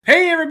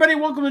everybody.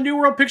 Welcome to New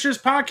World Pictures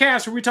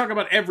Podcast, where we talk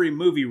about every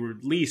movie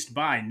released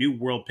by New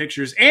World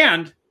Pictures.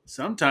 And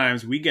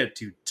sometimes we get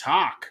to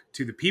talk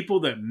to the people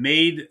that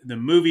made the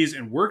movies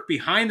and worked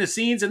behind the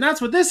scenes. And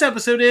that's what this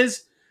episode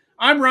is.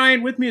 I'm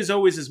Ryan. With me, as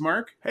always, is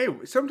Mark. Hey,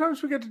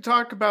 sometimes we get to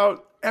talk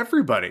about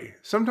everybody.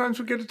 Sometimes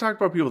we get to talk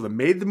about people that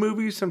made the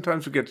movies.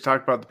 Sometimes we get to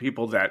talk about the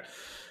people that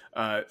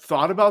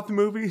thought about the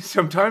movies.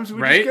 Sometimes we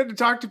just get to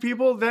talk to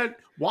people that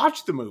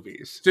watch the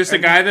movies. Just a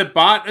guy that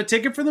bought a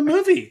ticket for the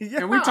movie.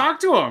 And we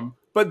talked to him.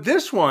 But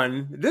this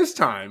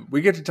time,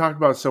 we get to talk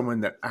about someone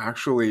that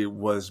actually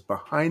was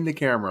behind the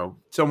camera.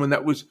 Someone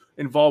that was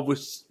involved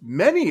with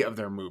many of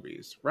their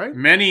movies, right?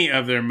 Many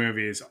of their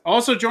movies.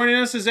 Also joining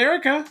us is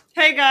Erica.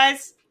 Hey,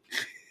 guys.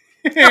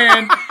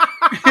 And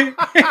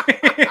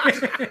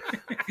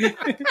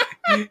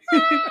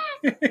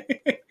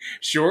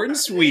short and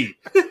sweet.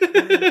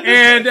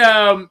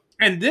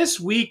 And this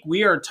week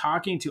we are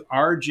talking to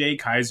RJ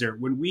Kizer.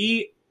 When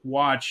we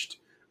watched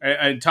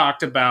and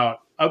talked about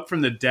Up from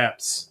the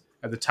Depths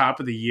at the top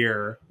of the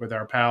year with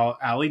our pal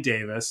Allie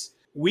Davis,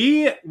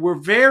 we were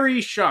very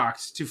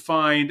shocked to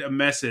find a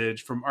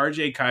message from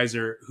RJ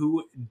Kizer,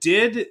 who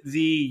did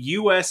the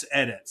US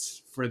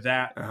edits for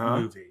that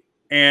movie.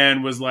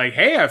 And was like,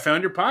 hey, I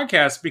found your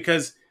podcast,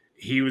 because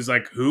he was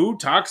like, who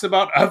talks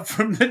about Up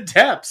from the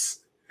Depths?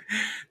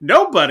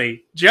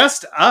 Nobody,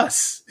 just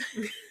us.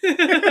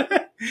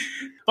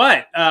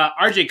 But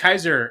RJ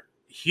Kizer,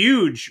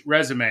 huge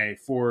resume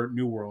for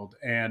New World.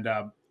 And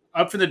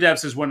Up from the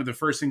Depths is one of the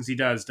first things he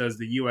does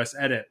the US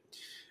edit.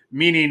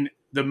 Meaning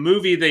the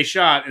movie they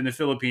shot in the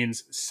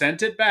Philippines,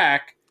 sent it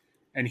back,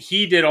 and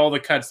he did all the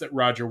cuts that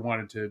Roger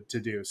wanted to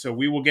do. So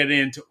we will get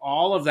into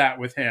all of that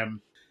with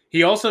him.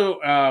 He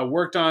also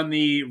worked on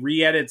the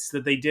re-edits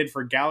that they did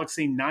for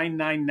Galaxy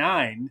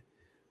 999,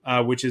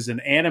 which is an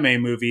anime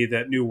movie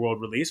that New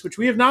World released, which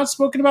we have not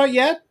spoken about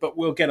yet, but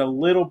we'll get a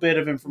little bit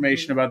of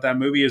information about that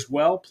movie as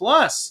well.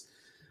 Plus,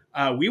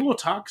 we will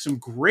talk some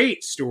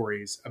great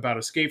stories about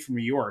Escape from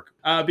New York,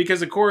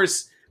 because, of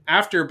course,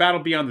 after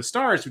Battle Beyond the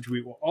Stars, which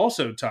we will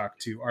also talk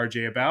to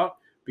RJ about,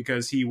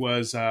 because he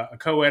was a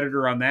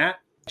co-editor on that,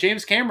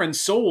 James Cameron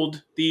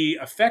sold the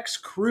effects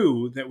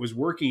crew that was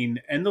working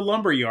in the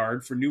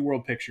Lumberyard for New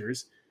World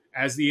Pictures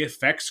as the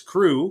effects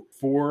crew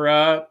for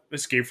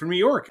Escape from New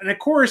York. And of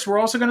course, we're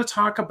also going to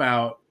talk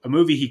about a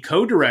movie he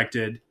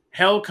co-directed,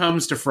 Hell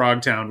Comes to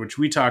Frogtown, which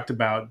we talked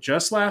about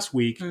just last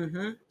week.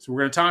 Mm-hmm. So we're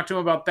going to talk to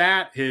him about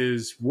that,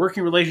 his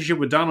working relationship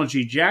with Donald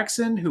G.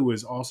 Jackson, who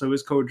was also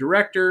his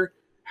co-director,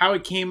 how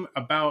it came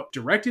about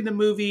directing the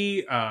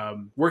movie,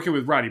 working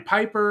with Roddy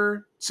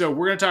Piper. So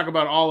we're going to talk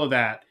about all of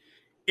that.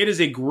 It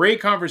is a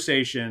great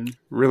conversation.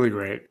 Really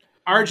great.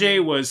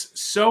 RJ was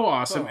so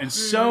awesome. And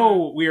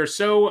we are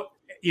so,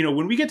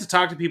 when we get to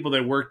talk to people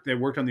that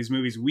worked on these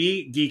movies,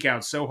 we geek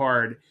out so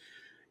hard.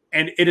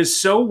 And it is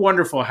so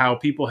wonderful how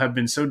people have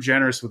been so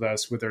generous with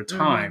us with their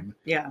time.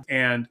 Mm-hmm. Yeah.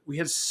 And we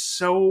had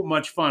so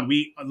much fun.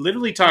 We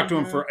literally talked to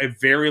him for a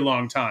very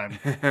long time.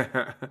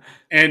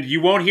 And you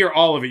won't hear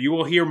all of it. You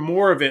will hear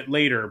more of it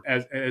later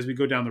as we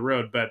go down the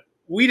road. But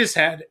we just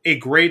had a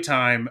great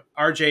time.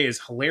 RJ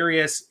is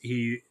hilarious.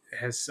 He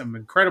has some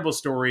incredible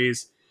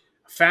stories,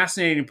 a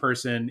fascinating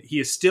person. He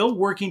is still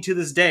working to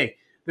this day.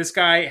 This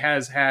guy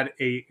has had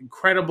an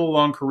incredible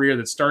long career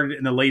that started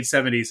in the late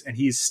 70s, and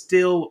he's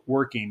still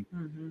working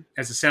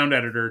as a sound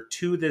editor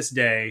to this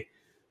day.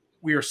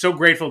 We are so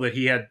grateful that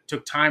he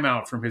took time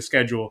out from his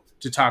schedule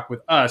to talk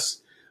with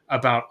us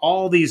about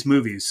all these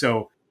movies.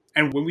 So,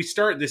 and when we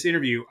start this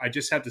interview, I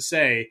just have to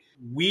say,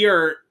 we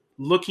are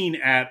looking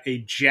at a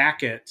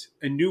jacket,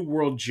 a New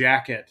World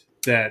jacket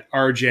that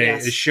RJ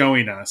is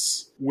showing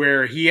us,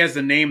 where he has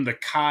the name the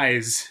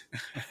Kize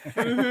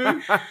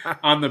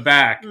on the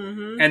back,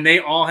 and they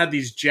all have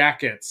these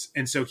jackets,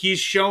 and so he's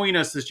showing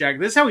us this jacket.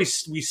 This is how we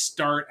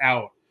start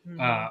out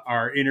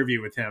our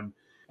interview with him.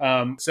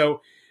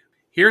 So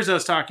here's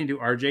us talking to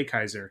RJ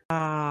Kizer.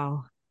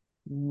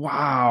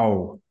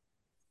 Wow.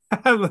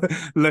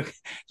 Look,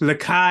 the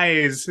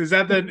Kize, is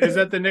that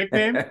the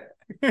nickname?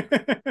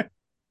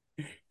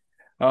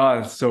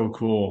 Oh, that's so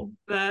cool.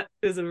 That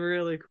is a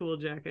really cool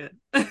jacket.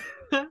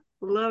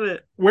 Love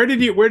it. Where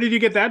did you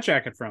get that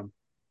jacket from?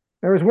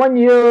 There was one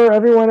year,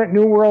 everyone at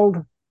New World,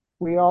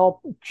 we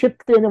all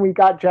chipped in and we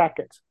got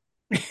jackets.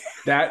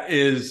 That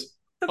is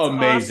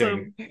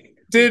amazing. Awesome.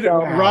 Did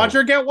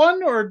Roger get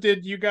one, or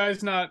did you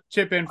guys not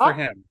chip in for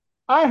him?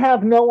 I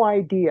have no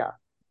idea.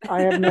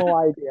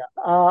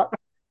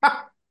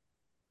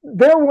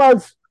 There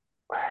was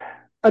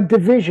a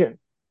division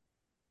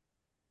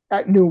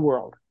at New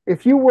World.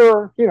 If you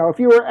were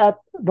at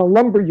the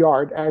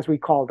Lumberyard, as we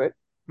called it,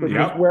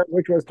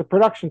 which was the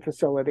production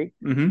facility.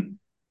 Mm-hmm.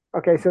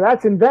 Okay, so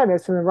that's in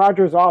Venice, and then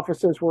Roger's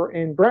offices were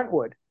in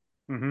Brentwood,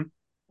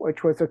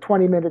 which was a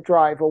 20-minute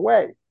drive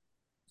away.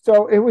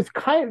 So it was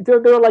there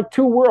were like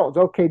two worlds.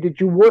 Okay,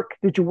 did you work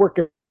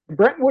at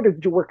Brentwood, or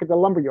did you work at the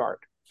Lumberyard?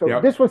 So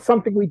this was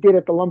something we did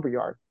at the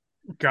Lumberyard.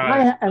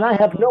 And I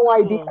have no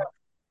idea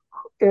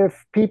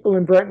if people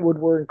in Brentwood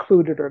were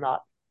included or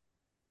not.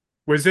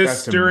 Was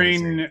this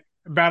during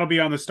Battle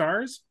Beyond the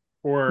Stars?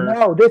 Or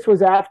no, this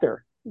was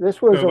after.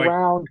 This was So, like-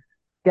 around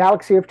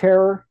Galaxy of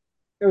Terror.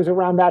 It was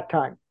around that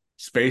time.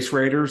 Space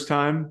Raiders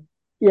time.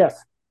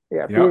 Yes.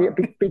 Yeah. Yep.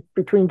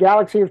 Between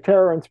Galaxy of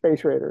Terror and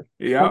Space Raiders.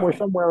 Yep.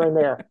 Somewhere in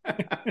there.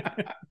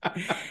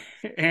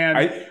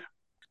 and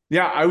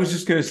I was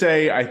just going to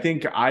say, I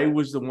think I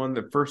was the one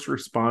that first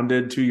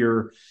responded to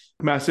your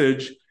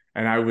message,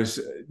 and I was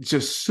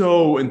just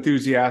so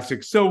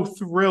enthusiastic, so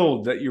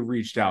thrilled that you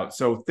reached out.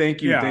 So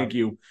thank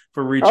you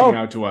for reaching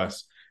out to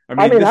us.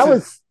 I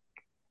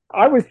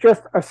was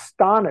just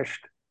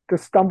astonished to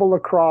stumble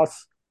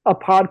across a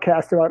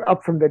podcast about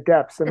Up from the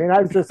Depths. I mean,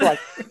 I was just like,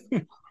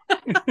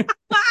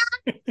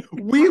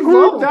 we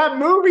love that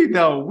movie,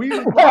 though. We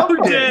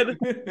loved it.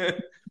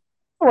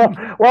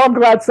 well, I'm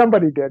glad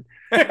somebody did.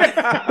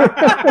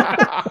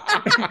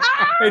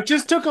 It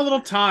just took a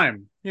little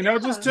time. You know,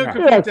 it just took a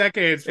few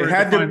decades for it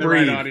had to to find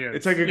breathe. the right audience.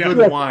 It's like a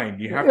good wine.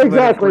 You have to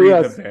let it breathe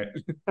a bit.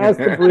 It has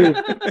to breathe.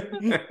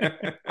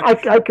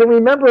 I can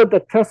remember the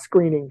test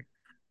screening.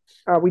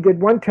 We did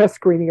one test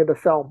screening of the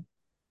film.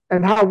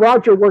 And how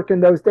Roger worked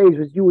in those days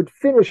was you would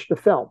finish the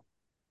film,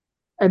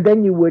 and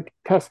then you would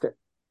test it.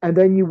 And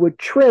then you would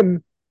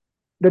trim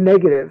the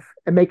negative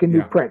and make a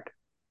new print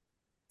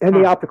and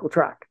the optical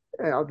track.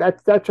 You know,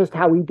 that's just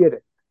how we did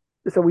it.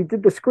 So we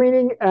did the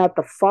screening at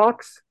the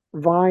Fox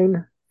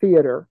Vine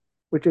Theater,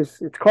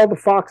 it's called the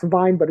Fox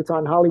Vine, but it's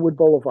on Hollywood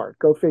Boulevard.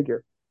 Go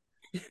figure.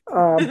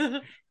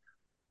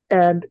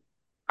 And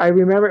I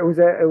remember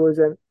it was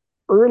an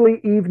early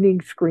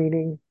evening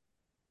screening.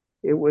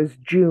 It was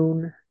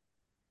June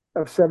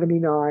of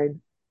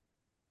 '79,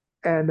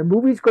 and the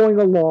movie's going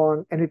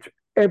along, and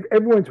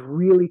everyone's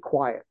really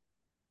quiet,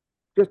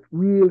 just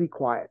really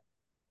quiet.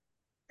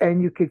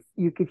 And you could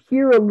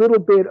hear a little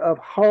bit of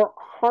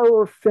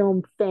horror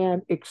film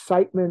fan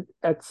excitement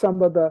at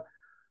some of the,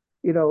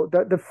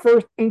 the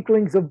first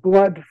inklings of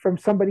blood from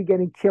somebody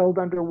getting killed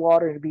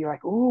underwater, and be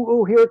like,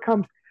 ooh, here it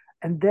comes.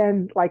 And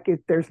then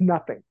there's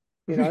nothing,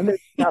 and there's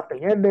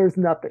nothing, and there's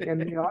nothing.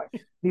 And,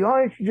 the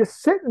audience is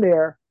just sitting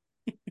there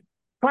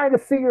trying to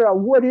figure out,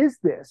 what is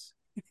this?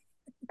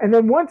 And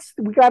then once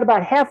we got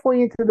about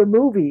halfway into the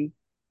movie,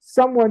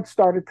 someone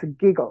started to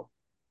giggle.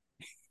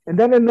 And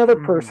then another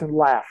person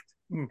laughed.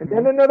 And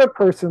then another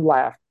person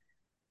laughed.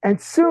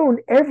 And soon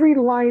every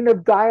line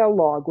of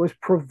dialogue was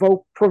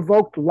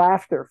provoked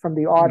laughter from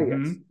the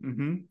audience.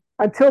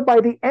 Until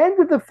by the end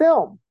of the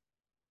film,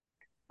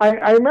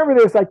 I remember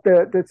there's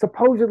the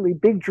supposedly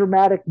big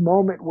dramatic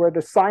moment where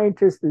the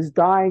scientist is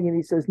dying and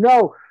he says,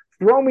 no,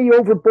 throw me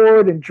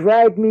overboard and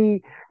drag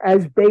me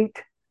as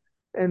bait.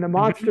 And the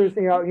monsters,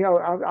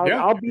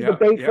 I'll be the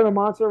bait for the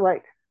monster.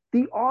 Right.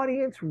 The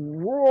audience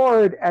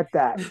roared at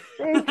that.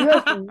 They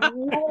just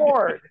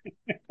roared.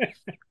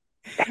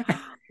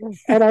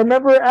 And I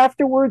remember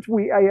afterwards,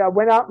 I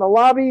went out in the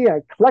lobby,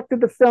 I collected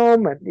the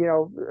film, and,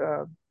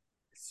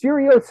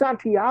 Cirio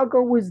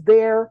Santiago was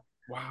there.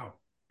 Wow.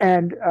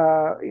 And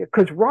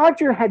because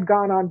Roger had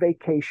gone on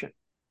vacation.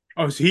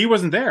 Oh, so he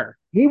wasn't there?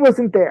 He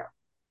wasn't there.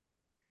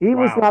 He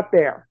was not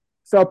there.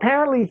 So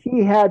apparently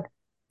he had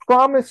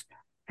promised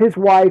his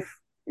wife,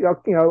 they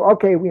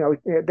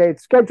had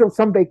scheduled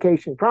some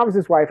vacation, promised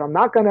his wife, I'm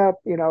not going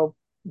to,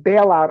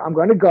 bail out. I'm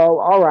going to go.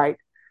 All right.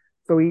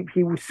 So he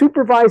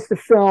supervised the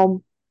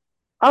film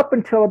up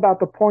until about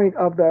the point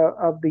of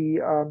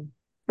the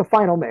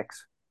final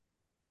mix.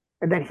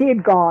 And then he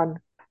had gone,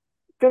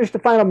 finished the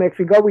final mix.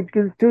 We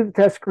do the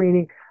test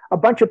screening. A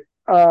bunch of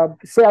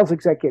sales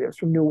executives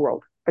from New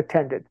World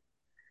attended.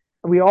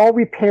 And we all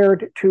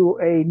repaired to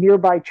a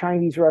nearby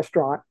Chinese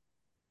restaurant.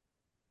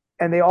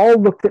 And they all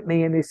looked at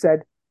me and they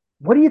said,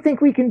 what do you think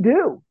we can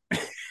do?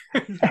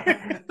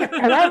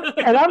 and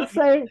I'm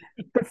saying,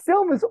 the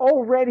film is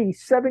already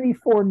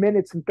 74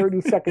 minutes and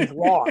 30 seconds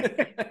long.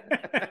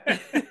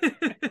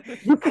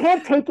 You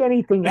can't take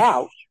anything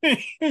out.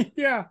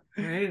 Yeah.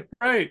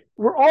 Right.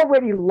 We're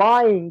already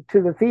lying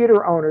to the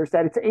theater owners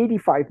that it's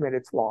 85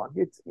 minutes long.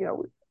 It's,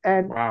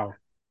 and wow.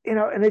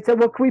 And they said,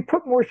 well, can we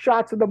put more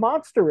shots of the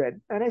monster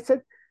in? And I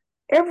said,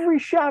 every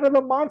shot of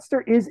the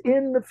monster is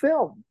in the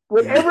film.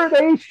 Whatever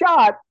they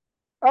shot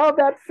of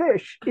that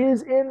fish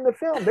is in the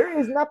film. There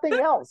is nothing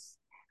else.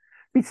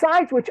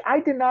 Besides which, I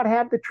did not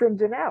have the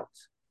trims and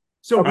outs.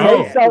 So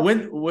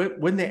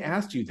when they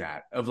asked you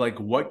that, of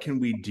what can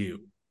we do?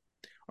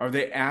 Are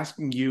they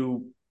asking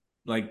you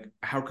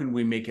how can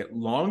we make it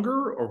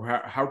longer,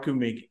 or how can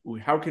we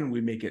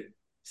make it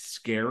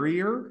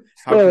scarier?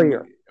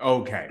 Scarier.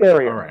 Okay.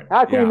 Scarier. All right.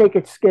 How can we make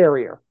it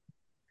scarier?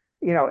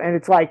 And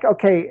it's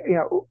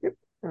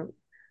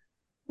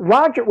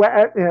Roger,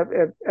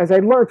 as I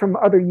learned from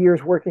other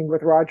years working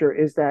with Roger,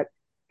 is that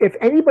if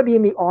anybody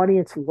in the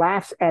audience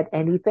laughs at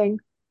anything,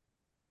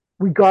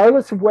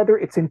 regardless of whether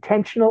it's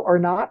intentional or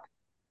not,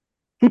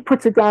 he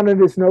puts it down in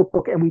his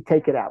notebook and we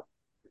take it out.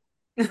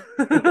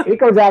 It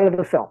goes out of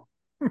the film.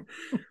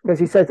 Because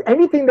he says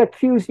anything that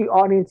cues the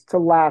audience to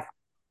laugh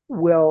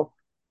will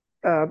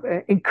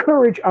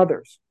encourage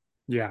others.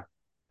 Yeah.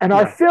 And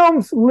our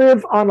films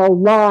live on a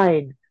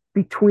line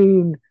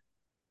between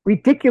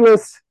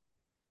ridiculous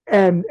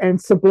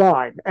and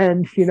sublime.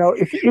 And if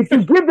you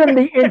give them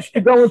the inch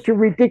to go into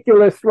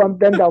ridiculous,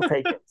 then they'll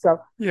take it. So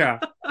yeah.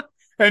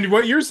 And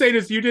what you're saying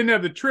is you didn't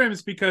have the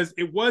trims because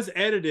it was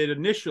edited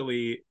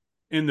initially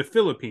in the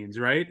Philippines,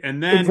 right?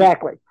 And then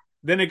exactly.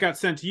 Then it got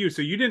sent to you.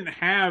 So you didn't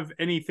have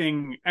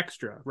anything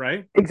extra,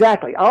 right?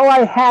 Exactly. All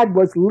I had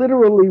was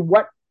literally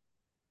what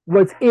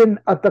was in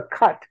the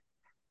cut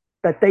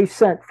that they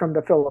sent from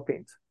the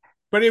Philippines.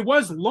 But it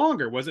was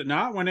longer, was it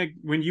not?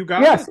 When you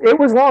got yes, it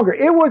was longer.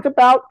 It was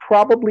about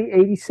probably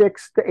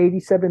 86 to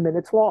 87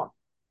 minutes long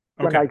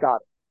when I got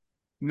it.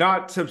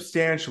 Not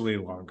substantially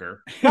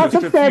longer. Not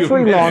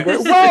substantially longer.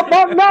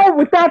 Well, no,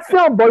 with that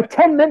film, boy,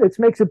 10 minutes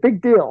makes a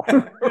big deal.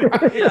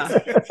 Yeah,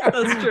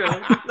 that's true.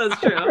 That's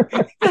true.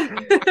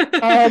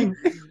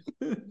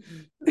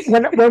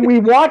 When we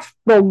watched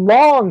the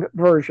long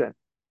version,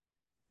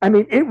 I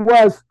mean, it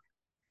was,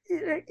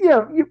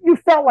 you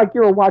felt like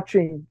you were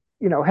watching,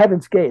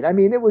 Heaven's Gate. I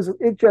mean, it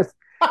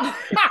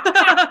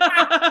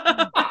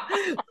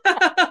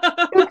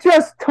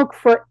just took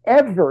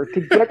forever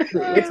to get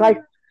through. It's like,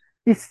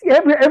 we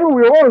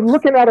were all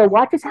looking at our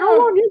watches. How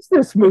long is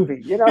this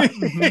movie? The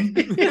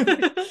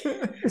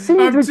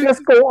scenes would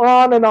just go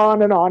on and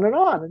on and on and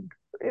on.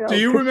 And, do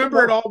you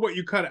remember at all what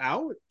you cut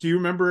out? Do you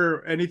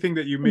remember anything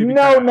that you maybe?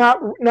 No,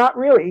 not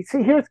really.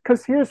 See, here's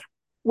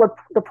what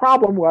the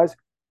problem was.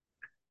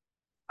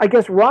 I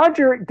guess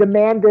Roger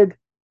demanded.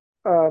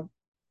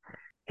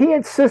 He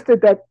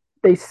insisted that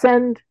they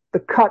send the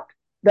cut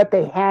that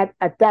they had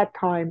at that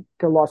time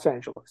to Los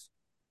Angeles.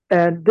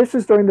 And this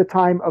is during the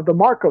time of the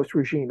Marcos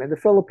regime in the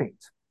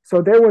Philippines.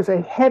 So there was a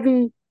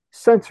heavy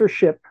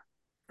censorship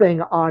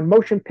thing on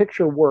motion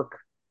picture work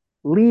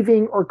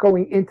leaving or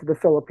going into the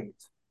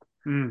Philippines.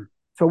 Mm.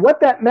 So what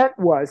that meant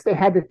was they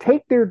had to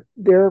take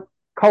their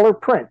color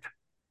print,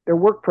 their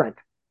work print,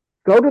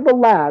 go to the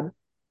lab,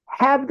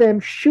 have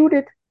them shoot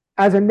it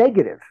as a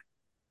negative,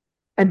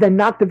 and then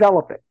not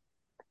develop it.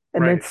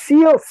 And then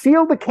seal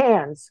the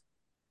cans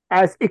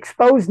as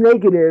exposed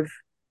negative,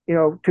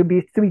 to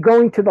be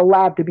going to the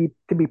lab to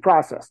be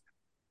processed.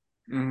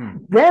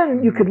 Mm.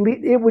 Then you could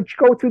it would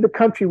go through the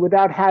country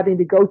without having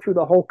to go through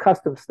the whole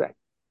customs thing.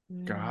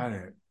 Got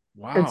it.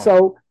 Wow. And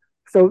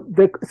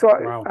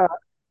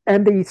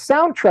and the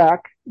soundtrack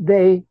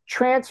they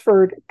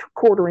transferred to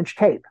 1/4-inch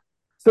tape.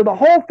 So the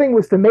whole thing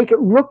was to make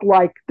it look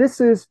like this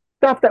is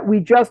stuff that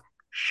we just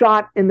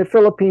shot in the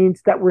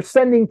Philippines that we're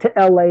sending to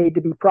LA to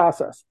be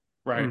processed.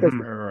 Right.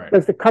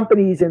 Because the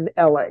company's in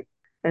LA.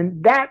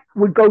 And that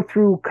would go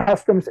through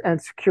customs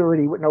and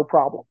security with no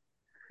problem.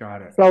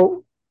 Got it.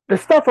 So the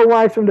stuff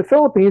arrives from the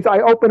Philippines. I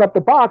open up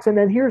the box, and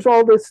then here's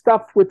all this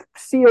stuff with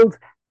sealed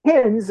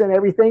pins and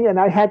everything. And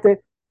I had to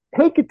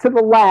take it to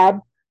the lab.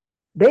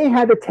 They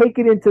had to take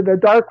it into the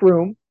dark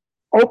room,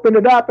 open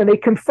it up, and they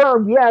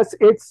confirmed, yes,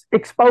 it's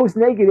exposed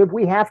negative.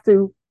 We have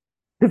to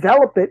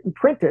develop it and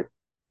print it.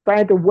 So I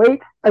had to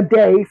wait a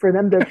day for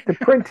them to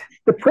print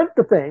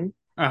the thing.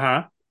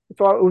 Uh-huh.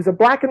 So it was a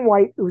black and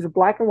white. It was a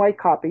black and white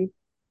copy.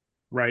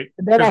 Right.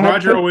 Because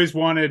Roger always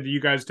wanted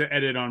you guys to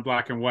edit on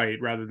black and white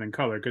rather than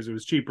color because it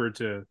was cheaper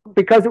to.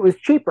 Because it was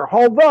cheaper.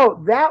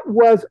 Although that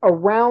was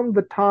around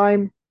the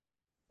time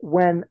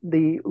when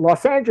the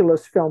Los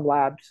Angeles Film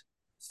Labs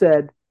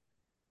said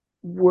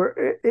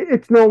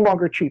it's no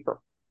longer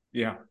cheaper.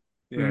 Yeah.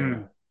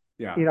 We're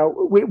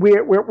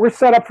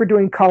set up for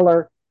doing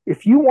color.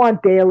 If you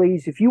want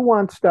dailies, if you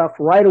want stuff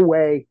right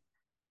away,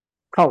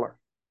 color.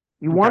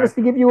 You want us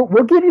to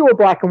we'll give you a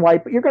black and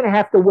white, but you're going to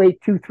have to wait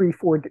 2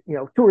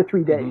 or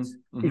 3 days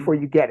before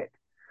you get it.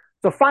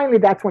 So finally,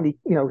 that's when he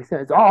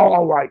says, "Oh,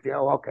 all right,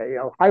 okay,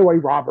 highway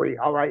robbery,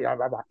 all right, blah,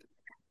 blah, blah."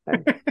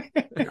 And,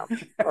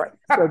 all right.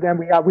 So then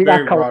we got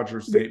color.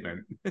 Roger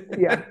statement.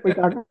 Yeah,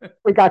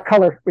 we got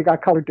color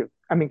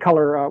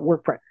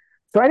work print.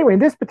 So anyway, in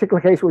this particular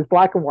case, it was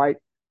black and white.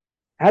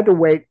 I had to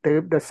wait.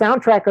 The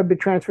soundtrack had been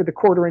transferred to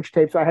 1/4-inch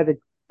tape, so I had to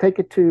take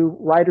it to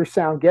Writer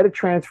Sound, get it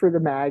transferred to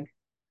mag.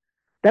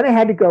 Then I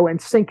had to go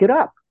and sync it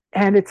up.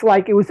 And it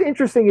was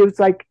interesting. It was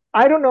like,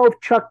 I don't know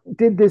if Chuck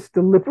did this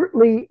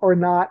deliberately or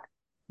not,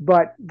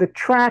 but the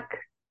track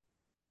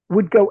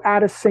would go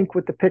out of sync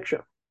with the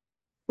picture.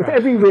 With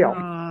every reel.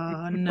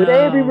 No. With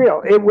every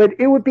reel. It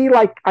would be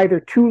like either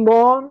too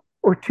long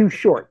or too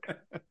short.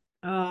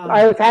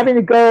 I was having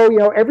to go,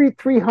 every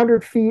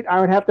 300 feet,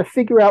 I would have to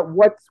figure out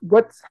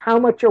how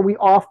much are we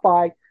off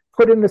by,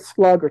 put in the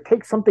slug or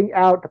take something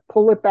out to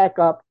pull it back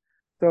up.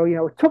 So,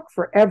 it took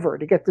forever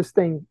to get this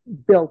thing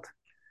built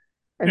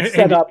and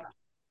set up.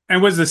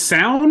 And was the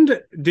sound,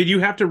 did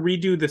you have to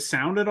redo the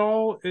sound at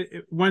all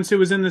once it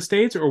was in the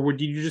States, or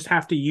did you just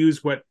have to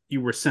use what you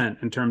were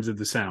sent in terms of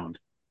the sound?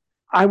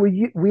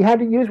 We had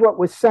to use what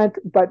was sent,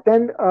 but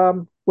then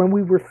when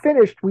we were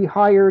finished,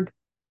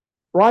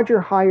 Roger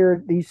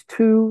hired these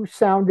 2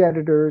 sound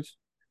editors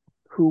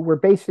who were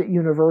based at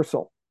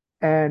Universal,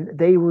 and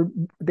they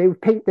would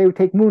take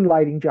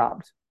moonlighting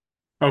jobs.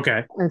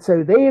 Okay. And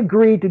so they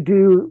agreed to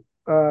do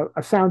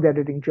a sound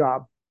editing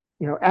job,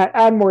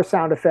 add more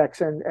sound effects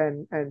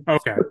and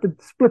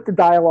split the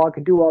dialogue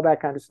and do all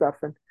that kind of stuff.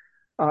 And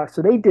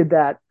so they did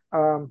that.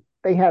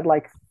 They had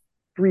like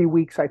 3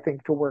 weeks, I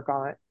think, to work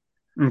on it.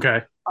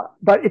 Okay.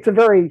 But it's a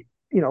very,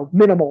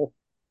 minimal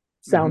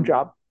sound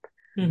job.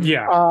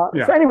 Yeah.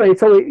 So anyway,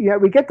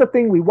 we get the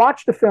thing, we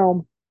watch the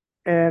film,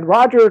 and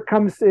Roger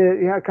comes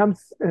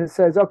and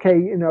says, okay,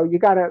 you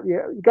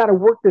gotta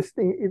work this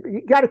thing.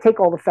 You gotta take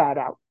all the fat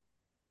out.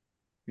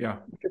 Yeah.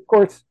 Which of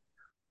course,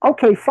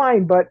 okay,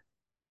 fine, but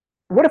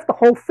what if the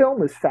whole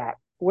film is fat?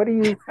 What do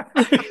you?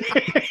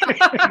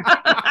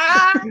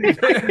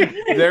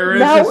 There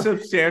is a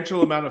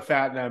substantial amount of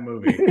fat in that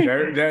movie.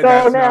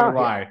 That's not a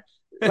lie.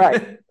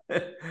 Right.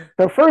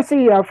 So first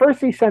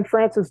he sent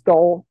Francis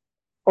Dole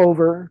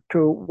over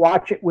to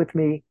watch it with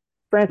me.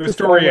 Francis the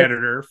story Dole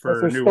editor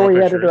for was the New story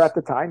World editor Pictures. at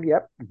the time.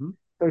 Yep.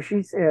 So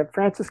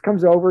Francis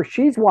comes over.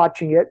 She's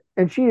watching it,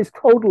 and she is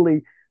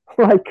totally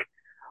like,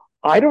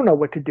 I don't know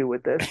what to do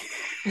with this.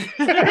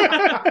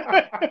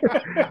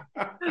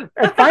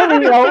 And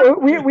finally,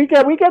 we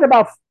get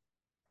about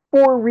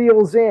 4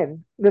 reels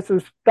in. This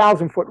was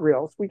 1,000-foot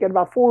reels. We get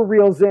about 4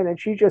 reels in, and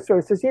she just sort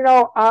of says,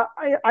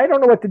 I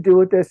don't know what to do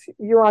with this.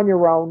 You're on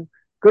your own.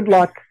 Good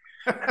luck.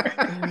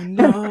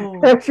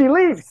 No. And she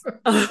leaves.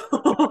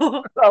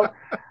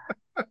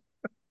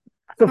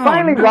 So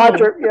finally,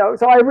 Roger,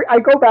 so I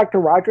go back to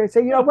Roger and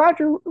say,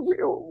 Roger,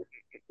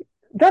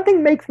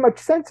 nothing makes much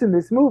sense in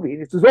this movie. And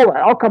he says, all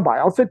right, I'll come by.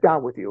 I'll sit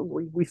down with you.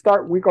 We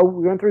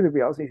run through the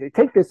reels. And he says,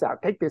 take this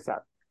out, take this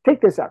out,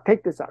 take this out,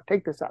 take this out,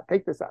 take this out,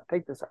 take this out,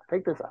 take this out,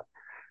 take this out.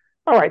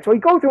 All right, so we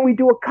go through and we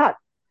do a cut.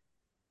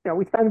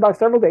 We spend about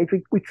several days.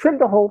 We trim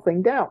the whole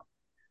thing down.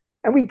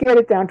 And we get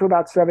it down to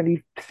about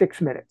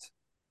 76 minutes.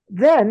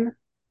 Then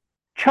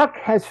Chuck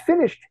has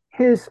finished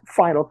his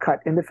final cut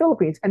in the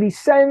Philippines, and he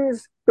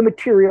sends the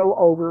material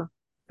over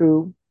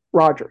to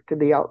Roger, to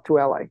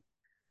LA.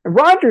 And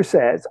Roger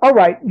says, all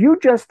right, you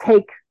just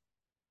take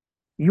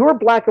your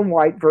black and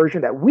white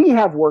version that we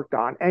have worked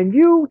on, and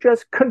you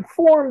just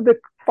conform the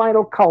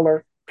final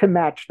color to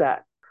match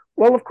that.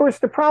 Well, of course,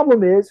 the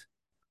problem is,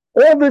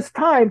 all this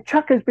time,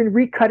 Chuck has been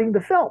recutting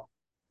the film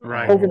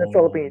over in the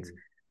Philippines.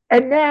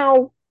 And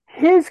now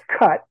his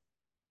cut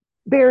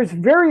bears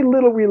very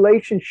little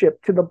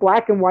relationship to the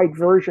black and white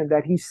version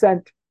that he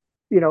sent,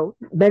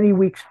 many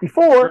weeks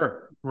before.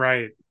 Sure.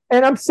 Right.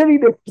 And I'm sitting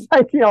there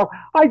like,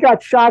 I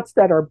got shots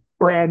that are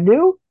brand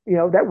new,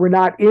 that were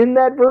not in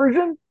that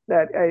version,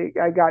 that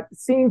I got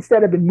scenes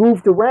that have been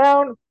moved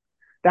around.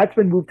 That's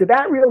been moved to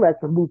that reel.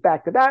 That's been moved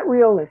back to that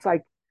reel. It's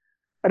like,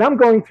 and I'm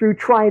going through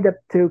trying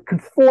to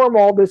conform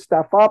all this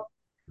stuff up,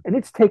 and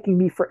it's taking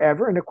me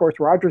forever. And of course,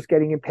 Roger's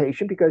getting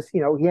impatient because, he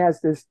has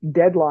this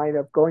deadline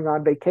of going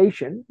on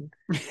vacation.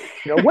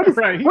 What is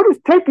right. what is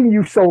taking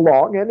you so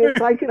long? And it's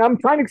like, I'm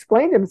trying to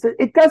explain to him,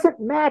 it doesn't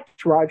match,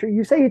 Roger.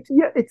 You say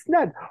it's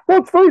not. Well,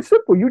 it's very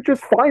simple. You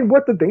just find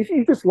what the things,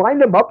 you just line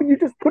them up and you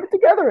just put it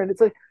together. And it's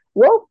like,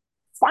 well,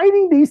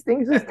 finding these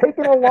things is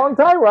taking a long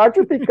time,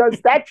 Roger, because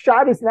that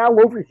shot is now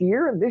over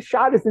here, and this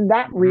shot is in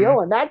that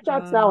reel, and that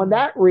shot's now in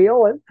that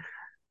reel, and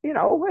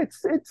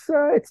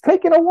it's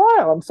taken a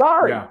while. I'm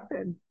sorry. Yeah.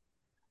 And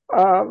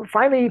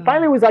finally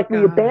it was like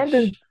we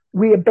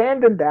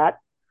abandoned that,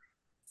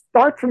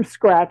 start from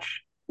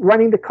scratch,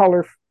 running the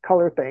color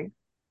thing.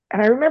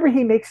 And I remember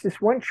he makes this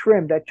one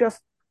trim that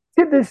just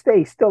to this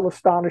day still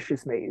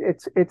astonishes me.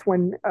 It's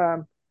when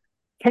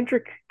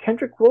Kendrick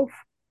Wolf,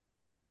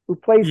 who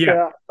plays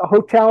a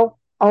hotel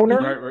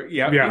owner. Right.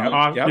 Yeah.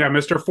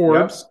 Mr.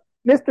 Forbes.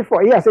 Yep. Mr.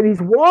 Forbes, yes. And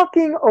he's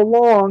walking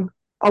along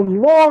a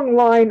long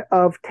line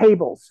of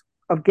tables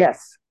of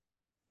guests.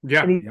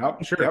 Yeah.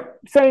 And sure.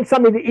 Saying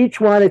something to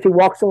each one as he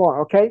walks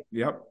along, okay?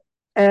 Yep.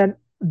 And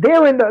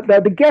they're in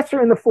the guests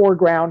are in the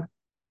foreground,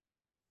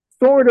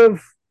 sort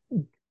of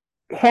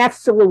half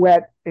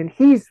silhouette, and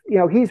he's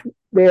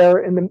there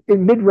in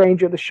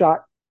mid-range of the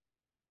shot.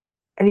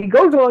 And he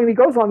goes along,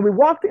 we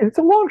walked, and it's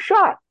a long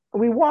shot.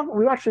 We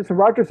watch this, and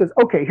Roger says,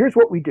 okay, here's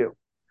what we do.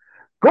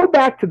 Go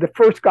back to the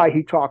first guy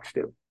he talks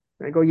to.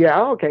 And I go,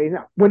 yeah, okay.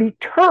 Now, when he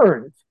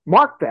turns,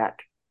 mark that,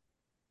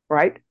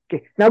 right?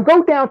 Okay. Now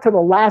go down to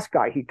the last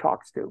guy he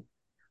talks to.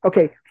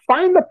 Okay,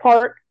 find the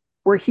part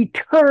where he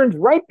turns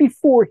right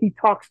before he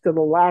talks to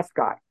the last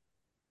guy.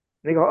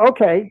 And they go,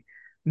 okay,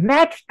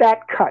 match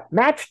that cut,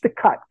 match the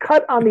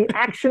cut on the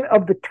action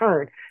of the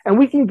turn, and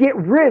we can get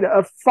rid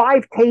of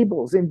 5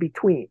 tables in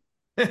between.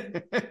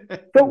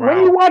 So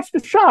when you watch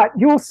the shot,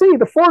 you will see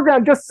the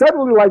foreground just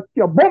suddenly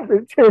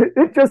boom,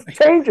 it just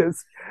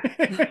changes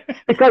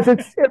because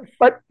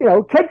but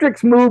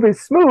Kendrick's move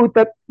is smooth,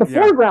 but the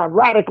foreground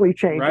radically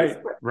changes.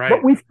 Right.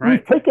 But we've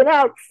taken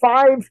out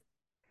five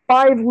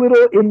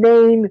little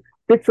inane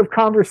bits of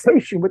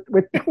conversation with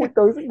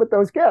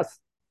those guests.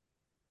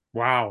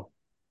 Wow.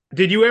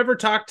 Did you ever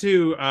talk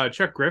to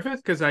Chuck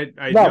Griffith? Because I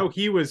know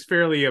he was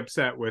fairly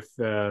upset with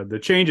the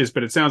changes,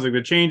 but it sounds like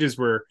the changes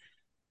were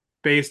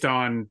based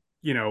on,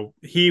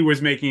 he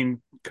was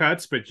making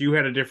cuts, but you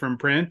had a different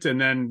print, and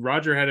then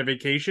Roger had a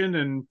vacation,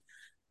 and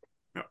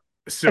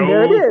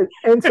there it is.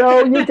 And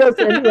so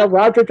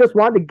Roger just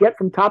wanted to get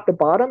from top to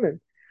bottom,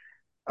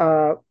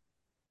 and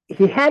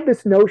he had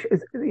this notion,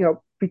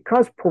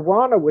 because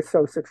Piranha was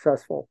so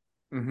successful,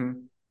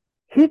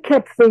 he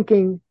kept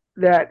thinking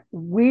that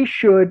we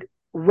should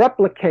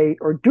replicate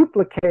or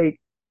duplicate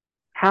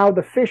how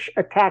the fish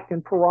attacked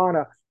in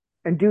Piranha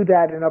and do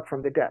that in Up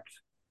from the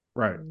Depths.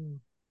 Right. And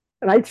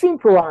I'd seen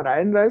Piranha,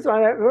 and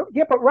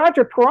yeah, but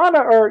Roger, Piranha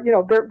are,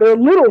 they're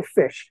little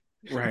fish,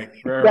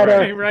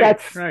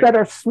 that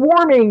are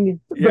swarming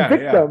the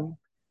victim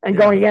and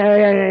going,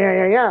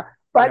 yeah.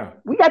 But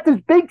we got this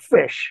big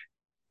fish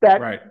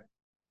that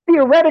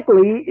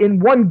theoretically, in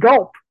one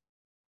gulp,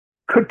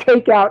 could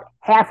take out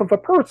half of a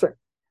person.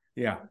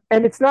 Yeah.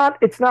 And it's not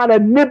a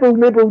nibble.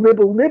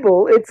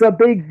 It's a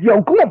big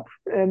glump.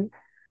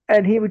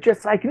 And he was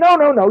just like,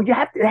 no, you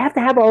have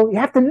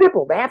to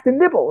nibble. They have to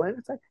nibble. And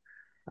it's like,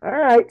 all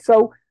right.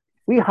 So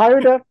we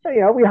hired a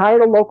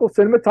local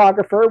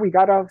cinematographer.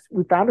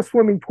 We found a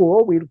swimming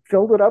pool. We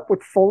filled it up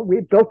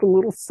we built a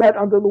little set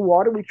under the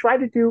water. We tried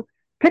to do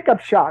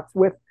pickup shots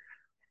with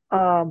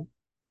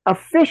a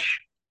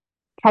fish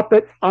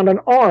puppet on an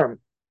arm.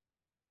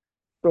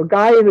 So a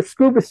guy in a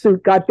scuba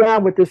suit got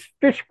down with this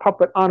fish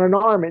puppet on an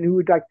arm, and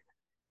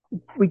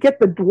we get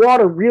the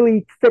water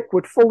really thick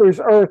with Fuller's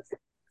Earth,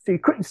 so you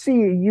couldn't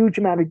see a huge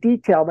amount of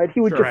detail, but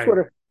he would just sort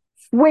of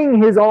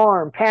swing his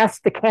arm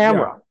past the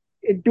camera,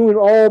 doing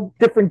all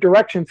different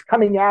directions,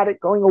 coming at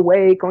it, going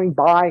away, going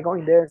by,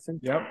 going this.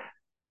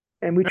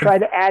 And we tried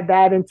to add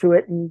that into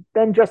it, and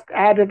then just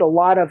added a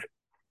lot of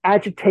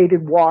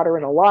agitated water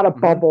and a lot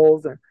of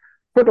bubbles, and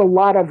put a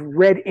lot of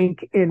red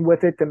ink in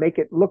with it to make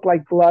it look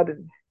like blood.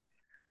 And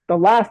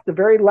the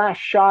very last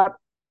shot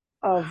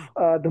of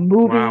the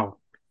movie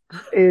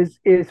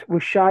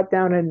was shot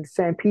down in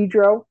San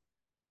Pedro.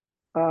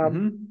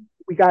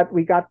 We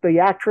got the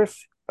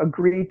actress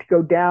agreed to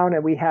go down,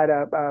 and we had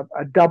a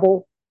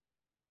double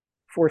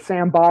for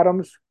Sam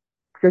Bottoms,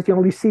 because you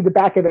only see the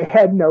back of the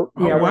head. When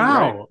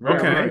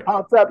it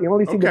pops up, you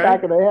only see the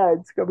back of the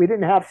head. So we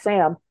didn't have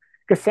Sam,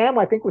 because Sam,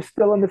 I think, was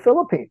still in the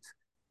Philippines.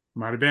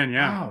 Might have been,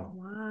 yeah. Wow.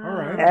 All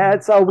right.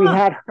 And so we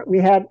had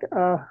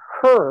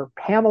her,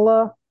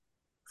 Pamela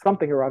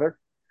something or other.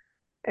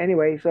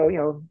 Anyway, so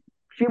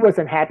she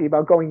wasn't happy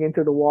about going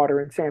into the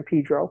water in San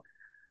Pedro.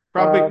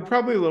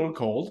 Probably a little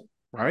cold,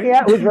 right?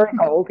 Yeah, it was very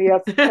cold.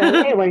 Yes.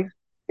 Anyway,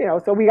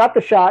 so we got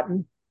the shot,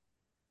 and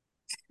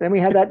then we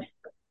had that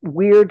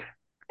weird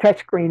test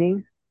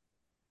screening.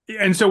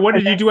 And so, what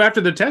did you do after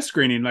the test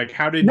screening? Like,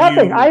 how did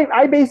nothing? you?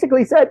 I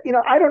basically said,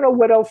 I don't know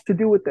what else to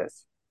do with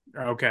this.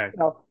 Okay.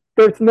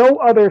 There's no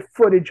other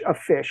footage of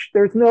fish.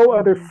 There's no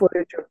other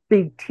footage of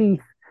big teeth.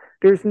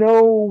 There's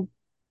no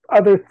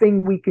other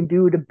thing we can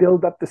do to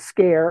build up the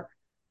scare.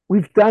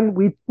 We've done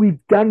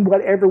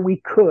whatever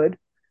we could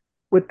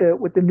with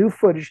the new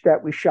footage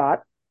that we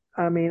shot.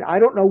 I mean, I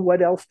don't know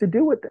what else to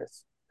do with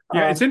this.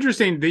 Yeah, it's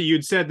interesting that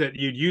you'd said that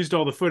you'd used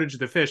all the footage of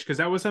the fish, because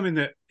that was something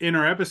that in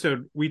our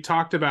episode we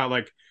talked about,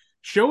 like,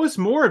 show us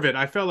more of it.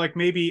 I felt like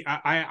maybe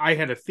I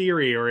had a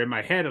theory, or in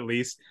my head at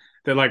least,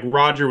 that like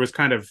Roger was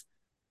kind of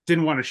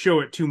didn't want to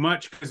show it too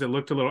much because it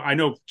looked a little. I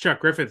know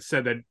Chuck Griffith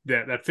said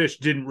that fish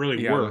didn't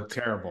really work,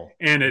 terrible,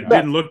 and it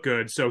didn't look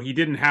good, so he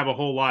didn't have a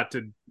whole lot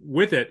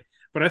with it.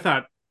 But I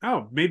thought,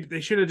 oh, maybe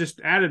they should have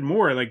just added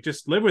more, like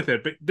just live with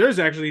it. But there's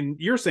actually,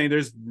 you're saying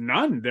there's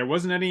none. There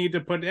wasn't any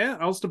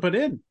else to put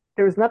in.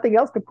 There was nothing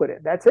else to put in.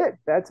 That's it.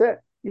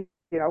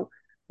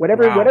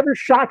 Whatever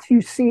shots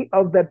you see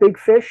of the big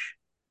fish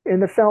in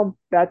the film,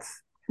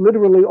 that's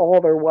literally all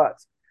there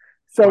was.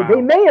 So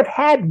they may have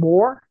had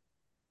more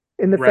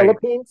in the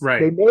Philippines. Right.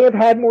 They may have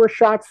had more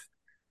shots,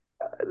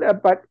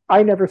 but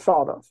I never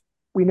saw those.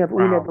 We never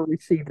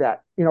received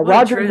that.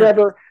 Roger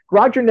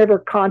never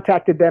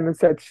contacted them and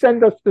said,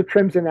 "Send us the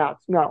trims and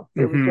outs." No,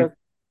 it was just.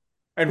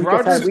 And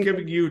Roger's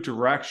giving you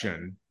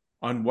direction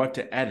on what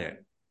to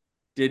edit.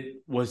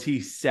 Was he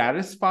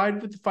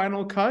satisfied with the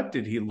final cut?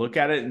 Did he look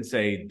at it and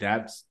say,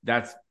 "That's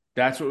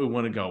what we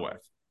want to go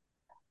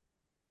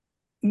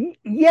with"?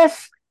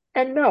 Yes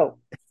and no.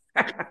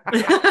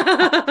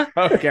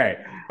 Okay.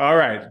 All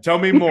right. Tell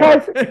me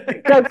more.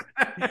 Because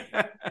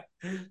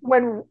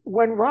when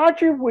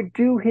Roger would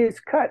do his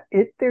cut,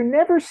 there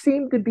never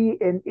seemed to be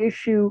an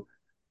issue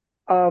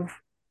of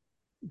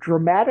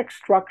dramatic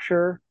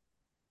structure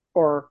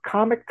or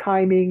comic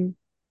timing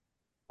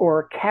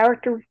or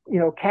character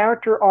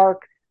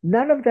arc.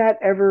 None of that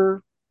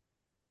ever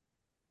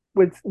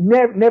was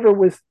never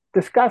was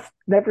discussed.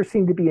 Never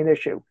seemed to be an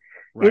issue.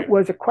 Right. It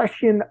was a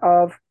question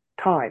of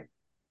time.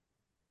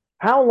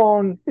 How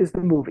long is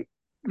the movie?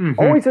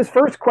 Always his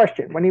first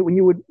question when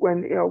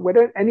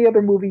any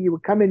other movie, you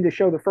would come in to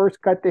show the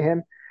first cut to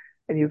him,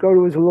 and you go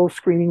to his little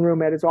screening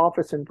room at his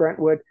office in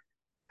Brentwood,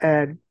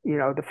 and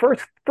the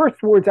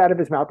first words out of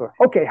his mouth were,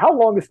 "Okay, how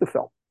long is the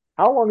film?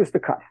 How long is the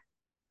cut?"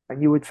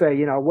 And you would say,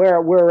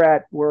 we're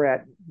at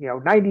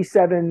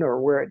 97,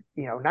 or we're at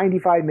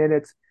 95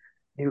 minutes.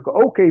 And you go,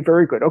 "Okay,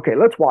 very good. Okay,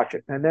 let's watch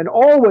it." And then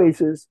always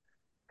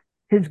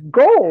his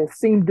goal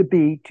seemed to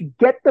be to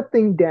get the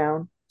thing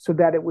down so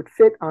that it would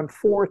fit on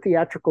 4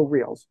 theatrical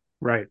reels.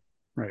 Right.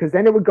 Because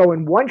then it would go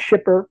in one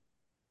shipper.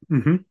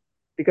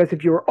 Because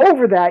if you were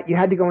over that, you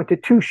had to go into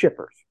 2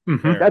 shippers.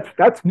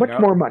 That's much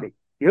more money.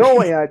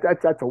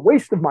 That's a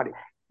waste of money.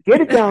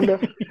 Get it down to.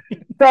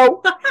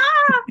 So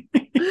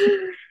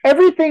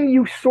Everything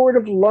you sort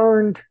of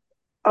learned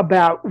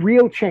about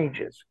reel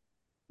changes.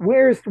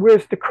 Where's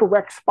the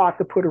correct spot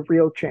to put a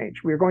reel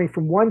change? We're going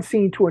from one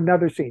scene to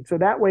another scene. So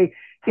that way,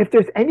 if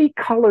there's any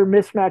color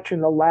mismatch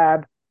in the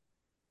lab,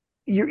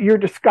 you're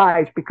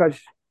disguised because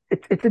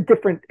it's a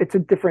different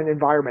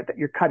environment that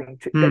you're cutting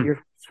to, that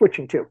you're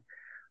switching to.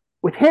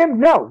 With him,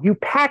 no, you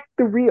pack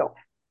the reel.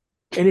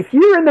 And if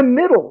you're in the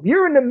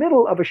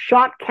middle of a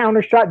shot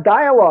counter shot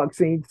dialogue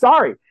scene,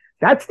 sorry,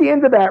 that's the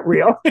end of that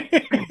reel.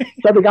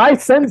 So the guy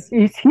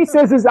he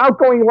says his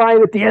outgoing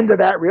line at the end of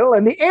that reel,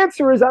 and the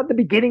answer is at the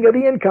beginning of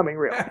the incoming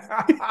reel.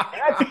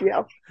 That's,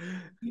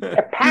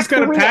 He's got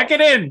to pack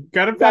it in.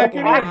 Got to pack it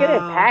in.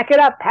 Pack it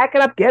up,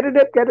 get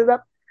it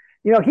up.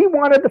 He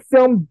wanted the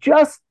film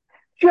just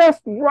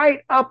right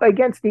up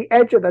against the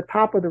edge of the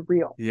top of the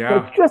reel.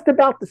 Yeah. So just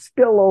about to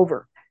spill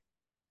over.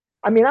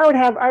 I mean,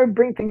 I would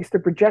bring things to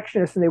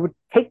projectionists and they would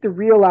take the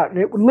reel out and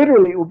it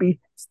would be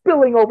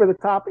spilling over the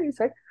top. And he's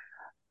like,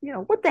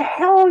 what the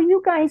hell are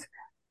you guys?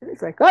 And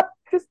he's like,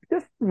 just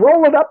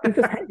roll it up and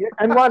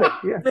and run it.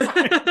 Yeah.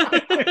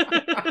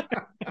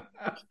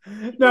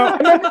 No,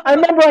 I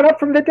remember on Up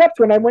from the Depths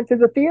when I went to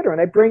the theater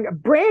and I bring a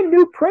brand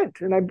new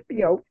print and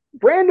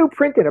brand new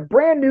print in a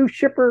brand new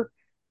shipper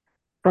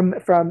from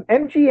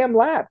MGM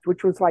Labs,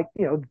 which was like,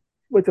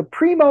 was a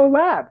primo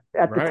lab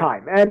at the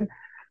time, and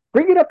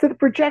bring it up to the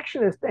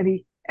projectionist,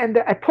 and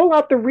I pull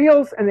out the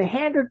reels and they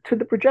hand it to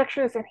the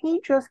projectionist, and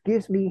he just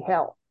gives me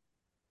hell.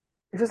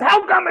 He says,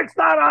 "How come it's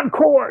not on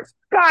course?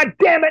 God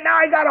damn it! Now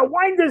I gotta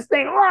wind this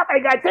thing off. I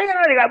gotta take it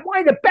out. I gotta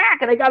wind it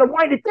back, and I gotta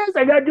wind it this.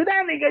 I gotta do that.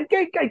 And I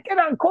gotta get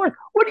on course.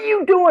 What are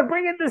you doing,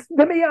 bringing this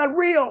to me on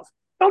reels?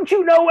 Don't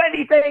you know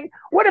anything?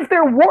 What if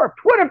they're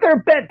warped? What if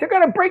they're bent? They're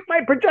gonna break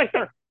my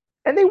projector."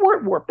 And they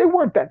weren't warped. They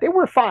weren't bent. They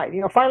were fine.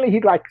 Finally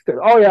he'd said,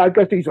 "Oh yeah, I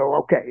guess these are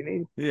okay."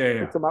 And he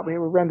puts them up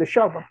when we ran the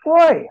show. But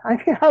boy,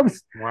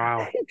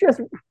 wow. He just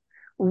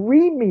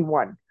read me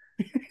one.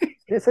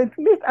 He said,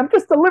 "I'm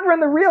just delivering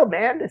the reel,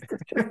 man." It's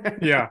just...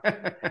 Yeah.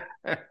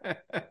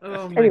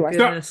 Oh my Anyway.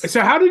 goodness.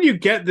 So how did you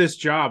get this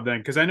job then?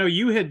 Because I know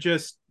you had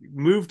just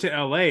moved to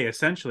LA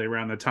essentially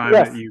around the time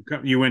that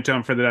you went to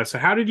him for the desk. So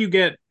how did you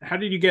get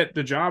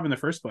the job in the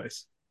first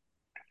place?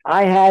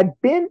 I had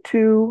been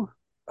to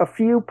a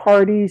few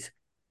parties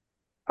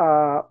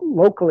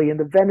locally in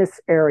the Venice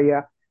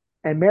area,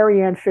 and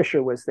Marianne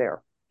Fisher was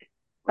there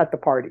at the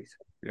parties.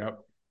 Yep.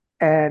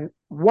 And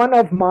one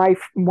of my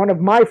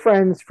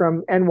friends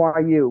from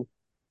NYU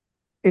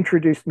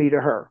introduced me to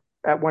her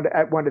at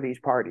one of these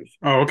parties.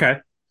 Oh, okay.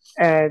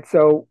 And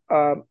so,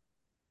 and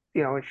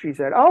she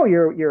said, "Oh,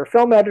 you're a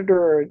film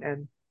editor,"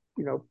 and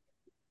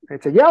I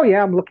said, "Yeah,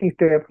 I'm looking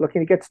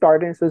to get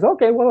started." And says,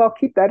 "Okay, well, I'll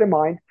keep that in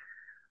mind."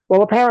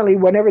 Well, apparently,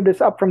 whenever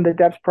this Up from the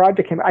Depths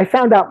project came, I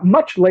found out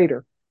much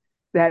later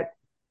that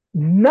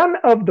none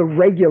of the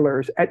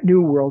regulars at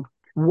New World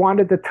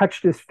wanted to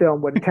touch this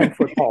film with a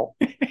 10-foot pole.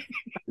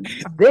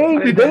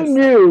 They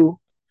knew,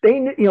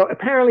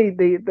 apparently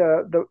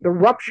the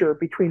rupture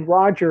between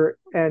Roger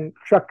and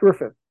Chuck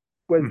Griffith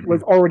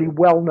was already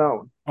well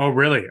known. Oh,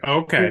 really?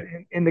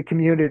 Okay. In the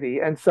community.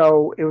 And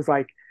so it was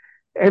like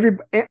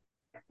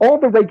all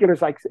the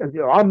regulars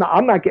I'm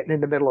not getting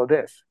in the middle of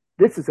this.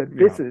 This is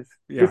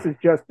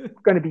just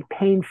going to be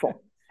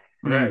painful.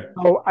 Right.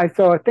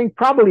 So I think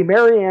probably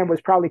Marianne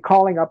was probably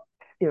calling up,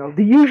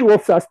 the usual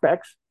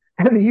suspects,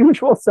 and the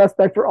usual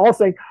suspects were all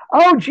saying,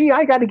 "Oh, gee,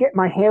 I got to get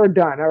my hair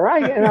done. All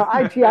right,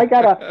 I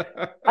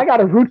got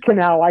a root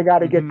canal I got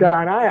to get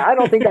done. I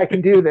don't think I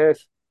can do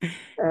this."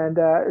 And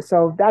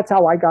so that's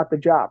how I got the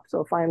job.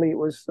 So finally, it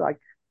was like,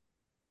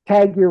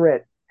 "Tag, you're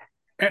it."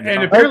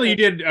 And apparently you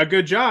did a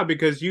good job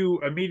because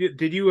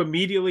did you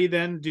immediately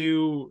then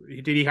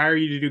did he hire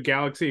you to do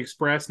Galaxy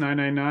Express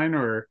 999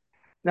 or?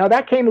 Now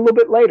that came a little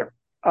bit later.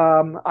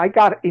 I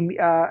got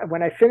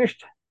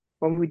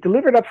when we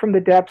delivered Up from the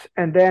Depths,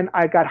 and then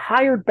I got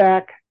hired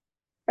back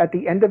at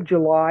the end of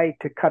July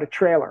to cut a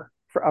trailer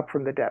for Up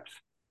from the Depths.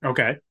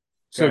 Okay.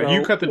 So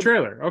you cut the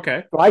trailer.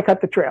 Okay. So I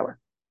cut the trailer.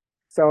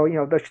 So,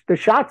 the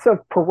shots of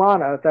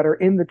Piranha that are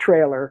in the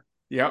trailer.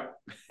 Yep.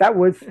 That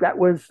was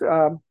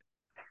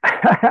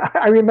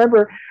I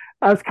remember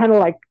I was kind of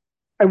like,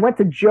 I went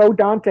to Joe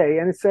Dante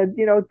and it said,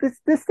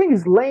 this thing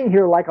is laying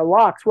here like a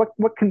lox.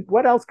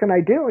 What else can I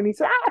do? And he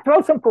said,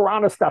 throw some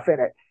Piranha stuff in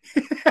it.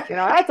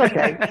 That's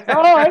okay.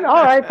 All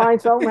right, fine.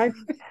 So I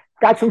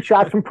got some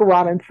shots from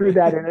Piranha and threw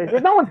that in. I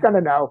said, no one's going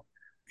to know.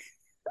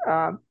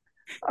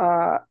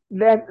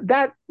 Then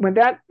that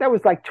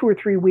was like 2 or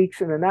 3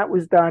 weeks, and then that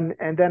was done.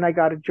 And then I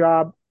got a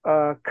job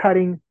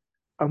cutting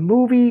a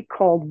movie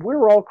called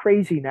We're All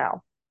Crazy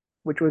Now,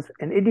 which was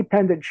an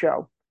independent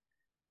show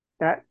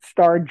that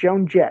starred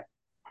Joan Jett.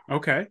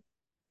 Okay.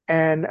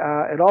 And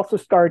it also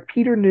starred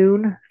Peter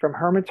Noon from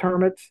Herman's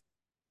Hermits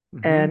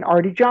and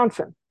Artie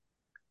Johnson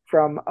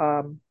from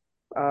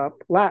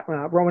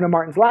Roman and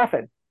Martin's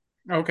Laugh-In.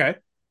 Okay.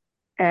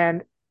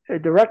 And the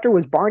director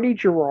was Barney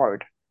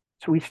Gerard.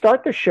 So we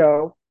start the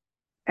show,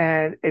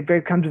 and it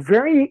becomes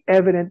very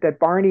evident that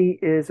Barney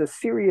is a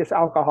serious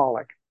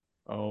alcoholic.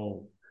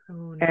 Oh.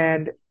 Oh, no.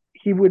 And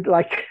he would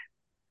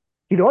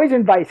he'd always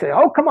invite, say,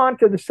 "Oh, come on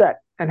to the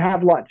set and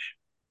have lunch,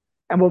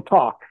 and we'll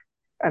talk."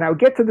 And I would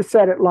get to the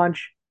set at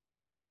lunch,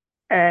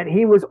 and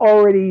he was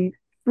already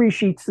 3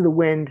 sheets to the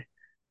wind.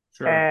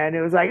 Sure. And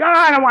it was like, "Oh,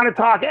 I don't want to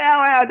talk.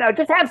 No,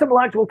 just have some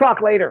lunch. We'll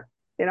talk later."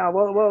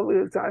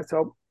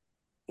 So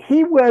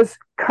he was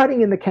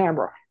cutting in the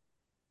camera.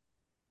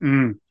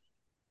 Mm.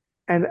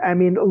 And I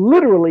mean,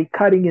 literally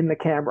cutting in the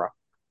camera,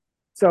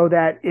 so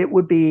that it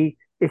would be,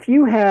 if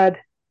you had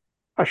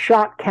a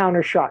shot,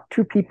 counter shot,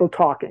 2 people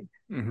talking,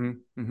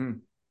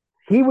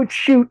 he would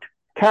shoot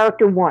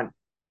character 1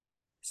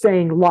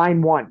 saying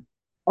line 1.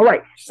 All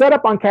right, set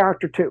up on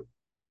character 2.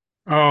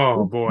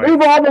 Oh, boy.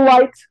 Move all the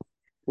lights,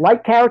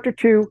 light character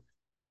 2.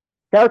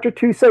 Character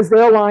 2 says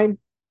their line.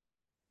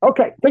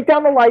 Okay, take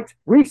down the lights,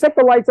 reset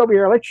the lights over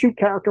here. Let's shoot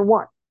character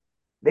 1.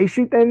 They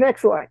shoot their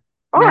next line.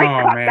 All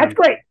right, cut. That's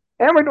great.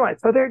 And we're doing it.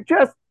 So they're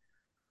just...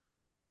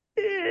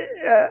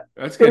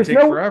 that's going to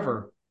take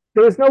forever.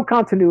 There was no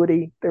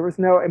continuity. There was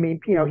no... I mean,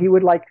 he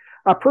would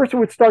a person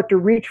would start to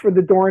reach for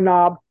the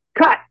doorknob,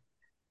 cut,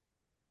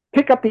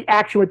 pick up the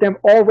action with them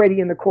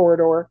already in the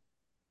corridor,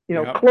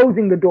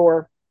 closing the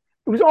door.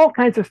 It was all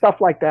kinds of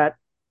stuff like that.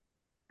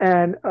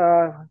 And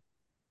I'm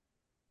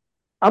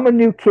a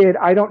new kid.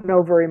 I don't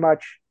know very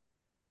much.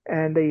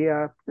 And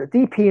the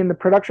DP and the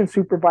production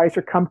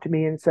supervisor come to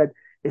me and said,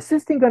 "Is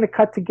this thing going to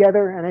cut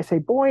together?" And I say,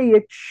 "Boy,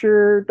 it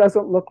sure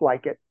doesn't look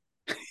like it."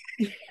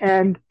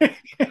 And they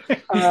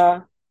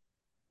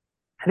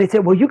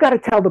said, "Well, you got to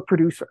tell the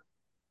producer."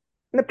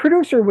 And the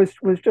producer was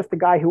just a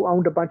guy who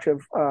owned a bunch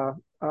of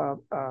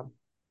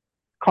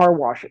car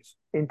washes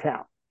in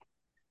town.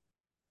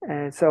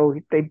 And so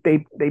they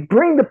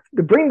bring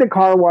the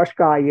car wash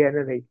guy in,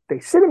 and they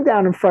sit him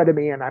down in front of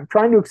me, and I'm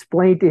trying to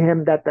explain to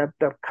him that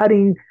the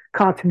cutting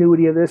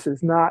continuity of this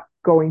is not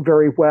going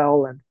very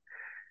well, and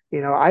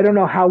I don't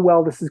know how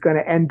well this is going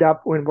to end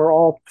up when we're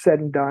all said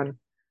and done.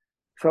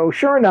 So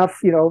sure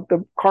enough,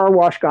 the car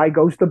wash guy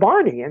goes to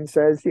Barney and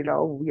says, you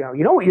know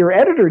what your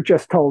editor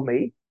just told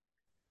me.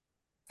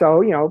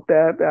 So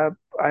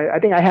I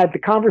think I had the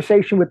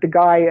conversation with the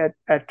guy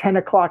at 10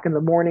 o'clock in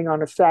the morning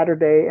on a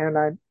Saturday, and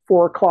at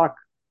 4 o'clock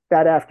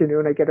that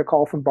afternoon, I get a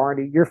call from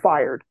Barney, "You're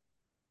fired."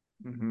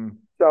 Mm-hmm.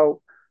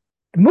 So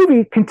the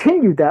movie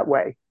continued that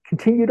way,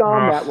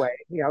 that way.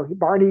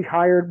 Barney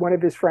hired one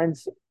of his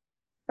friends,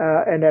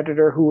 an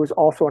editor who was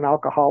also an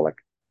alcoholic.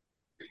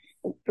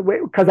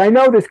 Because I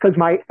know this because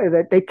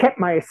they kept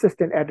my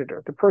assistant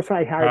editor, the person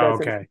I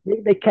hired.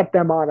 They kept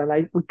them on, and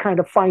I would kind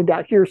of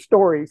hear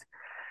stories.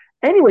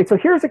 Anyway, so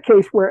here's a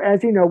case where,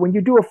 as you know, when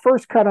you do a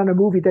first cut on a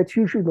movie, that's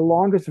usually the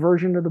longest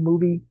version of the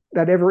movie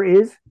that ever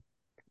is.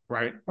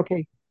 Right.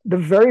 Okay. The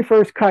very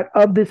first cut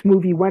of this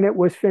movie, when it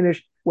was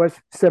finished, was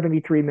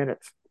 73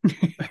 minutes.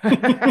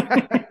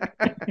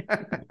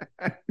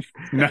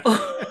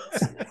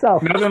 So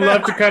nothing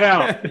left to cut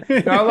out.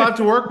 Not a lot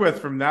to work with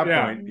from that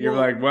point. You're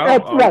like, well,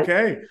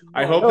 okay. Right.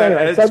 I hope that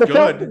edit's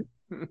good.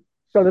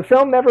 So the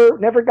film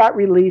never got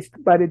released,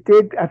 but it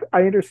did,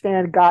 I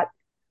understand, got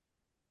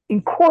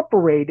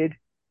incorporated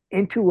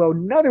into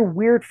another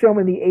weird film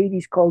in the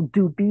 80s called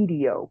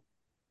Dubidio,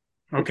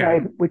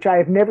 which I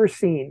have never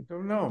seen.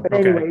 Oh, no. But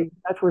anyway,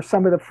 that's where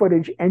some of the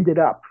footage ended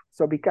up.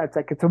 So because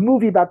it's a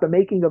movie about the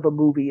making of a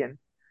movie, and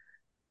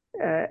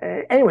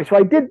anyway, so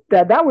I did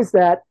that. That was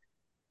that.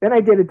 Then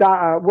I did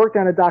worked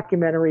on a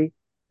documentary,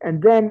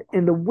 and then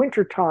in the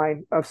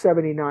wintertime of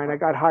 '79, I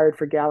got hired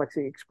for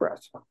Galaxy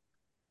Express.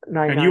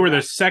 And you were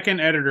the second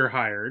editor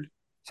hired.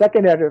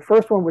 Second editor.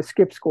 First one was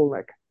Skip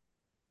Skulnick.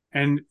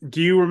 And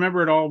do you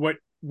remember at all what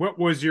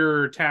was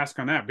your task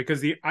on that?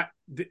 Because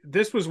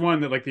this was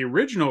one that the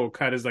original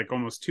cut is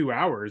almost 2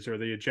 hours, or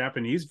the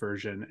Japanese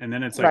version, and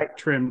then it's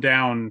trimmed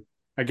down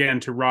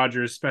again to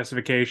Roger's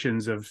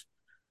specifications of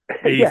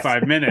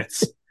 85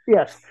 minutes.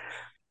 Yes,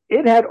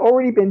 it had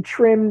already been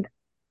trimmed.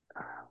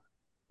 It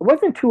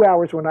wasn't 2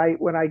 hours when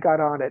I got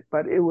on it,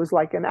 but it was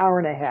like an hour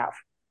and a half.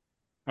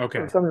 Okay,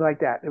 or something like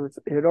that.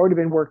 It had already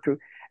been worked through,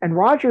 and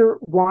Roger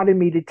wanted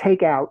me to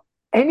take out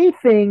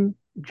anything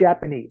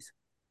Japanese.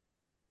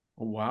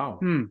 Wow.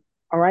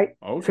 All right.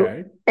 Okay.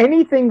 So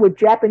anything with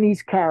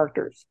Japanese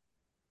characters,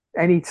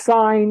 any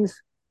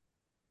signs,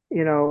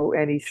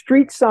 any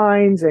street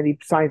signs, any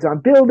signs on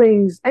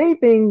buildings,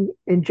 anything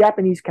in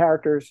Japanese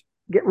characters,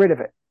 get rid of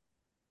it.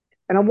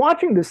 And I'm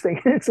watching this thing,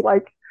 and it's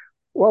like,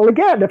 well,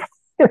 again,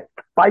 if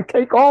I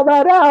take all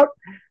that out,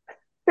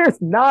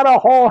 there's not a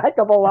whole heck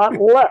of a lot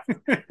left,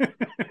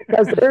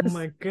 because there's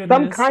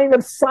some kind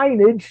of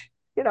signage,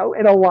 in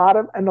a lot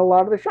of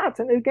the shots.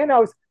 And again, I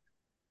was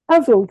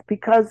puzzled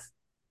because,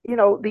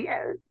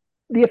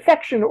 the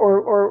affection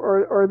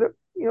or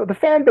the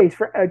fan base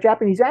for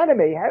Japanese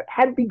anime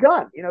had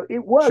begun.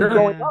 It was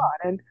going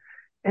on,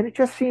 and it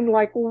just seemed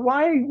like,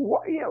 why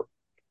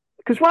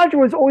because Roger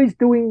was always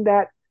doing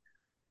that.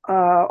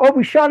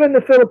 We shot in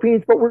the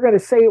Philippines, but we're going to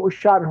say it was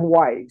shot in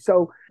Hawaii.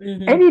 So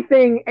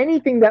anything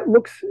that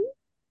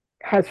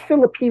has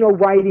Filipino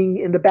writing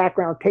in the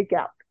background, take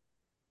out,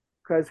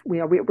 because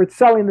we're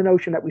selling the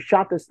notion that we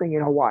shot this thing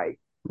in Hawaii.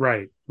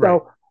 Right.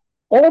 So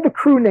all the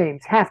crew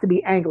names have to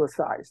be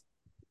anglicized.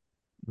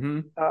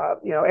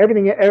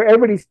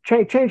 Everybody's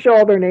changed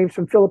all their names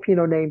from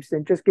Filipino names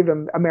and just give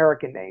them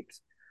American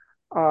names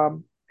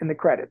in the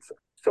credits.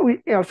 So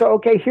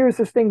okay, here's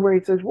this thing where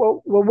he says,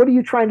 well, what are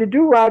you trying to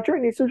do, Roger?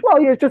 And he says, well,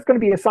 it's just going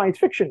to be a science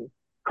fiction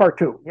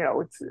cartoon.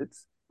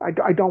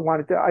 I don't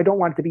want it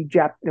to be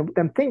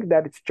them think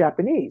that it's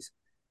Japanese.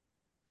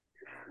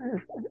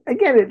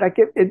 Again,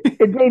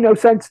 it made no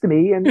sense to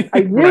me, and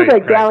I knew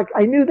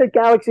I knew that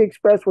Galaxy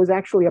Express was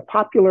actually a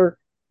popular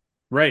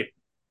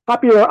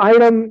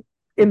item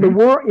in the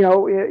world,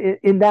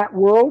 in that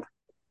world.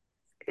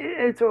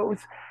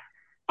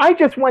 I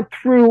just went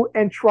through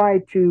and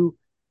tried to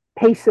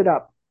pace it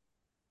up.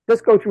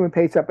 Just go through and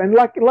pace up, and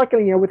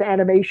luckily, with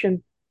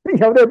animation,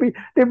 there'd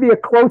be a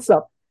close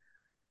up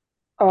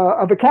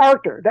of a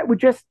character that would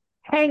just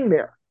hang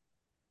there,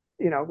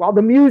 while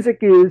the music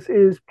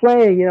is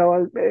playing.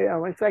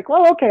 It's like,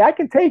 well, okay, I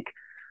can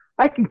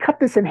cut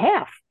this in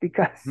half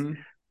because,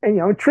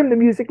 and trim the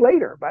music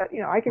later, but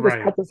I can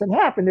just cut this in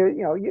half, and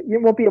you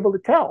won't be able to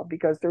tell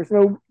because there's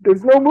no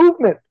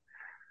movement,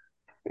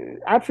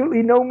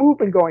 absolutely no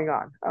movement going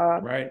on.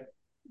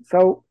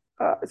 So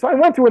I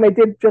went through and I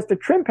did just a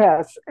trim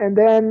pass, and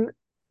then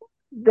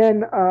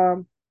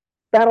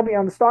Battle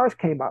Beyond the Stars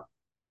came up.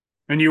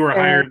 And you were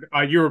hired.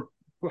 You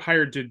were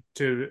hired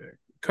to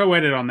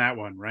co-edit on that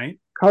one, right?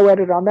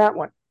 Co-edit on that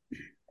one,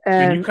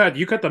 and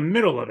you cut the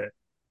middle of it.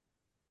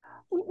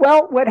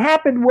 Well, what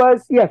happened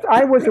was, yes,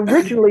 I was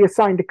originally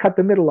assigned to cut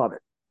the middle of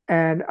it,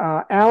 and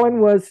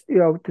Alan was,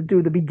 to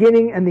do the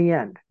beginning and the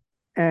end,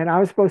 and I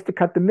was supposed to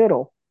cut the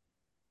middle,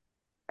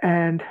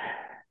 and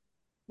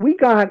we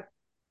got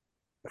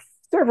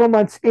several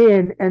months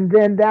in, and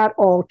then that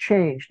all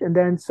changed, and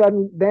then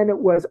it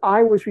was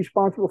I was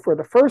responsible for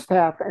the first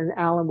half, and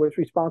Alan was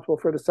responsible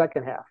for the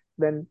second half.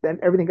 Then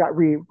everything got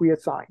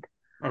reassigned.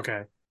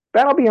 Okay.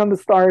 Battle Beyond the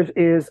Stars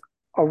is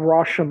a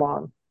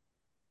Rashomon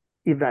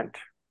event.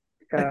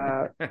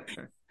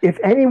 If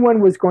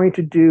anyone was going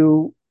to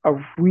do a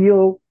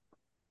real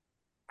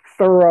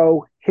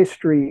thorough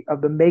history of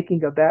the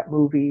making of that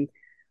movie,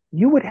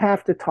 you would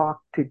have to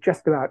talk to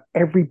just about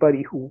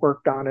everybody who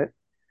worked on it.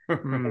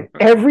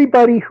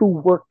 Everybody who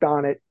worked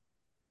on it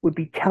would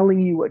be telling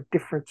you a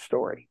different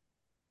story.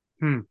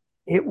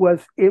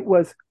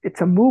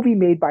 It's a movie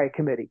made by a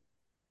committee.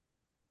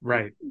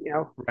 Right.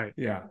 Right.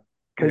 Yeah.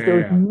 Because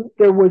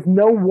there was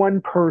no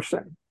one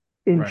person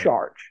in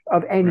charge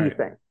of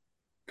anything.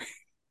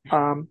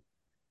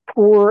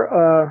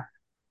 Poor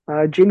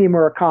Jimmy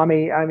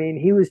Murakami. I mean,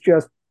 he was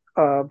just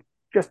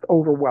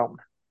overwhelmed.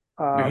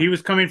 He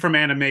was coming from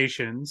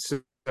animation,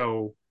 so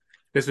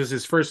this was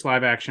his first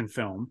live action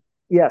film.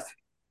 Yes,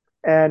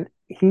 and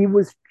he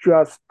was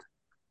just.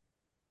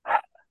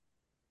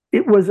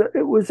 It was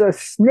a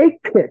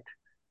snake pit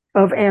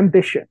of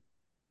ambition.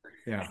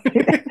 Yeah.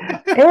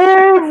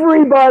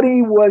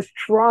 Everybody was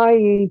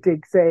trying to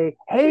say,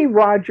 "Hey,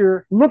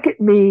 Roger, look at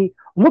me.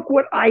 Look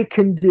what I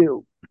can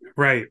do."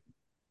 Right.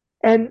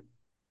 And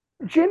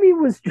Jimmy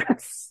was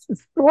just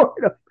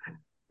sort of,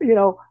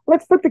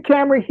 let's put the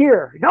camera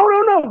here. No,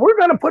 we're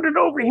going to put it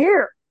over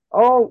here.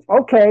 Oh,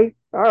 okay.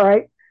 All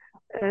right.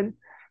 And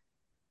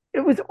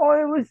it was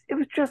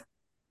just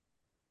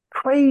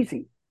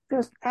crazy.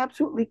 Just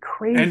absolutely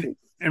crazy.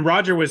 And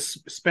Roger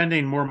was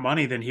spending more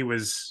money than he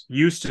was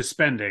used to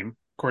spending.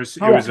 Of course,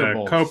 it was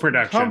a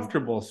co-production.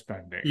 Comfortable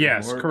spending.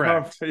 Yes,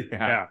 correct.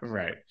 Yeah,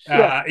 right.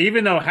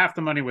 Even though half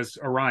the money was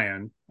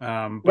Orion.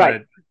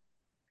 Right.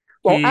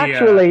 Well,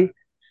 actually,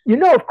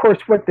 of course,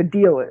 what the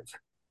deal is.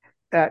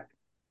 That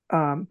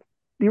the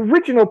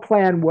original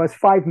plan was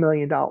 $5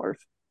 million.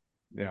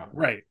 Yeah.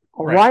 Right.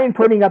 Orion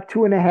putting up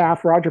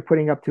 2.5, Roger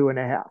putting up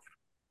 2.5.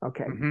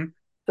 Okay. Mm-hmm.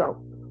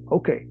 So,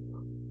 okay.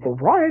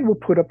 Orion will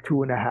put up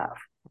 2.5.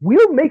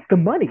 We'll make the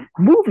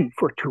movie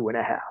for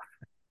 2.5.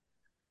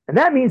 And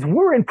that means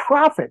we're in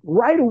profit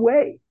right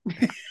away.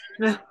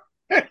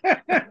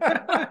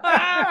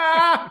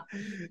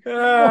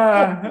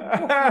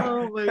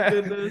 Oh my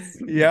goodness.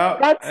 Yeah.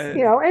 That's,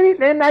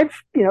 and I've,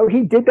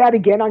 he did that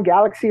again on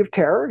Galaxy of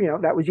Terror.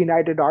 That was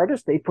United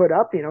Artists. They put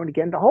up, and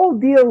again, the whole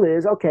deal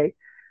is, okay,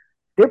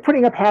 they're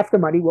putting up half the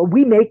money. Well,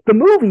 we make the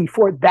movie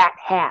for that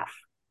half.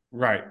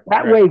 Right.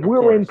 That way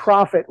we're in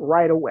profit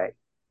right away.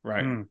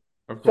 Right.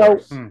 Of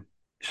course.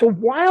 So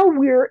while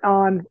we're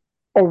on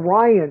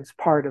Orion's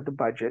part of the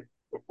budget,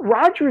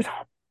 Roger's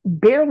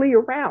barely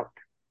around.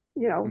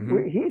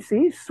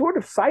 He's sort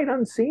of sight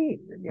unseen.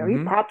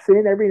 He pops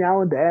in every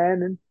now and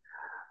then, and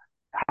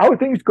how are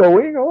things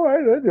going?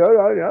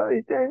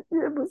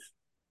 It was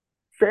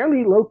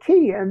fairly low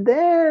key. And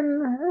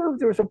then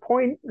there was a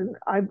point,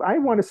 I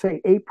want to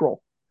say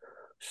April.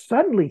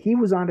 Suddenly he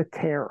was on a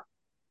tear,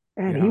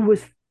 and he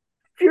was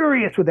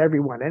furious with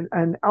everyone.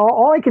 And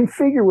all I can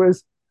figure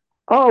was,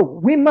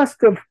 we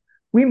must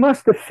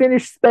have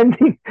finished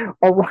spending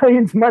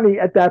Orion's money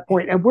at that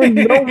point, and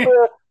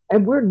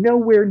we're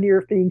nowhere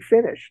near being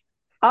finished.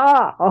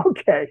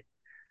 Okay.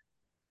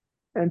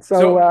 And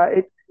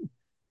so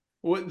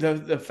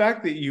the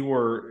fact that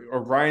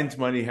Orion's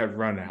money had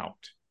run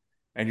out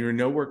and you're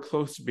nowhere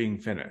close to being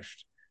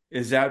finished,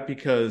 is that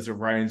because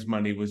Orion's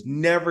money was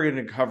never going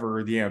to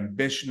cover the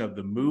ambition of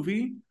the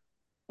movie?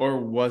 Or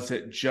was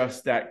it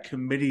just that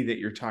committee that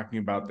you're talking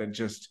about that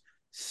just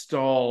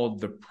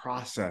stalled the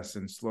process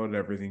and slowed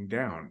everything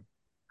down?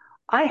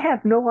 I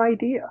have no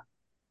idea.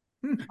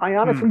 I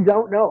honestly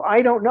don't know.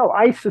 I don't know.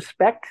 I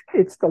suspect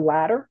it's the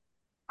latter.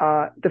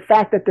 The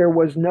fact that there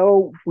was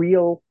no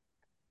real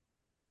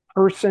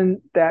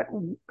person that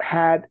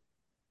had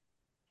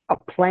a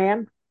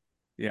plan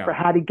for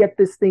how to get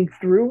this thing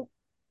through.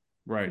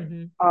 Right.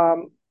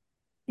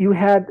 You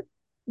had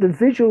the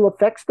visual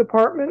effects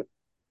department.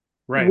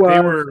 Right.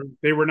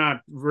 They were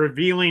not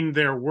revealing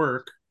their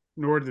work,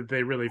 nor did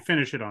they really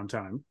finish it on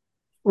time.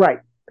 Right.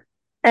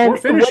 Or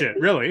finish it,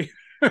 really.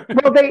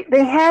 Well,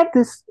 they had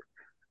this,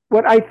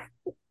 what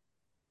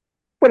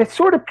it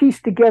sort of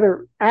pieced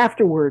together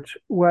afterwards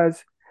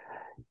was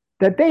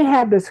that they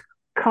had this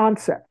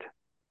concept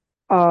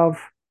of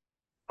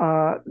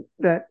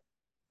that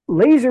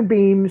laser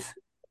beams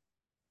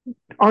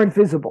aren't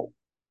visible.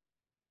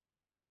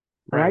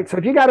 Right. So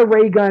if you got a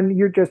ray gun,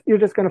 you're just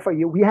going to fight.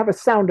 We have a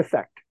sound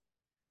effect,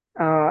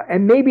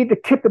 and maybe the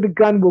tip of the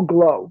gun will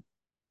glow,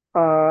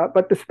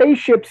 but the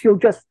spaceships they'll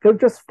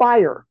just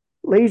fire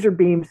laser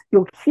beams.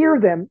 You'll hear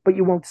them, but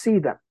you won't see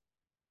them.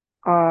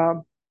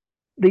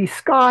 The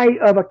sky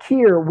of a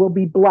Kizer will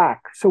be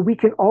black, so we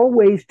can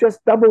always just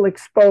double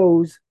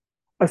expose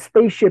a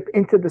spaceship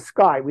into the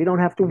sky. We don't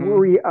have to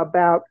worry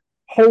about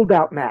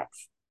holdout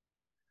mats.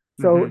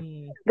 So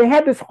they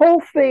had this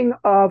whole thing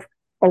of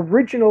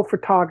original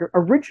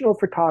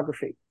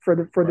photography for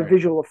the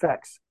visual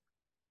effects.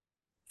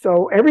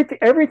 So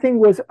everything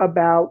was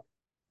about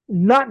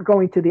not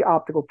going to the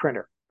optical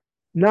printer,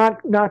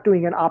 not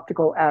doing an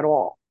optical at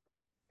all.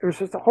 There was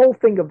just a whole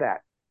thing of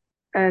that.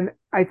 And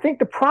I think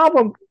the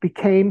problem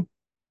became,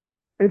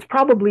 and it's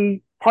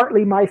probably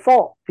partly my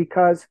fault,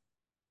 because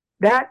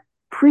that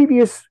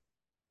previous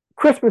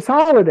Christmas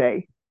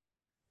holiday,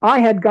 I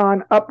had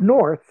gone up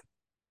north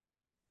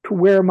to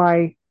where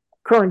my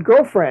current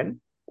girlfriend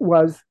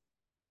was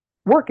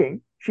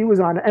working. She was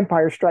on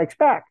Empire Strikes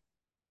Back.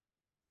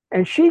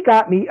 And she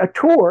got me a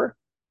tour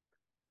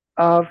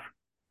of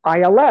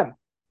ILM.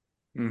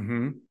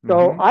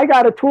 So I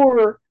got a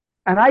tour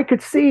and I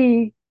could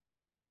see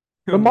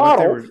the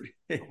models,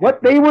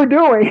 what they were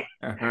doing,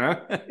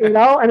 you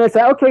know, and I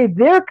said, okay,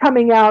 they're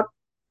coming out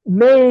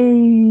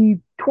May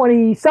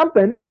 20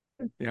 something.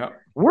 Yeah.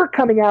 We're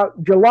coming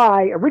out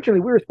July.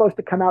 Originally, we were supposed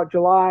to come out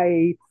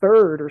July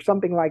 3rd or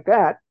something like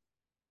that.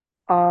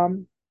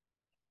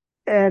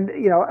 And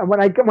you know, and when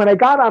I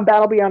got on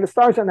Battle Beyond the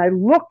Stars and I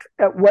looked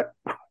at what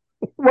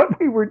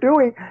we were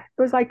doing,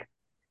 it was like,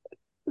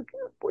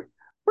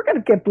 we're going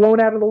to get blown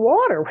out of the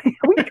water.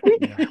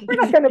 We're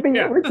not going to be.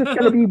 We're just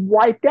going to be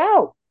wiped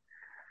out.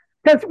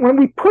 Because when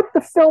we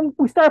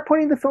started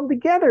putting the film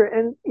together,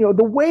 and you know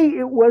the way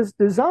it was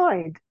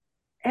designed,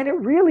 and it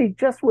really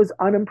just was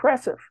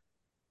unimpressive.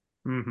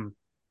 You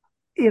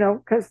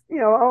know, because you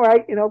know, all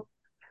right, you know,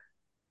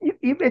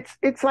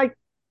 it's like,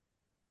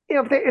 you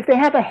know, if they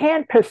have a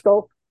hand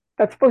pistol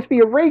that's supposed to be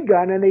a ray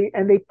gun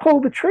and they pull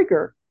the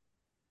trigger,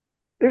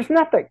 there's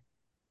nothing,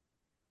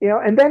 you know,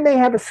 and then they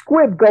have a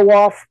squib go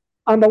off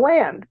on the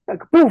land,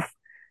 like poof.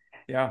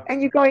 Yeah.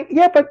 And you're going,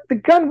 yeah, but the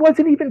gun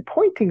wasn't even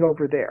pointing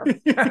over there.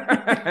 You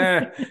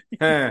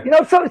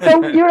know, so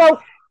you know,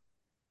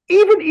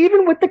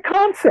 even with the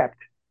concept.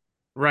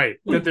 Right.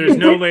 That there's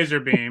no laser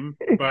beam,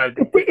 but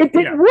it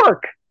didn't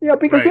work. You know,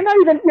 because you're not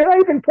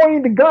even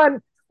pointing the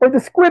gun, or the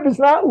squib is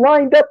not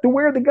lined up to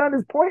where the gun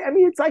is pointing. I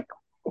mean, it's like,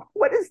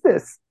 what is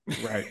this?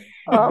 Right.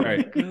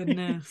 Right.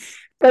 Goodness.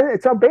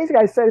 So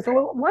basically, I said,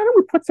 well, why don't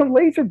we put some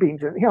laser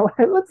beams in? You know,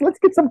 let's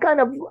get some kind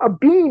of a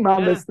beam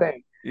on this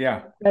thing.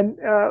 Yeah. And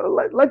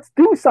let's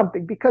do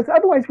something, because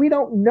otherwise we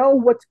don't know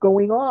what's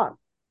going on.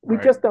 We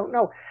just don't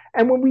know.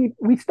 And when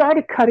we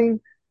started cutting,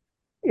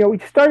 you know, we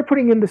started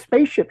putting in the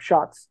spaceship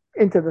shots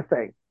into the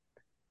thing.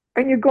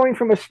 And you're going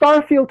from a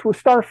star field to a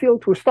star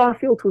field to a star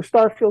field to a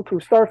star field to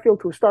a star field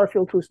to a star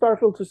field to a star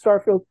field to a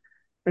star field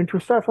and to a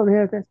star field.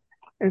 And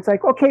it's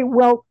like, okay,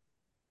 well,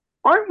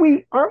 aren't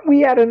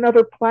we at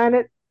another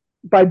planet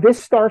by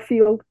this star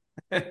field?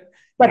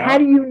 But how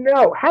do you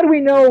know? How do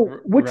we know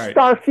which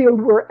star field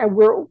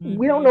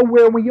we don't know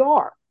where we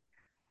are?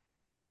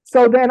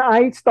 So then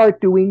I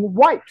start doing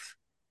wipes.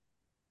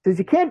 Because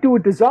you can't do a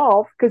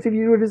dissolve, because if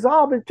you do a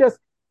dissolve, it's just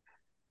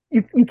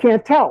you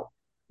can't tell.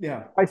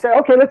 Yeah. I said,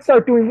 okay, let's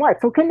start doing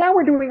wipes. Okay, now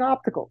we're doing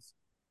opticals.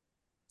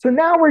 So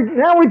now we're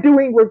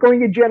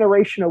going a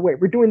generation away.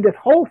 We're doing this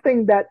whole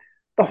thing that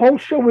the whole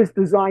show was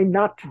designed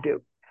not to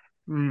do.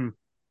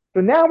 So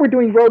now we're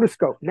doing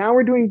rotoscope. Now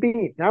we're doing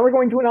beam. Now we're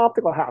going to an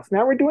optical house.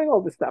 Now we're doing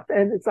all this stuff.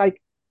 And it's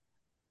like,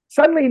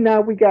 suddenly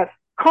now we got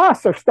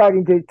costs are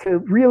starting to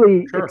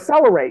really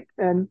accelerate.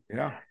 And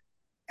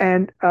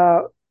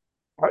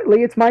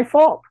partly it's my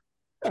fault.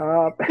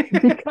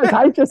 Because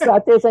I just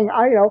sat there saying,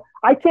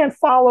 I can't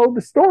follow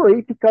the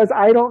story because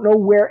I don't know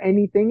where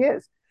anything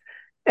is.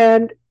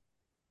 And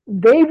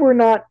they were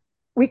not,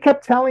 we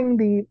kept telling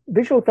the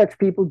visual effects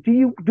people,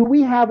 do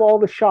we have all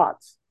the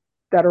shots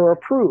that are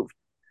approved?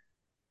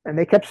 And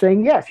they kept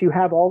saying, yes, you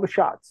have all the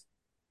shots,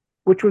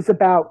 which was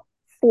about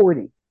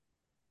 40.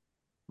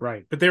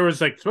 Right. But there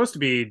was like supposed to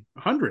be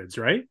hundreds,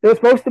 right? There's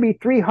supposed to be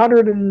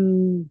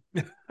 320,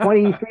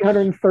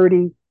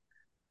 330,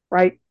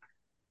 right?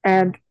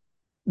 And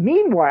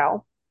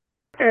meanwhile,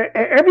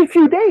 every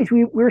few days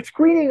we were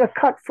screening a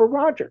cut for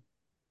Roger.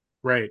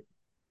 Right.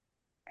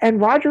 And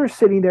Roger is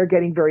sitting there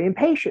getting very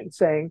impatient,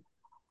 saying,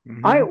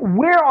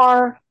 where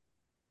are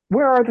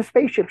the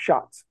spaceship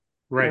shots?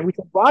 Right. And we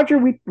said,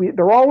 Roger,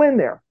 they're all in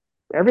there.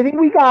 Everything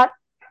we got,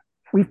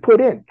 we've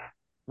put in.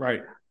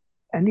 Right.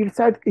 And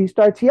he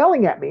starts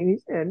yelling at me.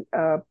 And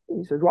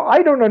he says, well,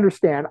 I don't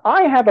understand.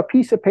 I have a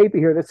piece of paper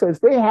here that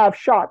says they have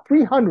shot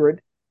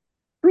 300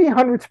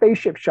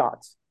 spaceship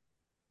shots.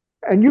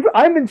 And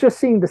I've been just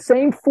seeing the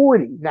same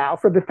 40 now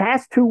for the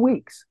past 2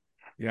 weeks.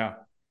 Yeah.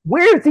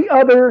 Where's the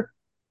other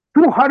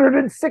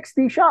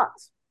 260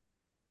 shots?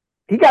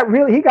 He got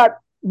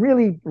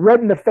really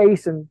red in the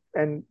face and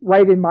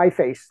right in my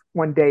face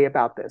one day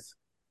about this.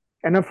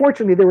 And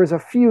unfortunately, there was a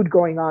feud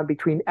going on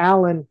between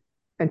Alan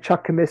and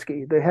Chuck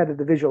Comiskey, the head of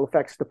the visual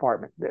effects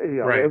department.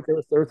 There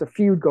was a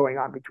feud going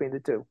on between the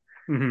two.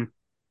 Mm-hmm.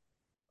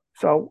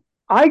 So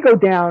I go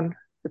down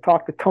to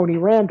talk to Tony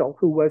Randall,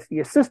 who was the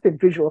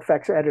assistant visual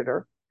effects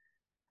editor.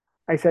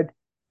 I said,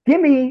 give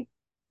me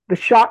the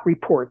shot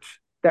reports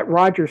that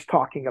Roger's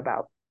talking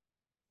about.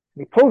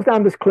 And he pulls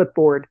down this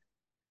clipboard,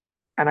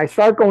 and I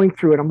start going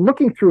through it. I'm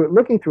looking through it,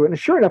 and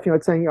sure enough,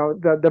 it's saying,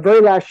 the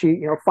very last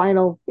sheet,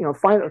 final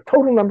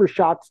total number of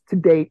shots to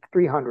date,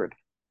 300.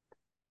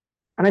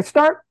 And I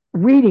start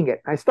reading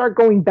it. I start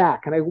going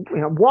back, and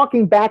I'm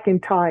walking back in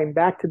time,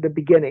 back to the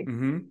beginning.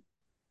 Mm-hmm.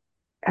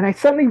 And I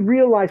suddenly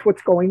realize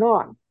what's going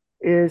on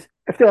is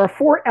if there are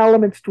 4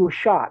 elements to a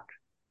shot,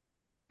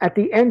 at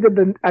the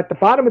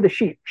bottom of the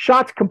sheet,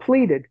 shots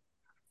completed,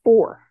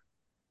 4.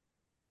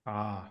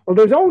 Well,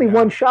 there's only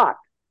one shot,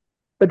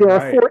 but there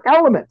are 4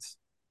 elements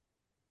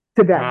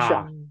to that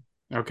shot.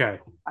 Okay.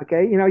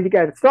 You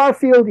got a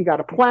starfield, you got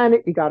a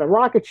planet, you got a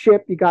rocket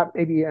ship, you got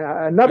maybe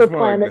another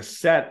planet. Like the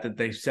set that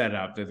they set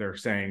up that they're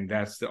saying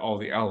that's all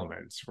the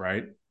elements,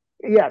 right?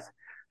 Yes.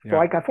 Yeah. So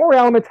I got 4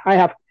 elements. I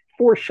have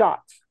 4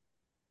 shots,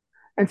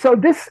 and so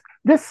this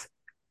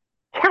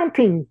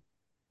counting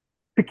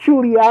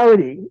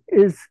peculiarity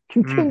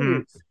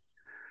continues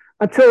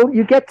until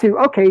you get to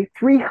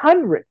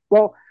 300.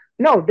 Well,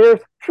 no,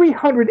 there's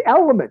 300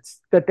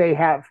 elements that they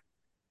have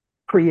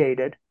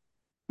created.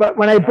 But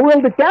when I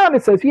boiled it down,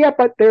 it says,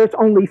 but there's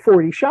only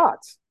 40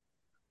 shots.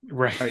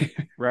 Right.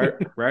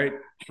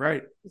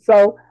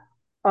 So,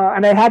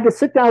 and I had to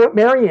sit down with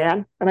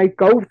Marianne, and I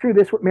go through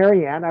this with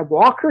Marianne. I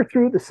walk her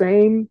through the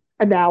same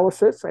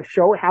analysis. I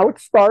show her how it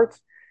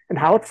starts and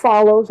how it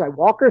follows. I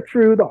walk her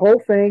through the whole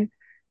thing,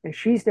 and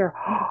she's there.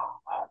 Oh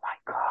my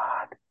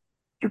God,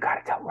 you got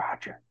to tell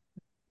Roger.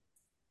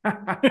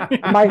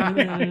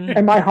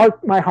 my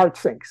heart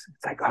sinks.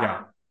 It's like,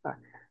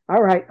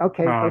 all right,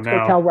 okay, let's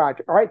go tell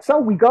Roger. All right, so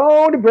we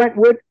go to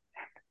Brentwood,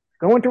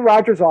 go into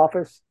Roger's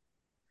office.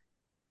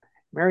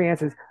 Marianne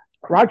says,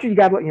 Roger, you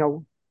got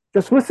to,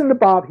 just listen to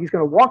Bob. He's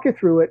going to walk you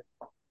through it.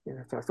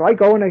 So I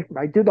go and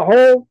I do the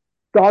whole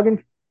dog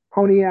and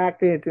pony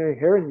act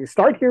here, and you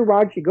start here,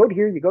 Roger. You go to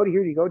here, you go to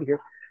here, you go to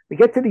here. We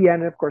get to the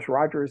end, and of course,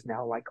 Roger is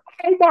now like,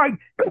 oh my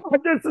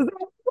God, this is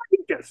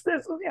outrageous.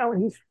 This is,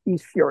 and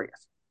he's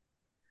furious.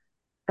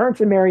 Turns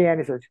to Marianne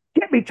and says,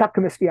 get me Chuck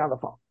Comiskey on the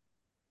phone.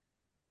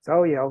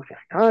 So, okay,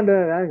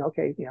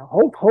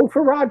 hold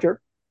for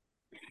Roger.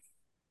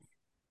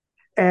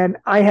 And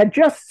I had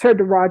just said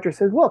to Roger,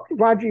 says, look,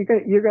 Roger,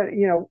 you're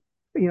gonna,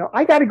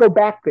 I got to go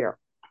back there.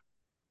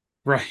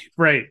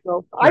 Right.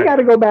 So I got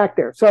to go back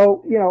there.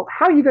 So,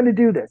 how are you going to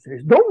do this? He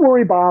says, don't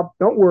worry, Bob.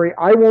 Don't worry.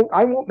 I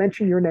won't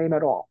mention your name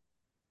at all.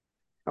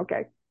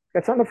 Okay.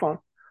 Gets on the phone.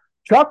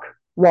 Chuck,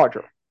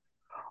 Roger,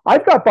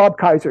 I've got Bob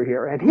Kizer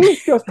here, and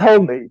he's just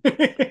told me.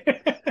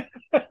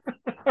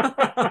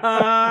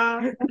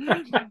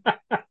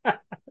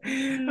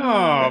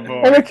 Oh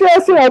boy! And it's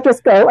just, I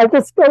just go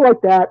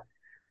like that,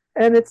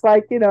 and it's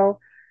like, and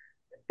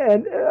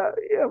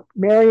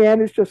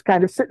Marianne is just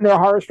kind of sitting there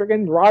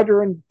horror-stricken.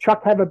 Roger and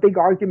Chuck have a big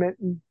argument,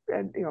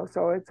 and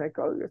so it's like,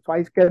 so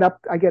I get up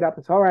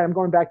and say, all right, I'm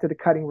going back to the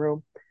cutting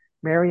room.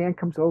 Marianne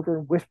comes over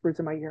and whispers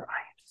in my ear, I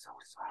am so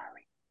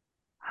sorry.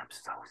 I'm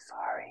so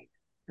sorry.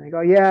 And I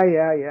go, yeah.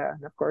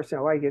 And of course,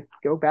 I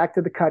go back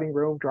to the cutting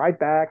room, drive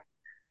back.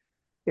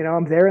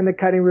 I'm there in the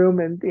cutting room,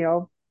 and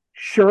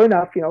sure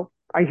enough,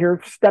 I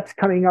hear steps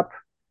coming up,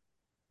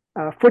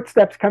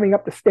 footsteps coming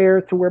up the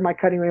stairs to where my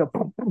cutting room.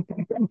 Bump, bump,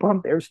 bump, bump,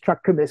 bump. There's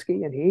Chuck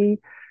Comiskey, and he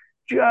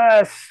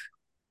just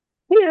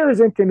peers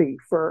into me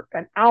for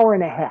an hour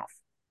and a half,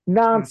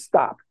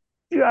 nonstop,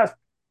 just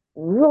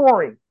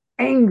roaring,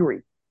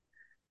 angry.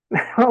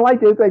 All I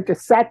did is I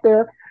just sat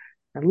there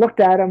and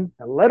looked at him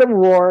and let him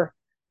roar,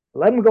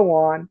 let him go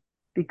on,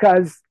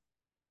 because,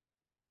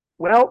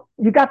 well,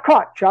 you got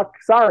caught, Chuck.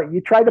 Sorry,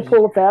 you tried to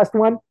pull a fast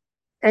one,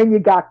 and you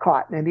got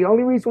caught. And the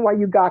only reason why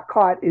you got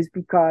caught is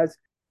because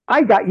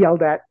I got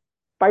yelled at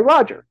by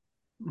Roger,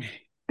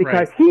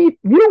 because you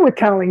were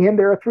telling him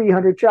there are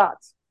 300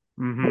 shots.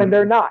 when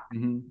they're not.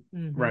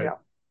 Right. You know?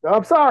 So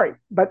I'm sorry,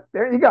 but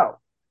there you go.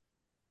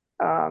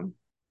 And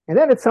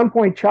then at some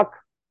point, Chuck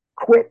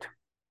quit.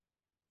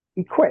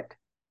 He quit.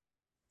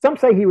 Some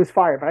say he was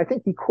fired, but I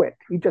think he quit.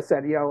 He just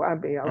said,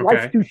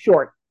 life's too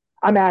short.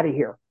 I'm out of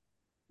here.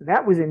 And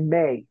that was in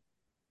May.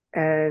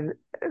 And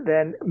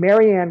then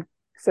Marianne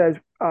says,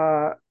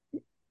 I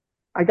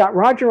got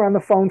Roger on the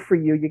phone for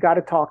you. You got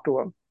to talk to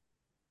him.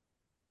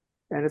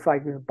 And it's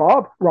like,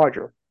 Bob,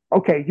 Roger,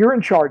 okay, you're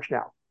in charge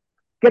now.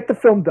 Get the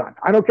film done.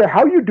 I don't care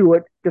how you do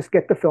it. Just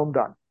get the film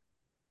done.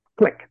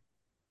 Click.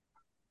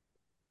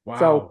 Wow.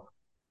 So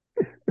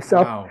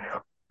wow.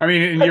 I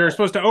mean, and you're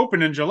supposed to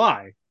open in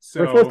July.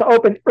 So we're supposed to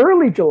open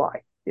early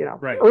July,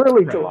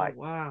 early July.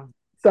 Wow.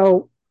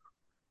 So,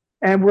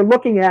 and we're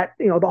looking at,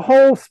 the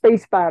whole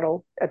space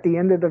battle at the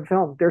end of the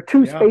film. There are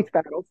two space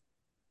battles.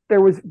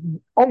 There was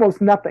almost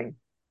nothing.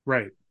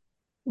 Right.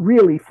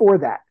 Really for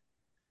that.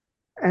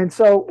 And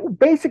so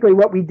basically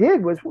what we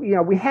did was,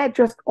 we had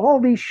just all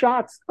these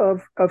shots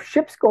of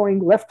ships going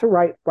left to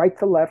right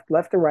to left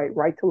to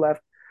right to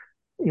left,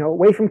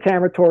 away from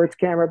camera, towards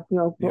camera,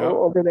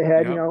 over the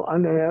head,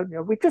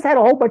 we just had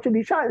a whole bunch of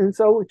these shots. And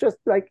so it's just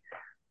like,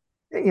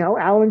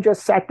 Alan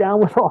just sat down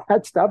with all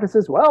that stuff and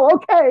says, well,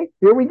 okay,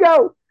 here we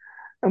go.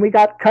 And we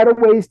got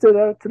cutaways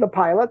to the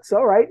pilots.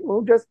 All right,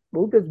 we'll just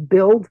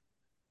build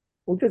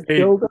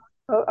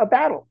a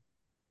battle.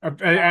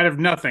 Out of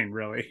nothing,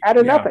 really. Out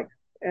of nothing.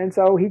 And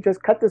so he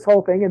just cut this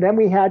whole thing, and then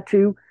we had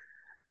to,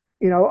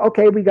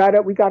 okay, we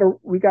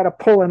gotta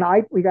pull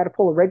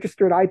a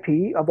registered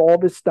IP of all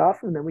this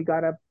stuff, and then we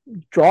gotta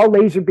draw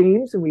laser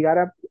beams, and we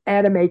gotta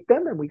animate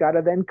them, and we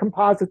gotta then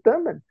composite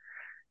them. And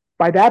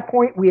by that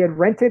point, we had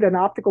rented an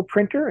optical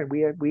printer, and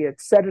we had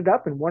set it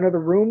up in one of the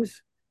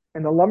rooms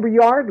in the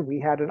lumberyard.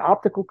 We had an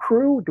optical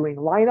crew doing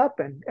lineup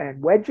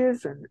and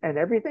wedges and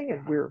everything,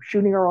 and we were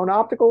shooting our own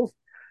opticals.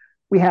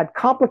 We had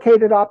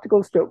complicated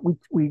opticals that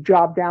we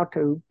jobbed out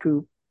to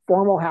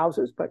formal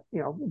houses, but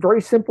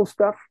very simple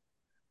stuff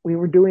we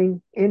were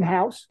doing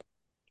in-house.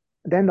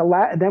 Then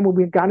then when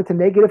we got into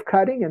negative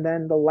cutting, and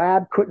then the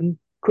lab couldn't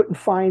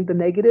find the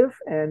negative,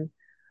 and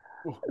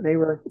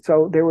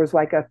there was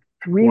like a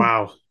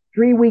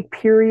 3-week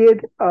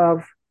period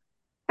of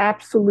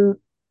absolute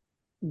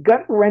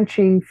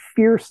gut-wrenching,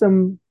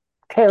 fearsome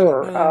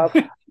terror of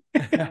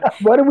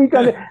what are we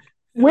gonna,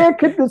 where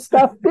could this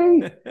stuff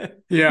be?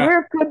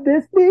 Where could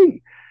this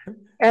be?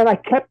 And I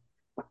kept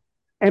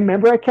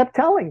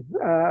telling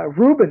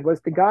Ruben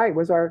was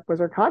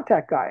our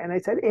contact guy, and I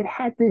said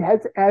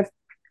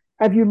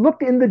have you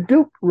looked in the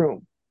dupe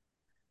room?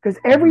 Because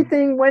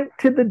everything went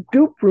to the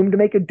dupe room to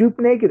make a dupe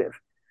negative.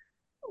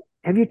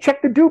 Have you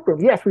checked the dupe room?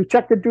 Yes, we've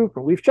checked the dupe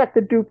room. We've checked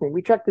the dupe room.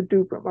 We checked the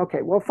dupe room.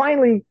 Okay, well,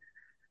 finally,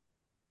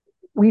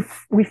 we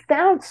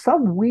found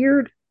some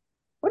weird.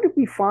 What did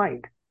we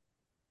find?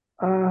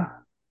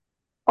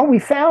 We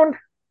found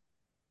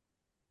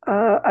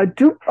a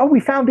dupe. We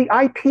found the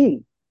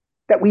IP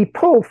that we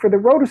pulled for the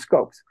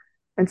rotoscopes.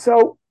 And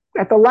so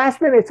at the last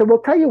minute, I said,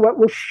 we'll tell you what,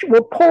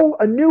 we'll pull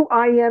a new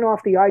IN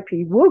off the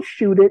IP. We'll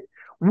shoot it.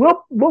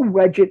 We'll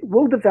wedge it.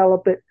 We'll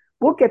develop it.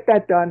 We'll get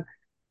that done.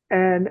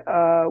 And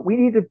we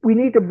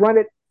need to run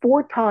it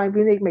 4 times.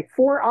 We need to make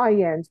 4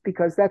 INs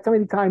because that's how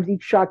many times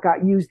each shot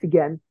got used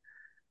again.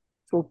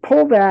 So we'll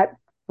pull that,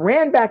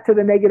 ran back to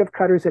the negative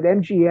cutters at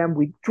MGM.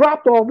 We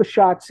dropped all the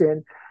shots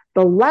in.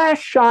 The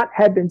last shot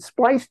had been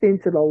spliced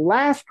into the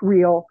last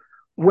reel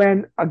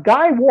when a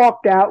guy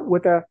walked out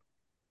with a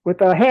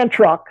hand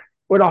truck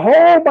with a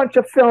whole bunch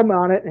of film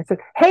on it and said,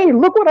 "Hey,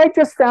 look what I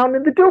just found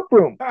in the dupe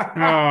room." Oh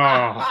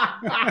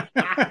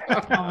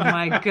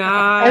my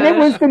God. And it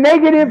was the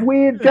negative.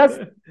 We had just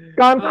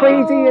gone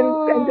crazy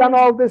and done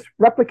all this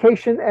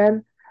replication,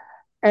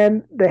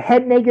 and the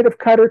head negative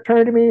cutter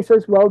turned to me and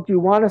says, "Well, do you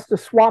want us to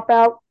swap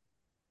out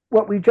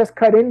what we just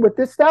cut in with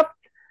this stuff?"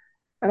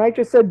 And I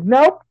just said,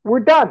 "Nope,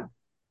 we're done.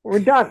 We're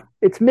done.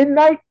 It's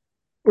midnight.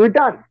 We're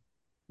done.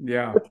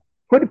 Yeah.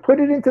 Put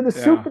it into the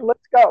soup and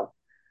let's go."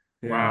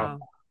 Yeah.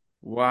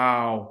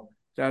 Wow.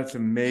 That's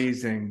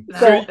amazing.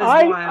 So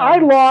I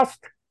lost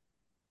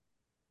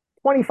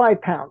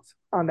 25 pounds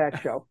on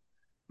that show.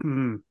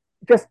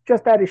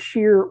 Just out of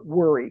sheer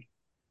worry.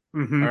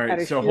 All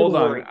right. So hold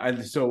on. I'm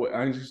just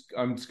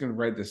going to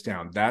write this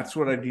down. That's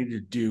what I need to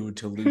do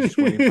to lose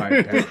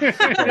 25 pounds. Okay,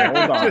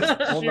 hold on.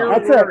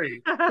 That's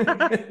worry.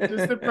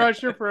 Just the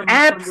pressure from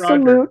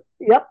absolute.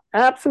 Yep.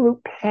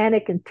 Absolute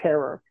panic and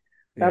terror.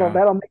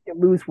 That'll make you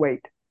lose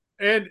weight.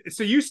 And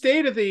so you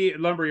stayed at the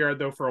Lumberyard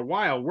though for a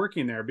while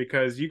working there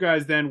because you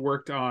guys then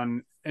worked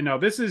on, and now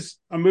this is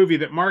a movie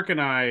that Mark and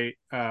I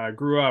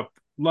grew up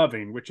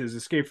loving, which is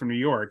Escape from New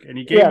York. And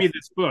he gave me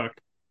this book,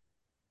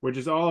 which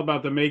is all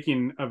about the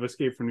making of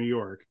Escape from New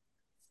York.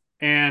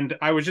 And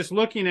I was just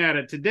looking at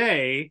it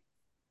today,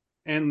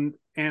 and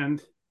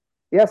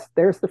yes,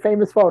 there's the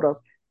famous photo.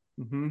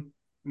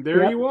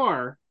 There you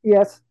are.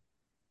 Yes.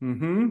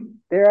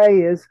 There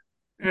he is.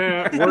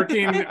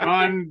 Working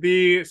on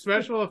the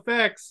special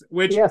effects,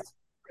 which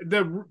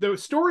the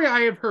story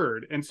I have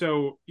heard, and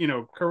so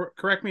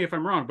correct me if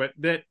I'm wrong, but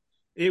that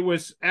it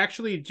was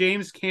actually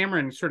James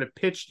Cameron sort of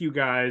pitched you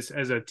guys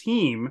as a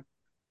team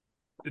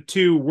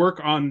to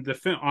work on the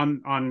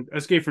film on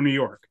Escape from New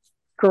York.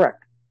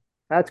 Correct.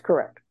 That's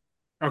correct.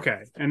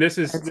 Okay, and this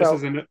is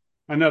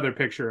another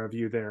picture of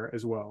you there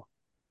as well.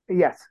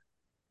 Yes.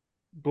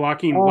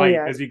 Blocking light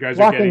as you guys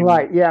are getting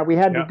light. Yeah, we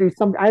had to do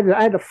some. I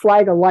had to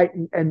flag a light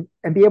and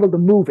be able to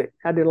move it.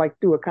 I had to like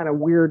do a kind of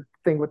weird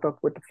thing with the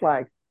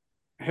flag.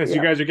 As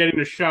you guys are getting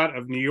a shot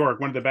of New York,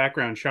 one of the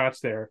background shots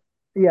there.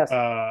 Yes.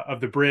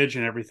 Of the bridge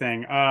and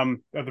everything. Of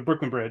the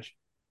Brooklyn Bridge.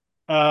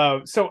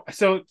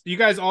 So you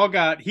guys all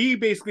he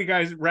basically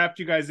wrapped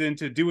you guys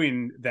into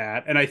doing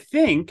that, and I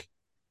think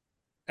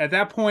at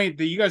that point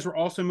that you guys were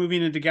also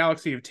moving into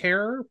Galaxy of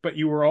Terror, but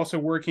you were also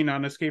working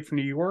on Escape from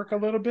New York a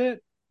little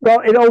bit.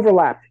 Well, it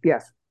overlapped.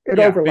 Yes, it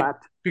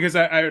overlapped. Because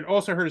I had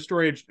also heard a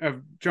story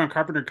of John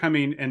Carpenter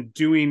coming and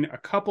doing a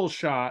couple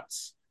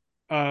shots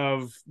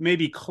of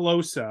maybe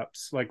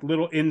close-ups, like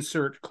little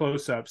insert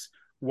close-ups,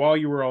 while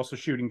you were also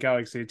shooting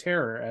Galaxy of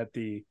Terror at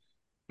the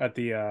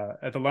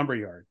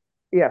Lumberyard.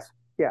 Yes.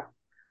 Yeah,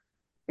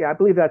 I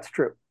believe that's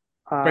true.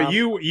 But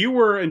you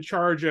were in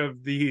charge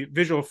of the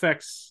visual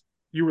effects.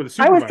 You were the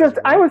supervisor.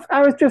 I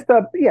was just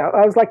I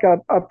was like a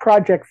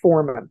project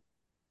foreman.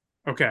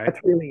 Okay. That's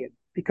really it.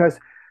 Because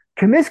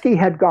Comiskey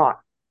had gone.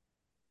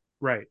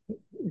 Right.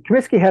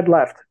 Comiskey had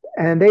left.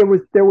 And there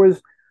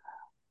was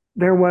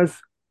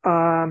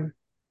I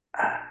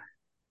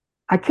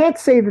can't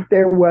say that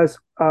there was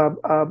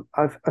a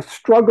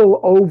struggle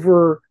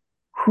over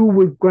who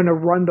was going to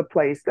run the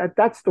place.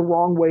 That's the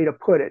wrong way to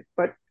put it.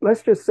 But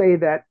let's just say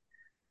that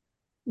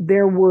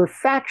there were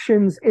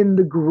factions in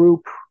the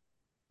group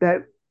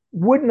that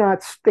would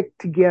not stick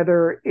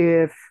together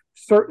if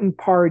certain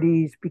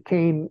parties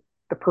became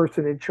the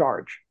person in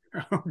charge.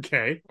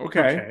 Okay.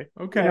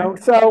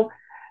 So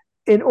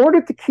in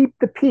order to keep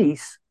the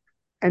peace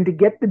and to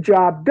get the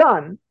job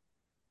done,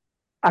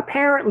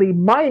 apparently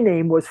my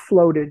name was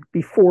floated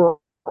before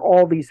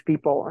all these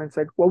people and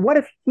said, well, what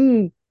if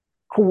he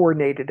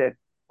coordinated it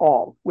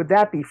all? Would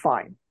that be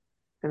fine?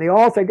 And they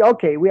all said,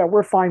 okay,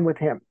 we're fine with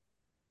him.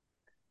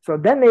 So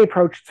then I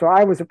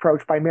was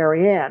approached by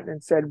Marianne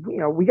and said,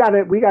 we got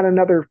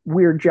another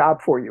weird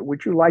job for you.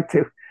 Would you like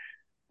to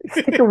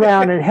stick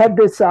around and head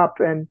this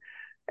up and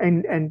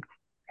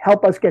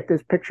help us get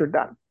this picture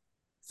done?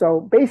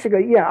 So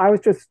basically, I was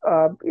just,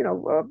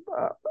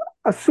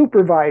 a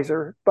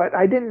supervisor, but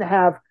I didn't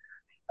have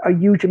a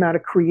huge amount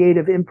of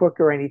creative input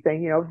or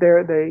anything.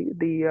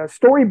 The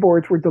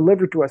storyboards were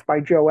delivered to us by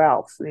Joe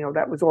Alves.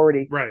 That was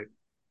already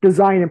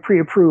designed and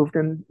pre-approved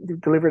and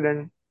delivered.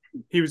 And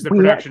he was the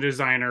production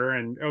designer,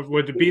 and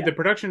would be the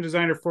production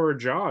designer for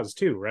Jaws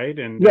too, right?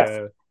 And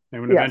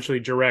and would eventually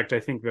direct, I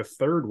think, the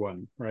third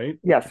one, right?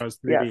 Yes. Jaws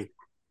 3D. Yes.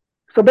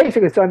 So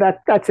basically,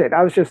 that's it.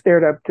 I was just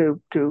there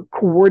to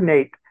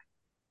coordinate,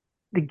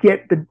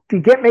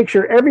 make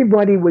sure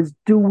everybody was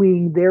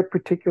doing their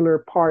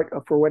particular part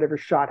for whatever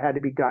shot had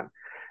to be done.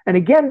 And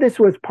again, this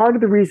was part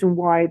of the reason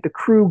why the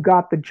crew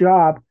got the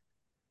job,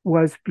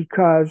 was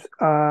because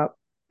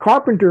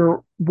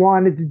Carpenter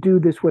wanted to do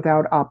this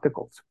without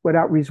opticals,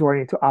 without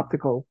resorting to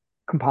optical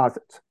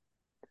composites.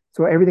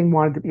 So everything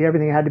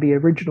had to be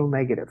original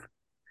negative.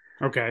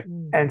 Okay.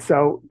 And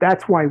so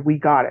that's why we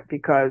got it,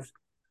 because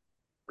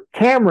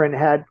Cameron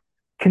had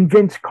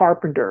convinced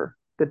Carpenter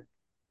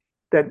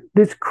that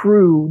this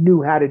crew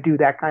knew how to do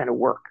that kind of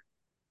work.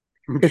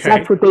 Because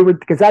that's what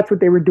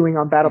they were doing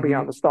on Battle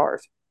Beyond the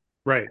Stars.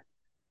 Right.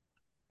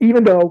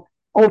 Even though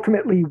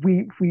ultimately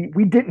we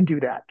didn't do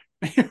that.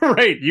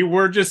 Right. You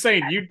were just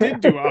saying you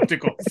did do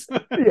opticals.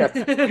 Yes.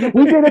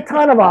 We did a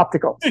ton of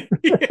opticals.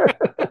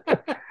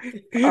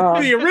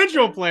 The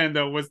original plan,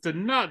 though, was to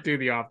not do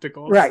the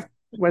opticals. Right.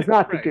 Was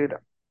not to do them.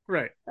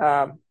 Right.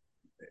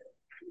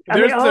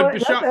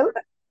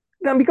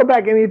 Let me go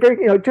back. I mean,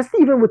 just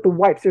even with the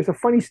wipes, there's a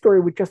funny story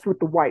with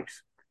the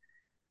wipes.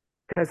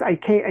 Because I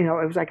can't,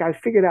 it was like I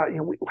figured out,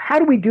 how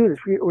do we do this?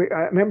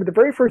 I remember the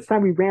very first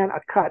time we ran a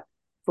cut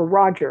for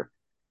Roger,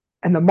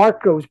 and the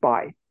mark goes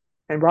by,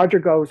 and Roger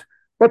goes,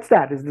 "What's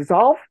that? Is it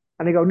dissolve?"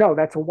 And I go, "No,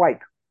 that's a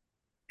wipe."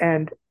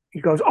 And he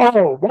goes,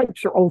 "Oh,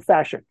 wipes are old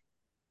fashioned."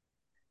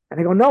 And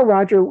I go, "No,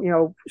 Roger,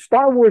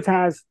 Star Wars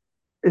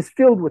is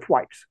filled with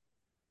wipes."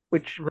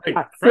 Which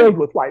not filled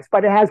with wipes,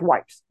 but it has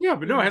wipes. Yeah,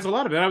 but no, it has a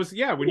lot of it.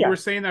 You were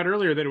saying that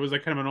earlier, that it was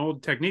like kind of an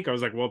old technique, I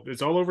was like, well,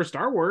 it's all over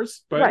Star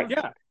Wars, but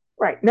yeah.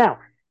 Right. Now,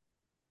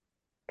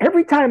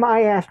 every time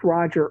I asked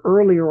Roger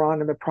earlier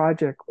on in the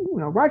project,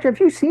 Roger, have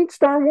you seen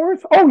Star Wars?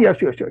 Oh, yes.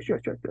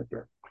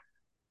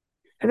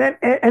 And then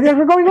as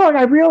we're going on,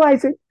 I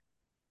realized that,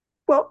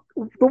 well,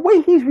 the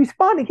way he's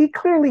responding, he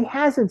clearly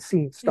hasn't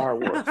seen Star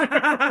Wars.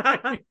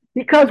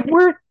 Because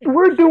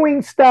we're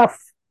doing stuff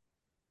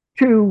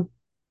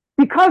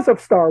because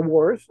of Star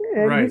Wars.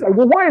 And he's like,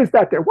 well, why is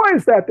that there? Why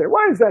is that there?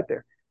 Why is that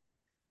there?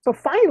 So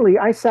finally,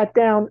 I sat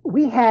down.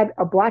 We had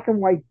a black and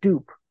white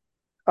dupe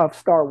of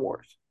Star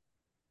Wars,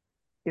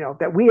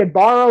 that we had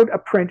borrowed a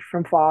print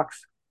from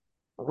Fox,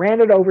 ran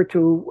it over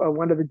to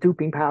one of the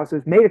duping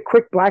houses, made a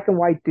quick black and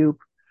white dupe,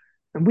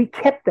 and we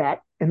kept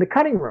that in the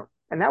cutting room.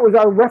 And that was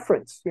our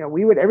reference.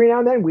 We would every now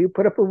and then we would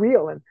put up a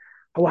reel and,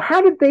 well,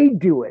 how did they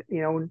do it?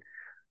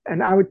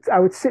 And I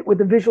would sit with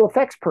the visual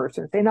effects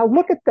person and say, now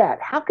look at that.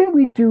 How can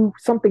we do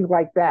something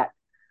like that?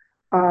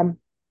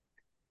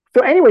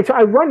 So anyway, so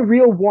I run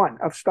reel 1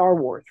 of Star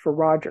Wars for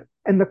Roger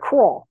and the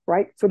crawl,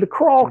 right? So the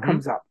crawl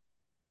comes up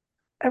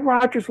and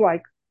Roger's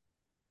like,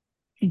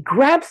 he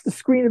grabs the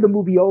screen of the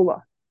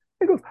moviola.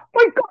 He goes,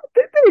 my God,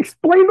 did they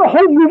explain the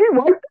whole movie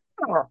right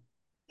there?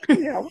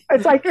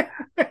 It's like,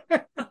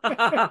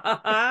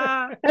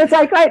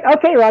 right,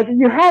 okay, Roger,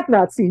 you have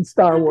not seen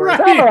Star Wars.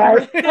 Right.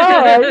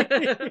 All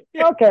right.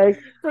 Okay.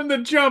 From the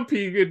jump,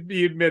 he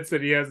admits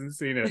that he hasn't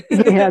seen it.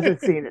 He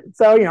hasn't seen it.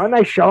 So, and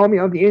I show him,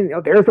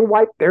 there's a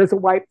wipe, there's a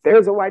wipe,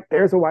 there's a wipe,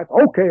 there's a wipe.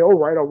 Okay, all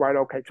right,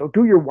 okay. So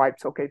do your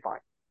wipes. Okay, fine.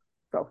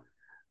 So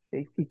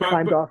he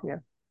climbed off,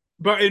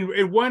 But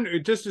in one,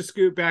 just to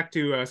scoot back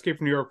to Escape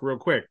from New York real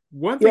quick,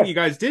 one thing you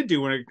guys did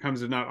do when it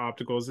comes to Not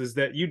Opticals is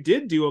that you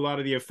did do a lot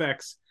of the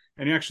effects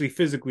and you actually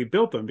physically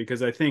built them,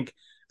 because I think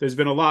there's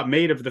been a lot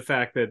made of the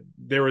fact that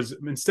there was,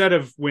 instead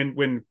of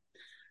when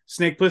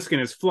Snake Plissken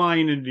is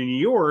flying into New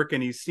York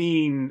and he's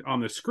seeing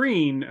on the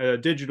screen a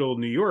digital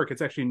New York,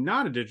 it's actually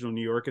not a digital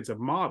New York, it's a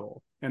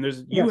model. And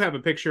you have a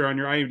picture on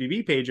your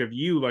IMDb page of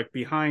you like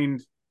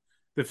behind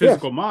the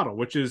physical model,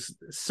 which is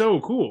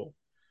so cool.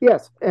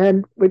 Yes,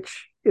 and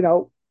which,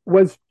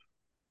 was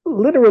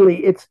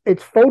literally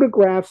it's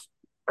photographs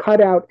cut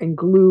out and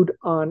glued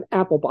on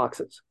apple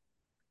boxes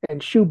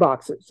and shoe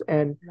boxes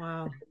and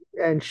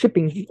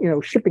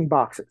shipping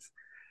boxes.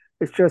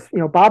 It's just,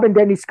 Bob and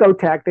Denny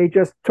Skotak, they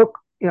just took,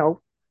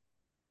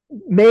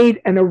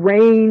 made an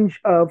arrange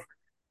of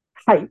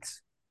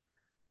heights.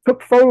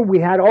 We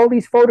had all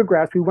these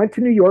photographs. We went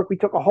to New York. We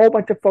took a whole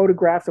bunch of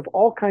photographs of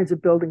all kinds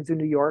of buildings in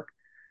New York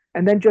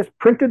and then just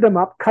printed them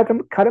up, cut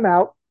them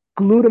out,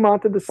 glued them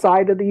onto the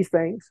side of these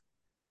things,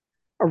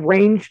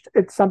 arranged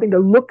it something to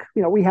look,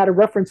 we had a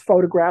reference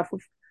photograph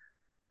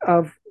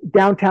of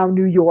downtown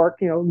New York,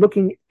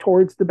 looking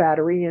towards the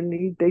Battery,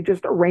 and they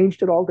just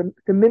arranged it all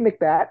to mimic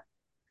that.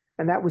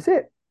 And that was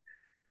it.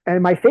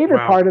 And my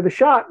favorite part of the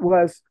shot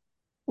was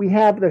we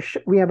have a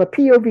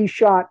POV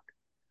shot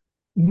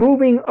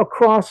moving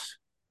across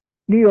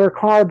New York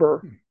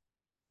Harbor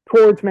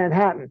towards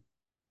Manhattan.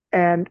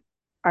 And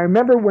I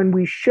remember when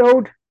we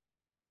showed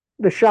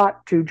the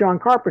shot to John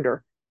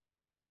Carpenter,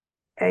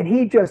 and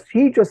he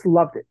just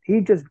loved it.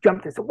 He just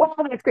jumped and said, "Wow,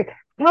 that's great.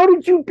 How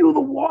did you do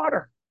the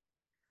water?"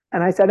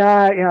 And I said,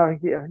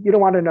 you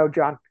don't want to know,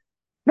 John.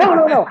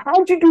 No.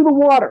 How'd you do the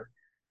water?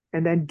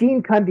 And then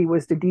Dean Cundy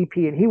was the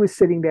DP, and he was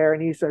sitting there,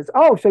 and he says,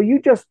 "Oh, so you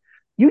did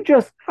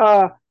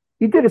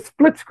a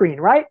split screen,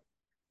 right?"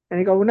 And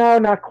he go, "No,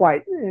 not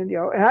quite." And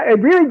and I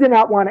really did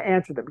not want to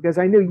answer them because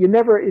I knew you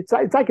never. It's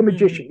like a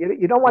magician.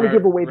 You don't want to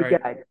give away the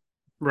gag.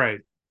 Right.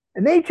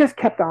 And they just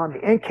kept on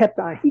me and kept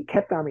on. He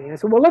kept on me. And I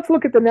said, "Well, let's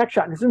look at the next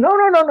shot." And he said, No.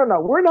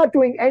 We're not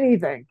doing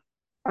anything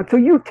until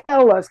you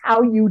tell us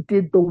how you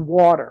did the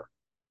water."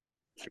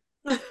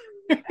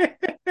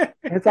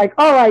 It's like,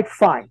 all right,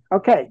 fine.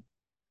 Okay.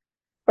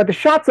 But the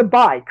shot's a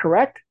buy,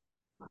 correct?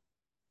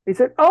 He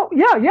said, "Oh,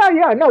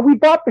 yeah. No, we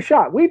bought the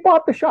shot.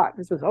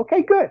 He says,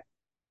 "Okay, good.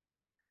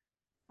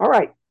 All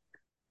right.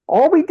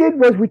 All we did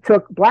was we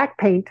took black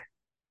paint,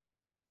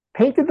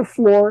 painted the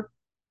floor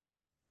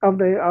of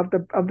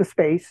the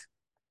space.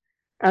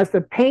 As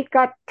the paint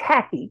got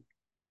tacky,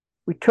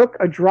 we took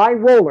a dry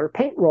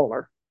paint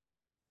roller,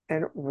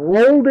 and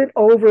rolled it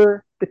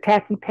over the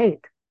tacky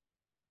paint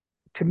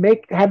to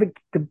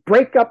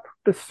break up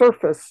the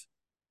surface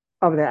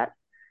of that.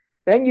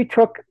 Then we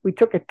took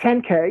a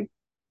 10K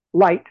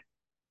light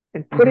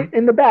and put it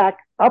in the back,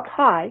 up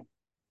high,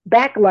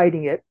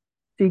 backlighting it,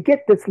 so you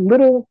get this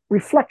little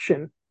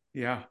reflection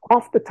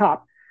off the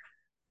top.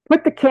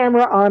 Put the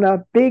camera on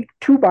a big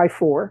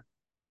 2x4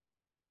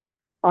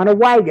 on a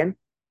wagon,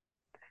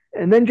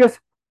 and then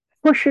just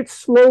push it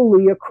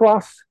slowly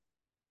across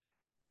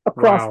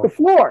the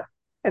floor.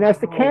 And as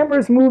the camera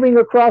is moving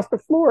across the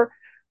floor,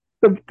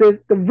 the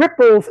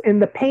ripples in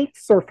the paint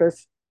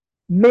surface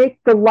make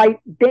the light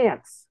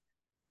dance.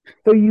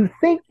 So you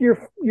think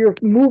you're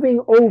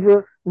moving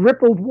over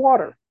rippled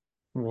water.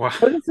 Wow.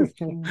 So this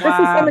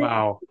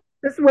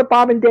is what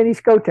Bob and Denny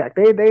Skotak.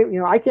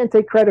 They I can't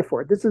take credit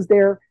for it. This is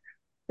their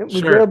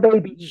their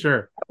baby.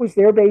 Sure. That was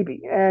their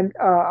baby. And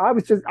I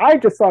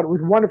just thought it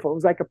was wonderful. It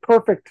was like a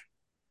perfect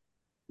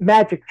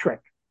magic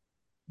trick.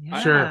 Yeah.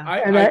 Sure.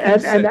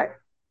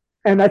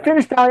 And I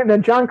finished out, and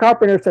then John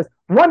Carpenter says,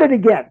 "Run it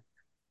again."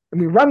 And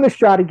we run the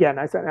shot again.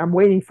 I said, "I'm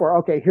waiting for,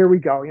 okay, here we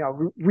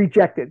go."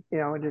 Rejected.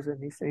 And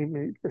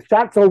the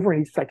shot's over,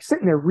 and he's like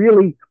sitting there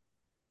really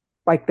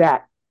like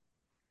that.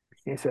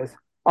 And he says,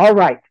 "All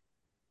right.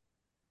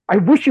 I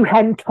wish you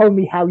hadn't told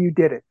me how you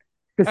did it,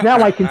 because now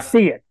I can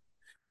see it.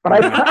 But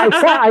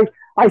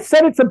I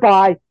said it's a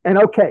buy, and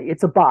okay,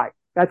 it's a buy.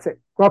 That's it.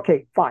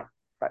 Okay, fine."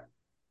 But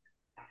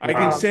I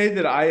can say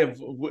that I have,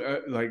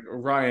 like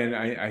Ryan,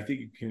 I think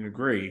you can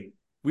agree.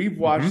 We've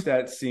watched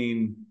that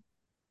scene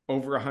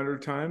over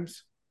 100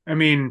 times. I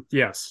mean,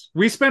 yes.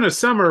 We spent a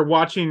summer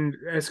watching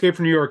Escape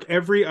from New York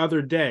every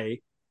other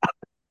day.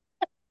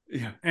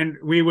 Yeah. And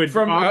we would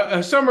from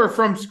a summer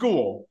from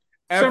school.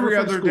 Every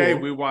other day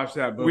we watched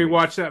that movie. We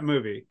watched that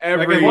movie.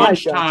 Every like at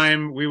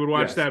lunchtime, we would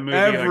watch that movie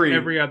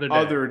every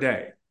other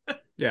day.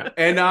 Yeah.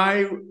 And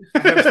I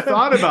have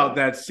thought about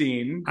that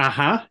scene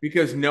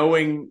because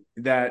knowing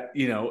that,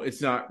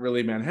 it's not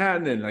really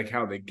Manhattan and like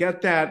how they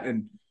get that.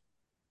 And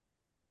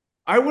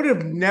I would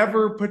have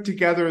never put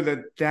together that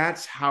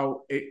that's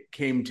how it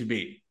came to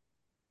be.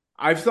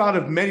 I've thought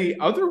of many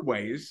other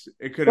ways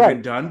it could have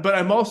been done, but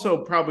I'm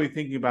also probably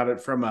thinking about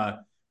it from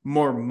a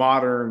more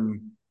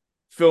modern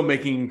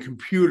filmmaking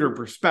computer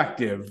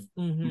perspective.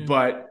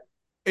 But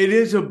it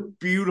is a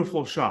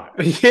beautiful shot.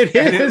 It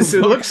is.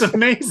 It looks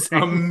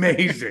amazing.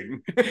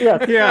 Amazing.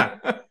 Yeah.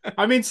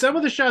 I mean, some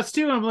of the shots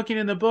too, I'm looking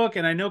in the book,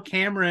 and I know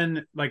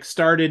Cameron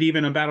started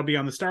even on Battle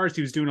Beyond the Stars.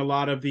 He was doing a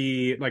lot of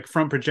the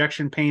front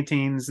projection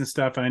paintings and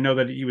stuff. And I know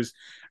that he was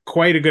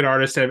quite a good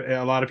artist.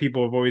 A lot of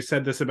people have always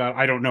said this about,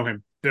 I don't know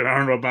him. I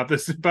don't know about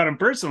him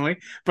personally,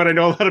 but I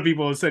know a lot of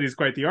people have said he's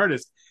quite the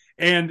artist.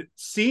 And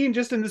seeing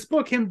just in this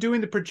book, him doing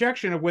the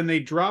projection of when they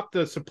drop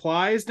the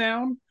supplies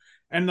down,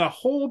 and the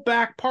whole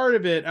back part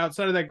of it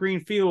outside of that green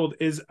field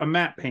is a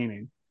matte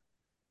painting.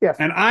 Yes.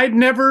 And I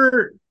knew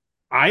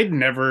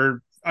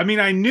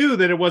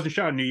that it wasn't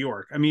shot in New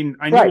York. I mean,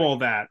 I knew all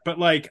that,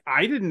 but I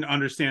didn't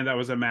understand that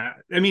was a matte.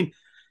 I mean,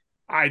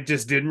 I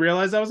just didn't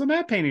realize that was a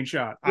matte painting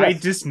shot. Yes. I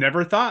just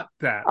never thought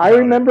that. I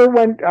remember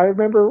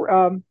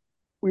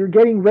we were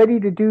getting ready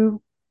to do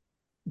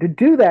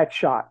that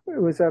shot. It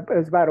was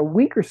about a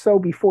week or so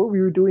before we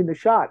were doing the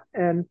shot.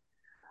 And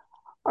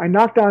I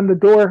knocked on the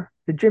door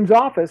to Jim's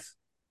office.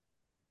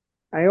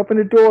 I opened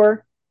the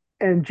door,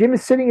 and Jim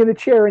is sitting in the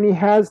chair, and he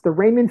has the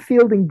Raymond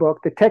Fielding book,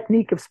 The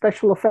Technique of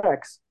Special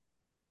Effects.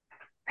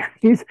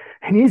 He's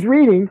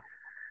reading,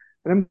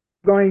 and I'm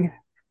going,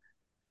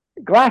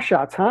 glass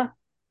shots, huh?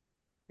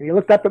 And he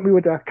looked up at me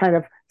with a kind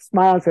of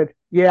smile and said,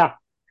 yeah,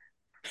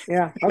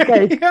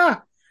 okay. Yeah.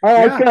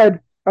 All right, good.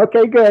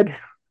 Okay, good.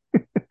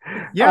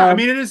 Yeah, I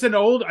mean, it's an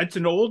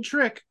old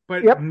trick,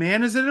 but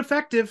man, is it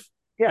effective.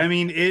 Yeah. I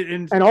mean,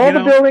 and all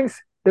the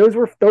buildings, those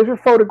were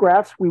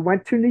photographs. We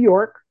went to New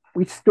York.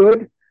 We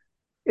stood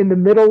in the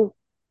middle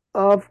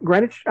of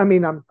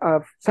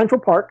of Central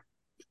Park,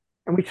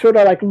 and we sort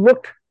of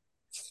looked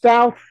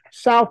south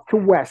to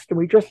west, and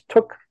we just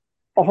took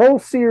a whole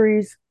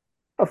series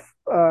of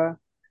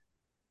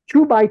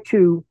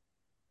 2x2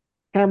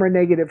 camera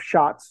negative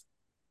shots,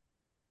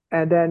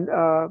 and then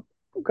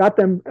got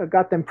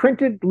them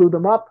printed, blew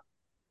them up.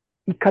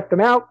 He cut them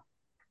out,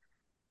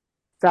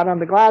 sat on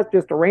the glass,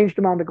 just arranged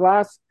them on the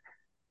glass,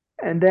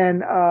 and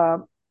then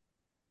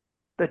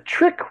the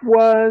trick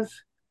was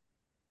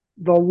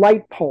the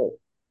light pole.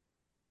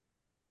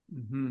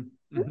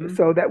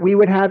 So that we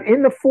would have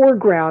in the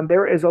foreground,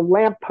 there is a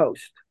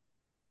lamppost,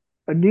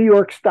 a New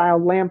York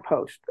style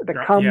lamppost that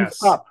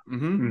comes up.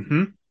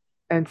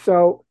 And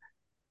so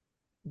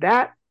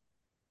that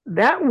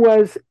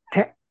was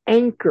to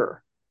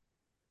anchor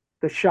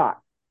the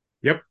shot.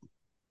 Yep.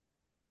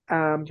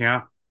 And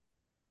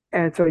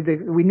so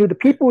we knew the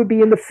people would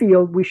be in the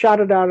field. We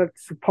shot it out at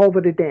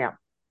Sepulveda Dam.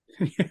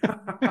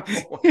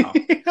 Wow.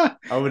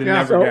 I would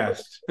have never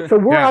guessed. So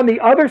we're on the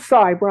other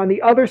side. We're on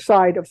the other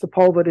side of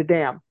Sepulveda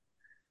Dam.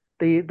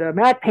 The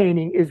matte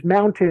painting is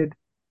mounted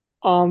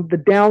on the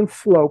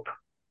downslope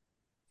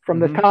from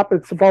the top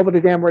of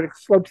Sepulveda Dam, where it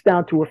slopes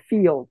down to a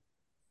field.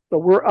 So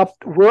we're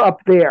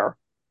up there,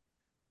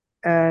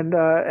 and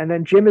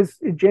then Jim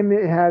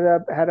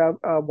had a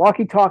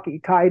walkie-talkie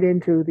tied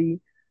into the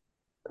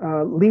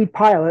lead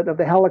pilot of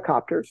the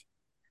helicopters.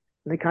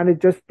 And they kind of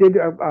just did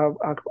a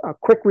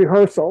quick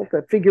rehearsal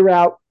to figure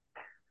out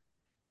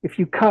if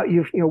you cut,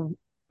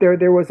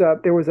 there was a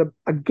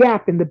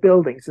gap in the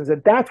buildings, and so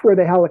that's where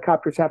the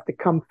helicopters have to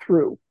come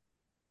through.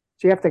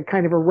 So you have to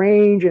kind of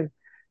arrange, and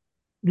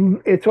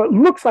so it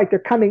looks like they're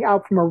coming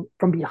out from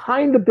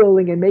behind the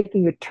building and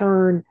making a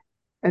turn,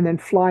 and then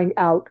flying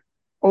out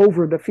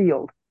over the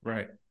field.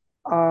 Right.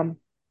 And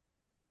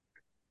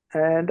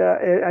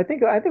I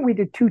think we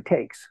did 2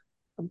 takes.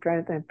 I'm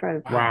trying to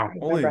wow. I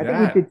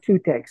think we did 2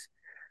 takes.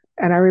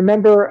 And I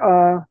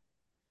remember,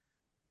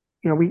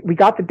 we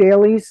got the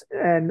dailies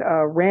and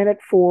ran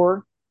it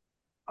for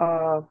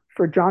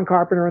John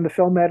Carpenter and the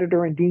film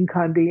editor and Dean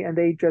Cundy, and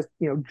they just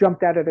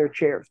jumped out of their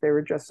chairs. They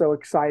were just so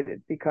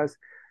excited, because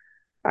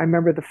I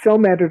remember the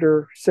film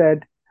editor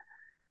said,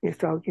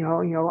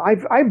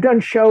 I've done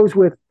shows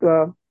with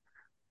Doug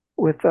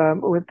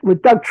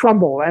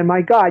Trumbull, and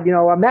my God,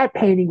 a matte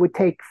painting would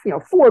take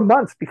 4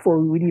 months before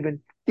we would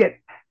even get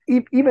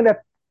even a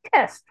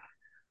test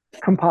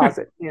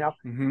composite,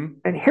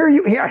 and here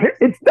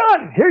it's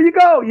done. Here you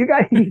go, you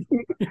guys,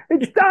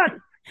 it's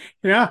done.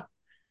 Yeah.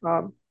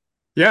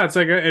 It's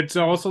it's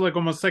also like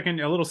almost a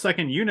little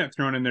second unit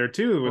thrown in there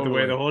too, with the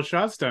way the whole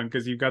shot's done,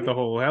 because you've got the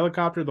whole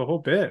helicopter, the whole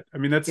bit. I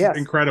mean, that's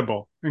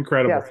incredible.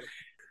 Yes.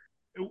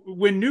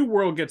 When New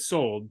World gets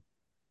sold,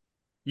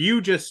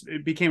 you just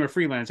became a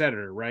freelance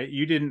editor, right?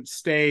 You didn't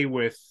stay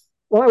with.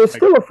 Well, I was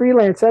still a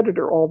freelance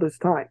editor all this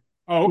time.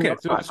 Oh, okay.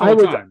 So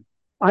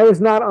I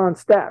was not on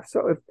staff.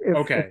 So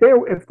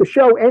if the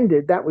show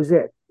ended, that was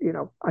it.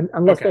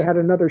 unless they had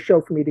another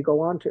show for me to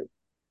go on to.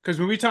 Because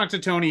when we talked to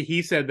Tony,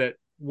 he said that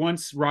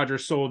once Roger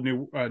sold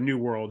New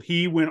World,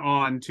 he went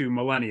on to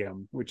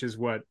Millennium, which is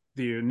what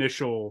the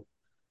initial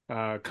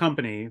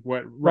company,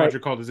 what Roger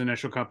called his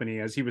initial company,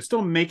 as he was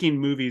still making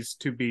movies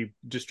to be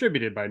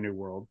distributed by New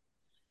World.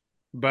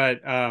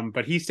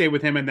 But he stayed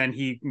with him, and then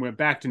he went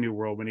back to New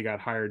World when he got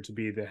hired to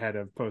be the head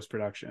of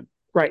post-production.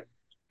 Right.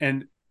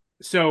 And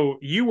so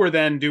you were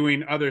then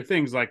doing other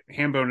things like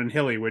Hambone and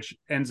Hillie, which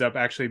ends up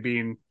actually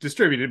being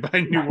distributed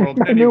by New World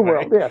anyway. New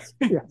World, yes.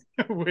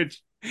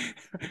 which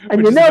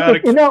again,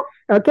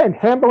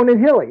 Hambone and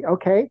Hillie,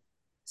 okay?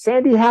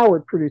 Sandy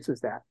Howard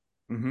produces that.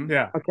 Mm-hmm.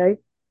 Yeah. Okay?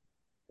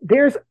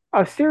 There's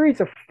a series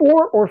of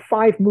 4 or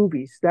 5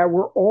 movies that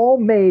were all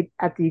made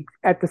at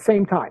the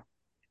same time.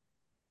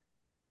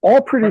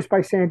 All produced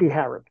by Sandy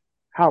Howard.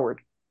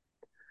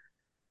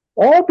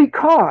 All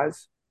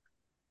because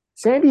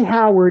Sandy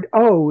Howard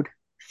owed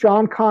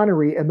Sean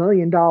Connery $1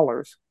 million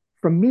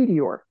from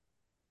Meteor.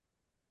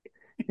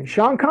 And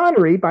Sean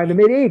Connery, by the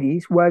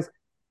mid-'80s, was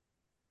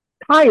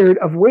tired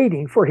of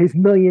waiting for his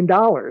 $1 million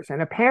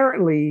and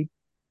apparently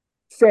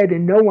said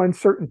in no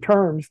uncertain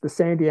terms to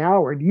Sandy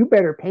Howard, you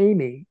better pay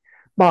me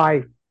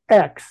by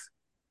X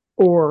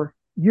or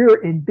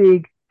you're in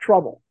big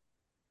trouble.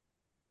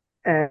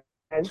 And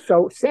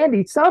so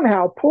Sandy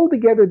somehow pulled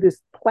together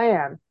this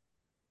plan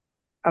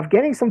of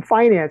getting some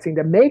financing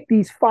to make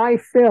these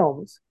 5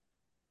 films,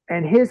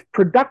 and his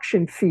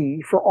production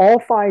fee for all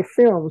 5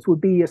 films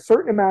would be a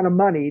certain amount of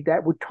money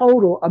that would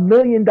total $1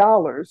 million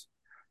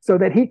so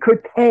that he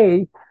could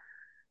pay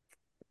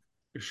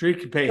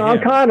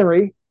Sean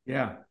Connery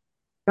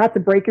not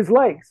to break his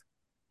legs.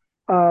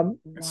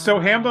 So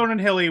Hambone and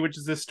Hillie, which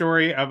is the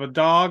story of a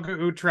dog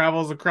who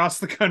travels across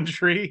the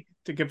country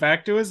to get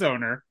back to his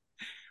owner,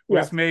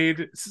 was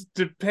made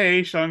to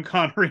pay Sean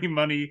Connery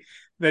money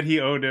that he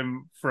owed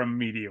him from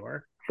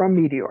Meteor.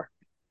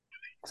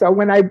 So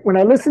when I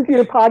listen to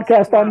your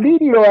podcast on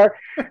Meteor,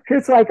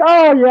 it's like,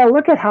 oh yeah,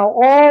 look at how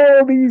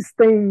all these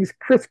things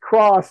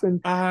crisscross and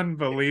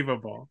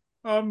unbelievable.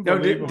 No,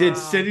 did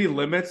City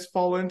Limits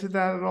fall into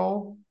that at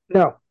all?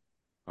 No.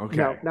 Okay.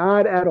 No,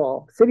 not at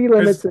all. City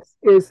Limits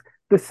is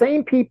the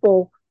same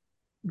people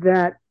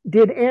that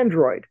did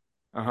Android.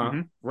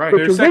 Mm-hmm. Right.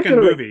 Their second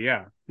movie,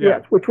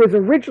 Yes, which was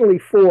originally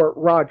for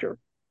Roger.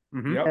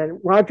 Mm-hmm. And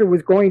Roger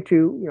was going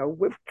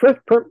to, first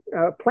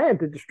plan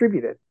to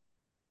distribute it.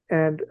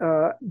 And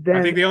then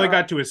I think they only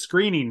got to a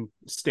screening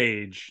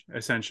stage,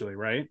 essentially,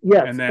 right?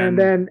 Yes, and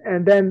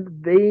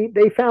then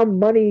they found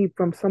money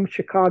from some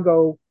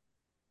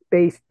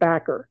Chicago-based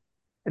backer,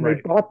 and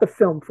they bought the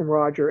film from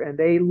Roger, and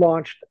they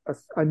launched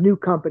a new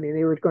company, and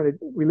they were going to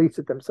release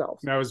it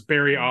themselves. That was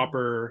Barry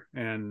Opper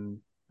and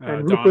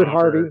Rupert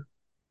Harvey.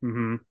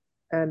 Mm-hmm.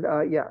 And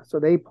so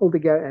they pulled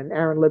together, and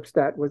Aaron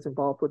Lipstadt was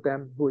involved with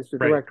them, who was the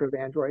director of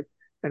Android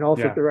and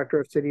also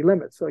director of City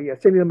Limits. So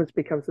City Limits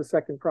becomes the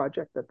second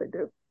project that they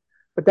do.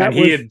 But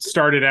he had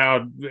started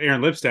out,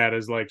 Aaron Lipstadt,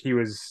 as like he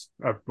was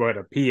a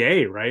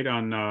PA, right,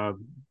 on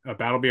a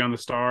Battle Beyond the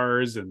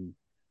Stars, and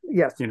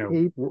yes,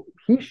 he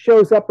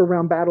shows up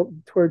around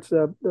towards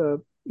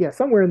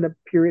somewhere in the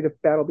period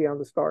of Battle Beyond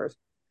the Stars.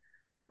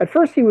 At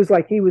first, he was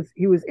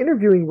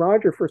interviewing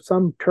Roger for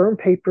some term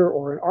paper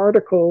or an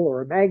article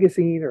or a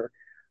magazine or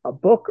a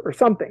book or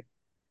something,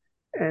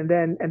 and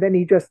then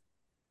he just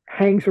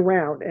hangs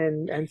around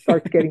and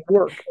starts getting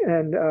work.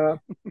 And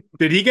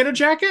did he get a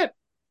jacket?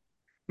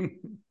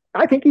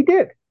 I think he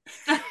did.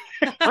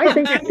 I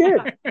think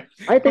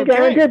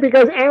Aaron did,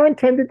 because Aaron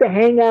tended to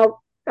hang out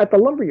at the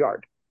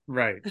Lumberyard.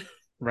 Right.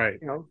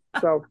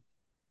 So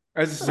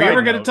if we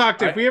ever get to talk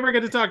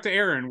to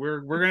Aaron,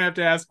 we're gonna have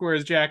to ask where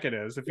his jacket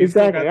is. If he's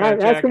exactly,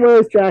 ask him where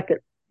his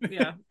jacket.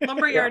 Yeah,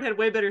 Lumberyard had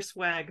way better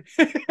swag.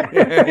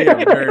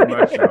 Yeah, very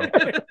much so.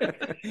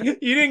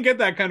 You didn't get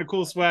that kind of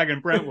cool swag in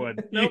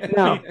Brentwood. Nope.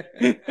 No.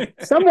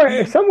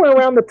 Somewhere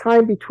around the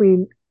time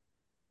between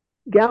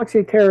Galaxy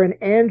of Terror and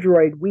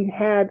Android, we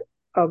had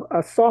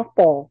a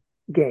softball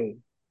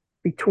game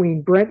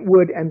between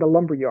Brentwood and the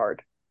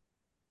Lumberyard,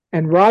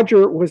 and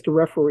Roger was the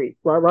referee.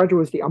 Roger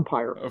was the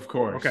umpire. Of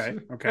course. Okay,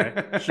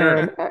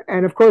 sure.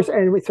 And of course,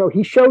 and so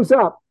he shows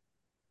up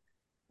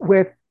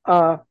with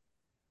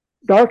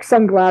dark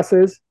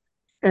sunglasses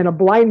and a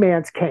blind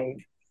man's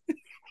cane,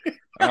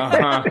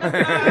 and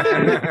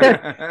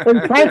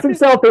plants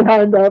himself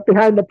behind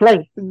the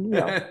plate.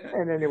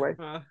 And anyway,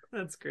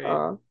 that's great.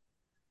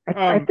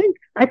 I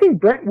think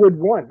Brentwood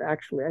won,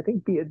 actually. I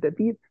think beat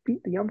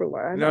the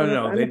Umberland.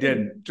 No, they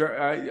didn't.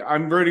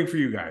 I'm rooting for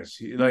you guys.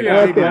 They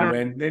didn't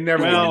win. They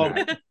never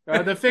win.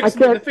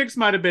 The fix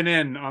might have been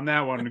in on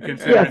that one.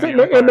 Yes,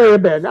 it may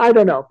have been. I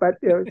don't know, but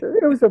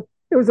it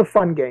was a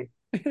fun game.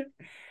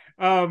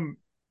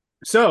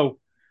 So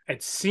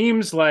it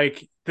seems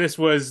like this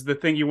was the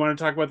thing you want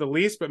to talk about the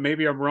least, but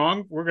maybe I'm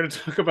wrong. We're going to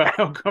talk about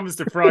how it comes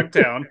to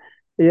Frogtown.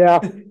 Yeah.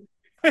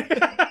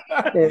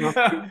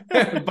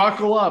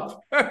 Buckle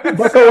up.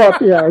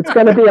 Yeah, it's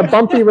going to be a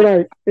bumpy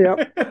night. Yeah.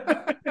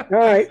 All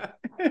right.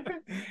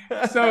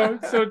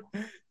 So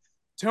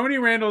Tony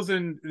Randall's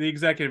the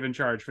executive in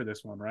charge for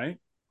this one, right?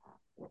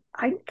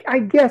 I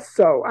guess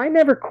so. I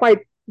never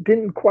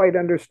didn't quite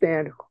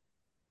understand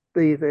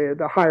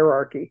the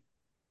hierarchy.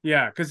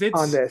 Yeah, because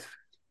on this.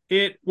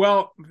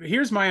 Well,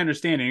 here's my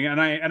understanding, and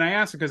I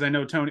asked it because I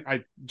know Tony.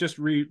 I just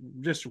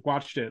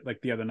watched it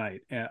like the other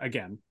night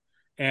again,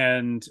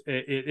 and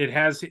it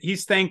has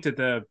he's thanked at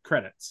the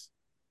credits.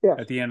 Yes.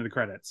 At the end of the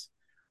credits.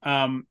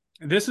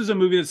 This is a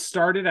movie that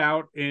started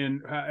out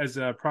as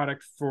a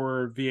product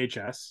for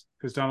VHS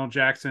because Donald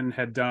Jackson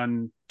had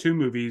done 2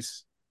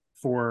 movies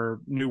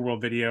for New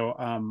World Video.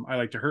 I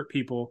Like to Hurt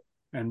People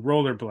and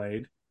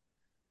Rollerblade.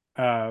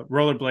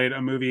 Rollerblade,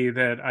 a movie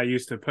that I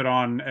used to put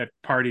on at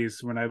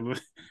parties when I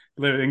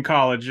lived in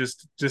college,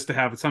 just to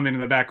have something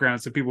in the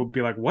background so people would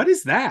be like, "What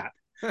is that?"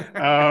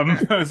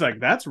 I was like,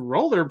 "That's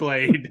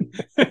Rollerblade."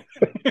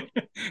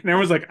 And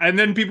everyone's like, and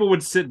then people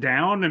would sit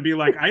down and be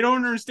like, "I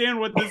don't understand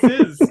what this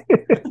is."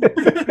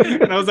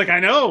 And I was like, "I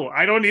know,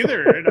 I don't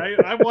either." And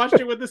I watched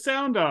it with the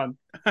sound on.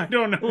 I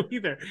don't know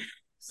either.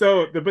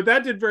 So, but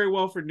that did very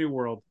well for New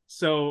World.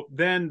 So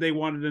then they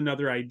wanted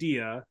another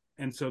idea.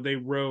 And so they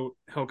wrote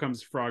Hell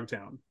Comes to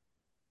Frogtown.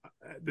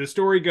 The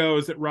story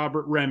goes that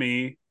Robert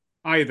Remy,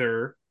 I've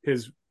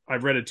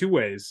read it 2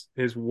 ways,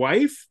 his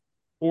wife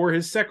or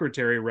his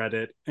secretary read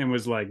it and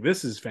was like,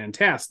 "This is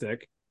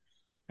fantastic."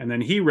 And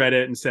then he read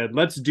it and said,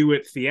 "Let's do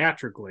it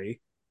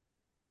theatrically."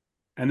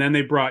 And then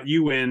they brought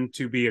you in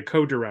to be a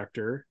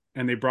co-director,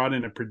 and they brought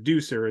in a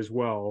producer as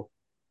well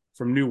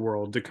from New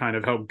World to kind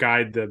of help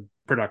guide the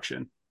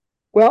production.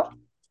 Well,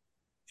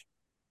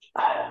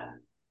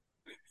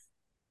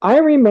 I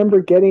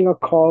remember getting a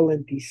call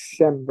in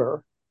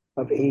December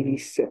of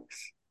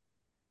 '86,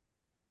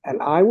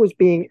 and I was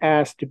being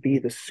asked to be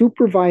the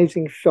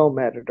supervising film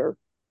editor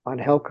on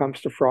Hell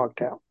Comes to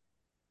Frogtown.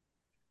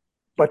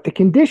 But the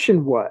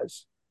condition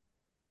was,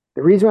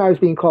 the reason I was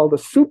being called a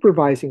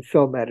supervising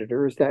film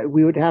editor is that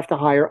we would have to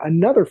hire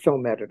another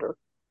film editor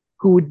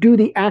who would do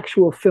the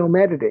actual film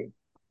editing,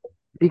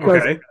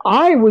 because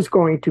I was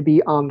going to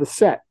be on the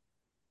set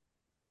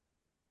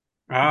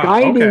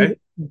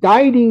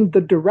guiding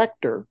the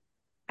director,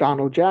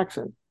 Donald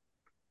Jackson,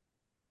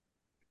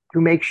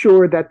 to make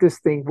sure that this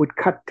thing would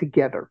cut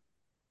together,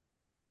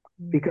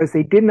 because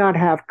they did not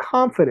have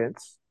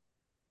confidence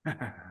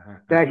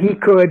that he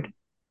could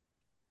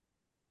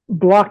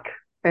block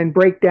and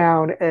break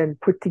down and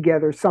put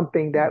together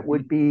something that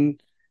would be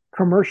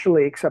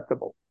commercially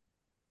acceptable.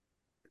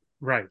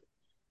 Right.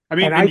 I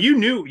mean, and you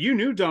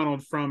knew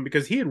Donald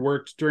because he had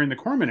worked during the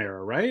Corman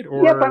era, right?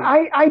 Yeah, but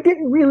I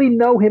didn't really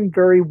know him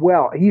very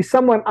well. He's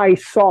someone I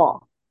saw.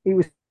 He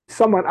was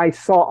someone I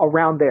saw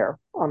around there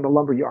on the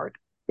Lumberyard.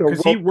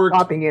 Because he worked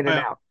popping in and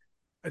out.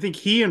 I think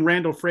he and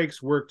Randall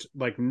Frakes worked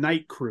like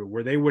night crew,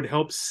 where they would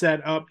help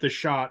set up the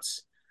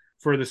shots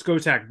for the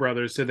Skotak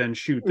brothers to then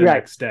shoot the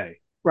next day.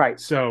 Right.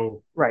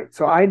 So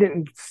I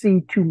didn't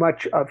see too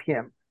much of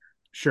him.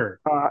 Sure.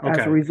 As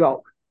a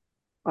result.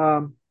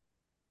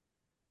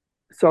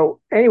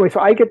 So anyway, so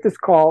I get this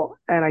call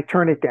and I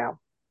turn it down.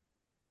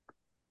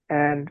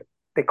 And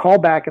they call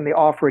back and they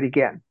offer it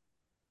again.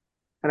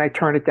 And I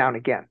turn it down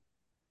again.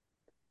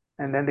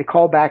 And then they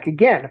call back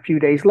again a few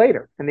days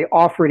later and they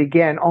offer it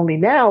again. Only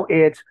now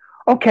it's,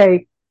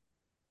 okay,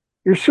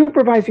 you're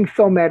supervising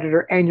film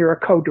editor and you're a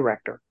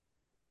co-director.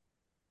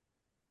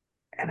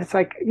 And it's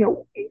like,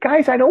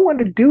 guys, I don't want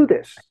to do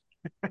this.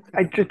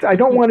 I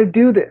don't want to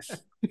do this.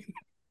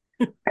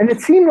 And it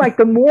seemed like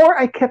the more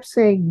I kept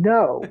saying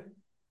no,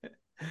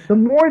 the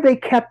more they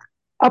kept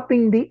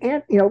upping the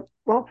ante.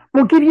 Well,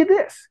 we'll give you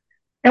this,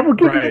 and we'll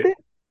give you this,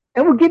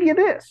 and we'll give you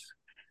this,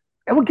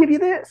 and we'll give you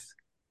this.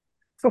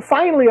 So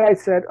finally, I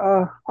said,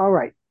 "All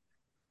right,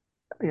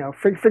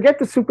 forget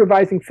the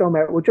supervising film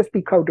editor. We'll just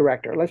be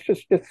co-director. Let's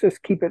just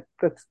keep it.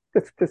 Let's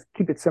just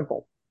keep it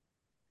simple."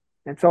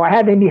 And so I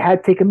had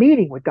to take a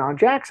meeting with Don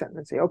Jackson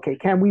and say, "Okay,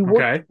 can we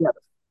work together?"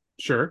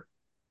 Sure.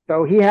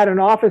 So he had an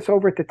office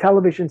over at the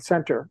Television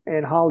Center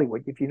in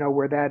Hollywood, if you know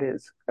where that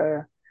is.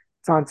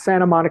 It's on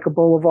Santa Monica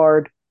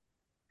Boulevard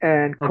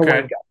and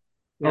Cahuenga.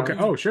 Okay.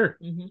 Oh, sure.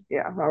 Mm-hmm.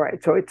 Yeah. All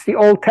right. So it's the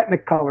old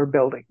Technicolor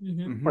building,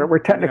 where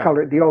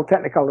Technicolor, the old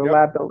Technicolor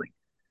lab building.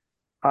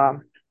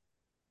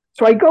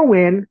 So I go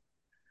in,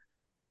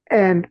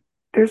 and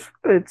it's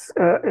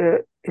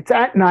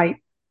at night,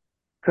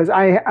 because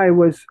I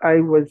was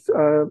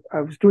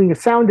doing a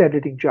sound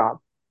editing job.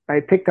 I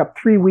picked up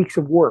 3 weeks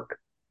of work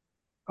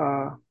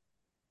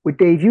with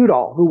Dave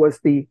Udall, who was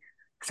the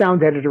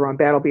sound editor on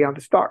Battle Beyond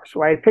the Stars.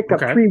 So I had picked up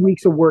 3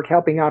 weeks of work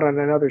helping out on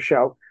another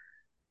show.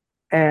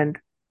 And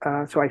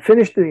so I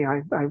finished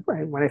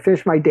when I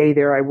finished my day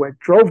there, I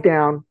drove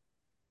down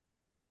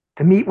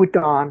to meet with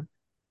Don,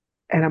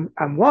 and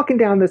I'm walking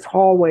down this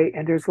hallway,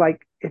 and there's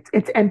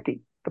it's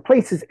empty. The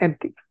place is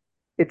empty.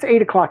 It's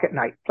 8:00 at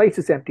night. Place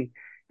is empty.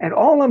 And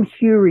all I'm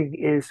hearing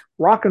is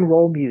rock and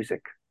roll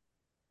music,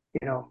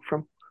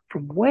 from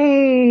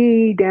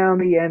way down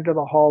the end of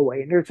the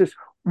hallway. And there's this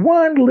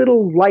one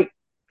little light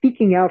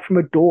peeking out from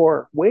a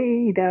door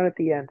way down at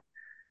the end.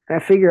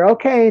 And I figure,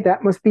 okay,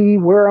 that must be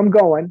where I'm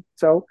going.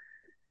 So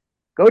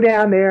go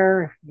down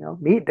there,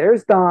 meet.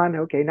 There's Don.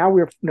 Okay, now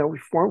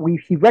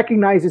he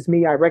recognizes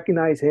me. I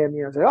recognize him.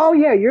 Say, oh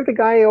yeah, you're the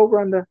guy over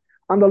on the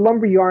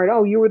lumberyard.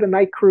 Oh, you were the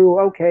night crew.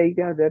 Okay,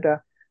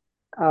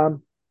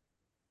 and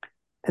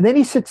then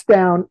he sits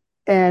down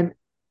and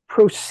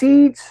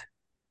proceeds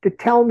to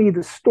tell me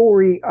the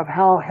story of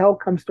how Hell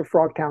Comes to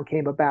Frogtown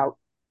came about.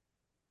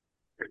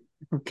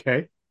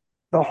 Okay.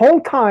 The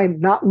whole time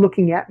not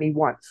looking at me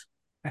once.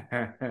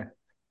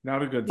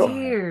 Not a good So, sign.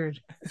 weird.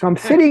 So I'm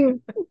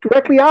sitting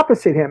directly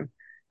opposite him,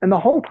 and the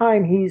whole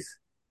time he's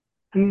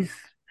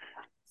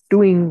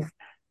doing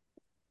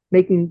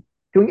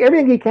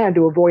everything he can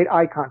to avoid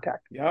eye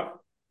contact. Yep.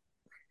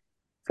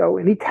 So,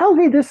 and he tells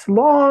me this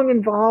long,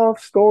 involved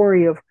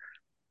story of,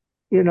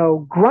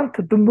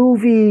 Grunt the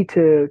movie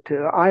to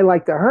I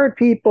Like to Hurt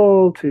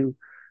People to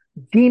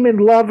Demon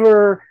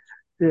Lover,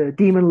 the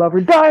Demon Lover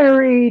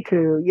Diary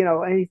to,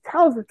 and he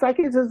tells it's like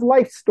it's his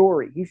life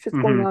story. He's just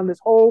going on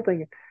this whole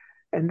thing.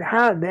 And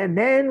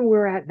then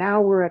we're at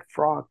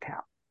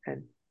Frogtown.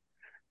 And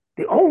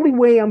the only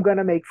way I'm going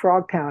to make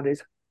Frogtown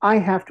is I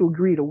have to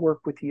agree to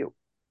work with you.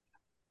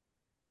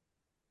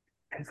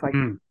 And it's like,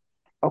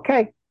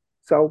 okay,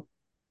 so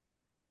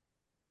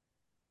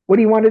what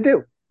do you want to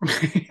do?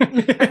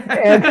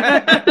 And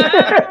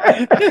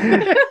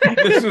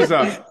this was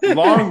a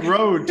long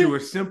road to a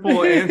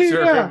simple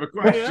answer of a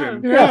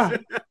question. Yeah.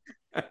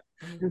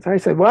 And so I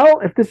said,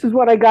 well, if this is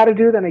what I got to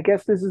do, then I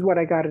guess this is what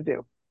I got to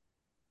do.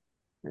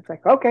 It's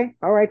like, okay,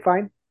 all right,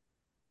 fine.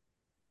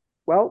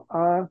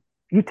 Well,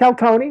 you tell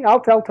Tony,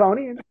 I'll tell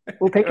Tony, and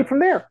we'll take it from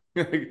there.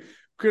 Could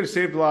have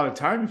saved a lot of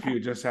time if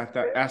you just asked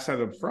that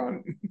up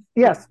front.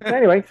 Yes.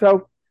 Anyway,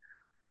 so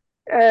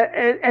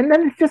and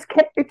then it just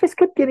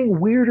kept getting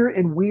weirder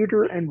and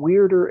weirder and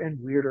weirder and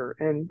weirder.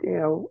 And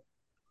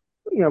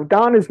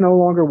Don is no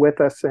longer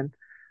with us, and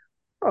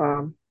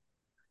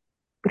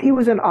but he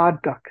was an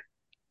odd duck.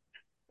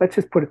 Let's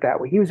just put it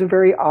that way. He was a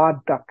very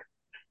odd duck.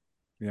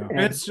 Yeah,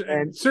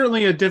 and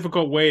certainly a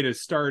difficult way to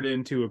start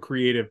into a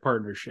creative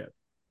partnership.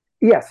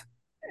 Yes,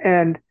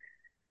 and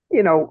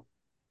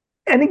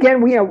and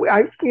again,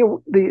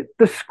 the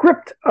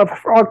script of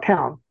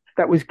Frogtown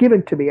that was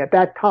given to me at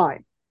that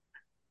time.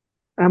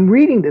 I'm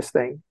reading this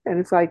thing, and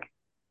it's like,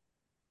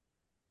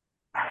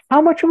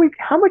 how much are you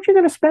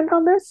going to spend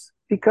on this?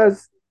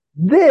 Because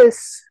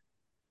this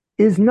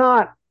is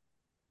not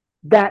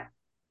that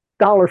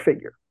dollar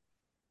figure.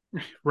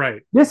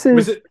 Right. This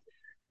is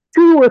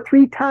 2 or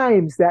 3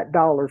 times that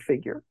dollar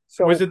figure.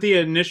 So was it the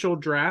initial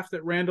draft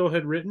that Randall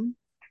had written?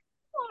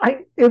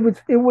 It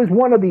was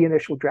one of the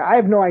initial drafts. I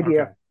have no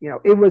idea.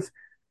 Okay. It was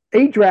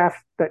a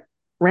draft that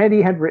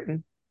Randy had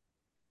written.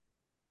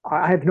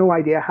 I have no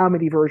idea how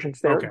many versions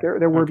there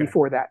were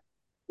before that.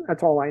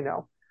 That's all I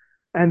know.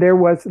 And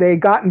they had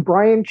gotten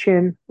Brian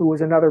Chin, who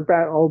was another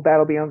old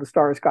Battle Beyond the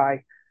Stars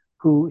guy,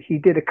 who he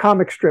did a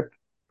comic strip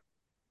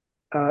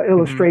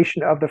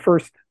illustration of the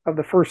first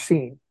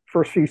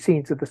few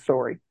scenes of the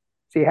story.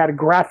 So he had a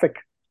graphic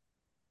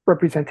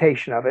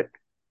representation of it.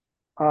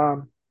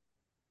 And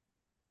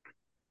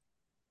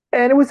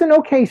it was an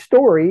okay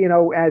story,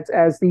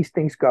 as these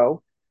things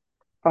go.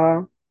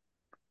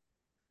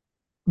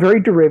 Very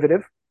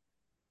derivative.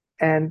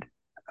 And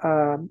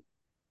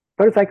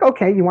but it's like,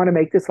 okay, you want to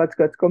make this, let's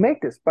go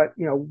make this. But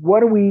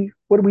what are we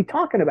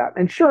talking about?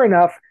 And sure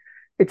enough,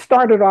 it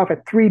started off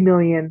at 3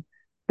 million,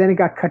 then it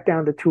got cut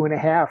down to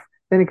 2.5,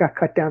 then it got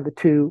cut down to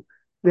 2,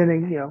 then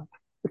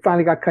it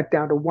finally got cut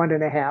down to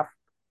 1.5,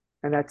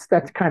 and that's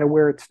kind of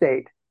where it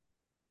stayed.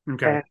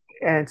 Okay.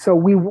 And so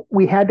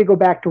we had to go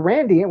back to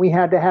Randy, and we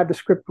had to have the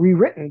script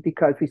rewritten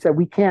because we said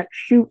we can't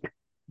shoot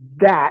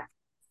that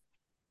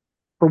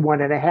for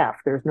 1.5.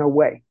 There's no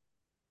way.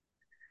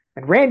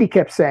 And Randy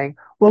kept saying,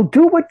 well,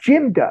 do what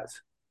Jim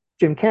does,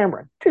 Jim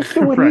Cameron. Just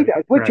do what he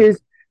does, which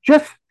is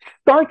just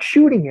start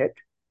shooting it,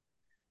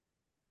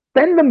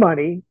 spend the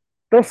money.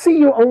 They'll see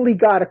you only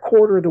got a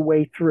quarter of the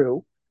way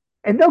through,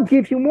 and they'll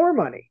give you more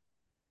money.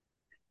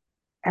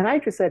 And I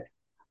just said,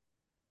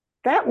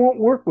 that won't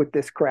work with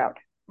this crowd.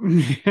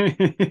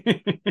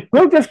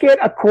 We'll just get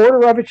a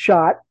quarter of it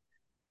shot,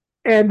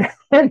 and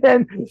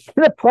then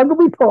the plug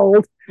will be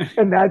pulled,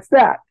 and that's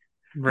that.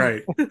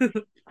 Right.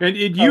 And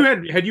you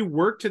had you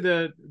worked for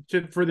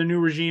the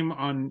new regime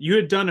on? You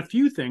had done a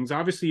few things.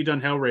 Obviously, you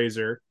done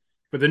Hellraiser,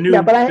 but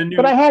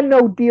but I had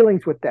no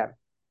dealings with them.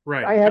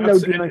 Right. I had no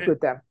dealings with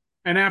them.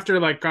 And after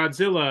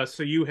Godzilla,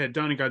 so you had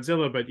done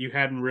Godzilla, but you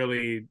hadn't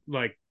really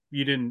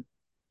you didn't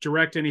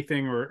direct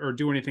anything or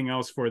do anything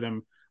else for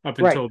them up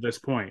until this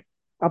point.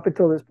 Up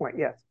until this point,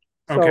 yes.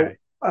 Okay.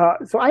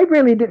 So I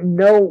really didn't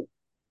know.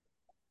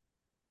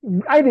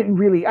 I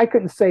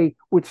couldn't say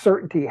with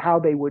certainty how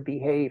they would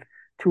behave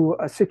to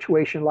a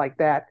situation like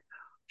that.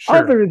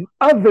 Sure.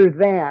 Other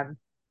than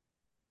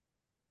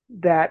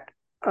that,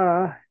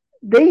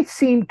 they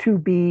seem to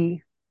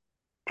be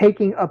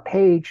taking a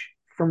page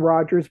from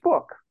Roger's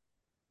book,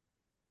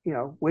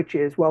 which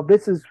is, well,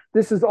 this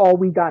is all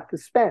we got to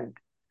spend.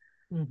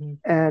 Mm-hmm.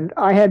 And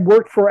I had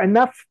worked for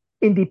enough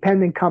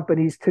independent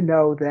companies to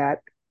know that,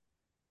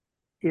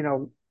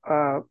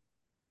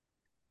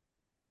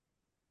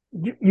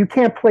 you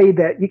can't play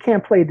that. You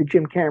can't play the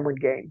Jim Cameron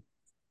game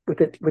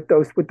with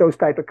those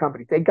type of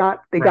companies. They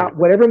got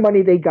whatever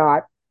money they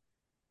got,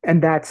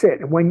 and that's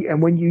it. And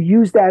when you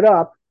use that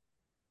up,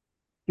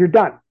 you're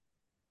done.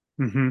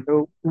 Mm-hmm.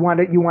 So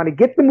you want to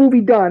get the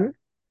movie done,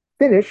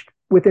 finished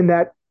within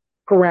that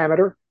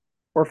parameter,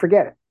 or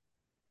forget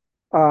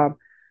it.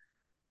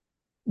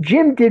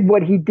 Jim did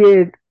what he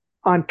did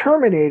on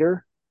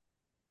Terminator,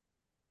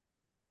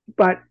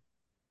 but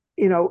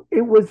it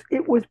was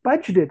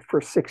budgeted for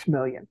 $6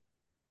 million.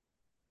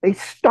 They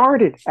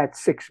started at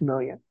 $6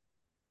 million.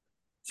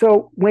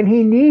 So when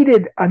he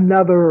needed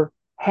another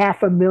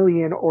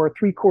 $500,000 or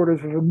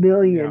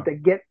 $750,000 to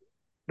get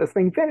the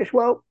thing finished,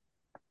 well,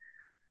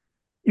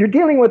 you're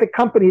dealing with a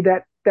company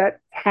that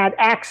had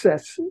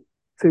access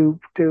to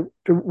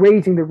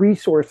raising the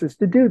resources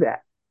to do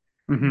that.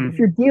 Mm-hmm. If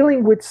you're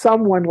dealing with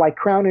someone like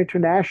Crown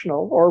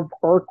International or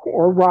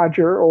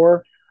Roger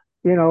or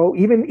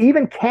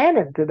even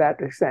Canon to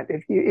that extent,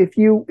 if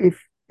you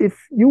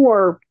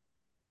are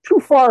too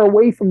far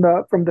away from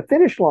the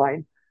finish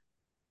line,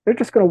 they're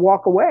just going to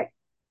walk away.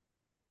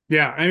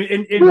 Yeah, I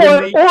mean,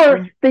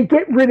 they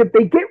get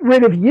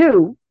rid of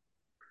you,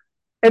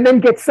 and then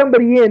get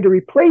somebody in to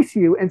replace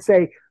you and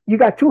say, you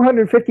got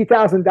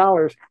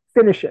 $250,000,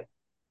 finish it.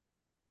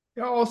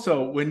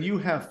 Also, when you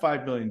have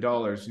 $5 million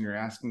and you're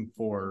asking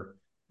for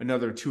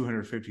another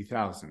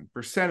 $250,000,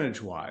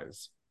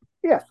 percentage-wise,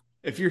 yes.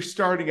 If you're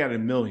starting at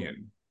 $1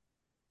 million,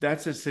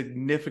 that's a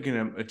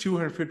significant.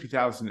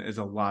 $250,000 is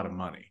a lot of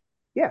money.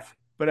 Yes,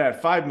 but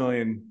at $5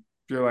 million,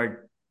 you're like,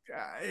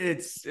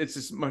 it's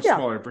a much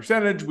smaller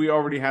percentage. We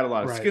already had a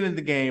lot of skin in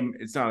the game.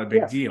 It's not a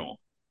big deal.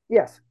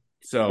 Yes.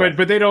 So,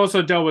 but they'd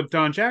also dealt with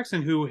Don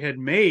Jackson, who had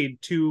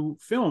made 2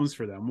 films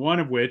for them. One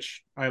of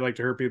which, I Like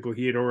to Hurt People,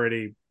 he had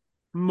already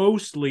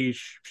mostly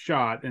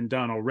shot and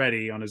done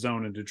already on his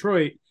own in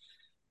Detroit,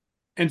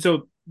 and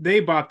so they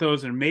bought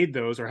those and made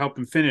those, or helped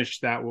him finish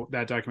that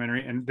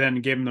documentary, and then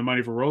gave him the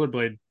money for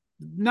Rollerblade.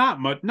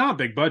 Not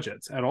big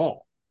budgets at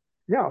all.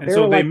 No, and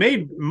so they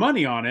made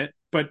money on it,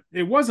 but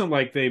it wasn't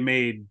like they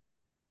made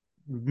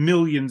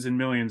millions and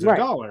millions of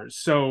dollars.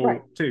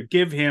 So to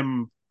give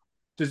him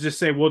to just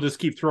say, we'll just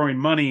keep throwing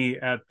money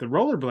at the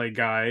Rollerblade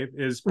guy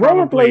is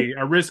probably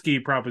a risky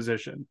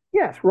proposition.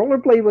 Yes,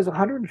 Rollerblade was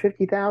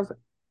 $150,000.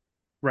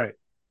 Right.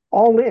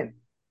 All in.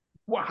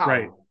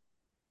 Wow.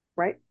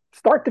 Right.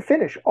 Start to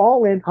finish,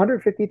 all in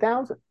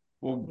 $150,000.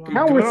 Well,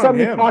 now we're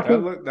suddenly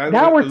talking.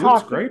 We're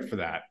talking great for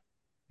that.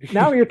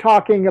 Now you're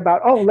talking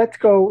about, let's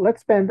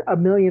spend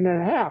 $1.5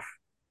 million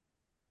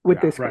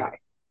with this guy.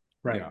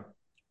 Right. Yeah.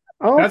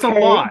 Okay. That's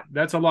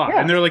a lot.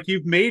 Yeah. And they're like,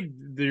 you've made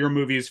your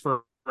movies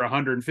for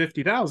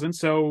 $150,000,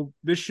 so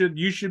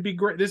you should be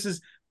great. This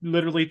is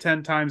literally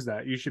 10 times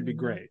that. You should be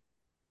great.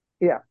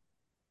 Yeah.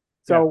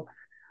 So,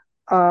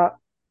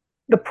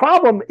 the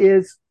problem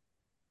is,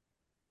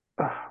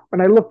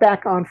 when I look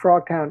back on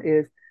Frogtown,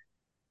 is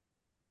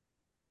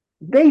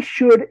they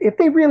should, if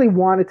they really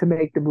wanted to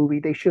make the movie,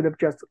 they should have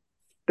just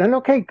done,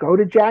 okay, go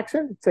to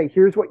Jackson, say,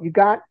 here's what you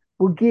got.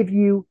 We'll give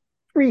you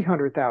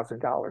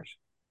 $300,000.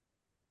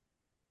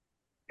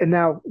 And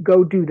now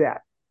go do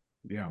that.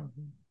 Yeah.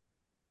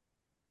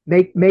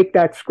 Make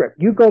that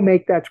script. You go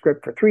make that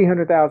script for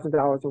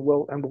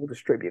 $300,000 and we'll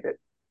distribute it.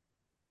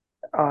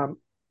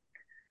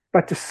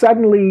 But to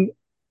suddenly,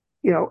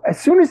 as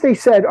soon as they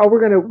said,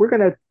 we're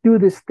gonna do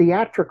this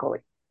theatrically.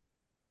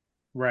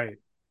 Right.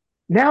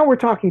 Now we're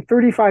talking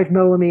 35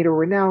 millimeter.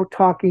 We're now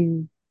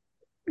talking,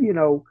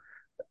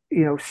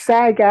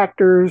 SAG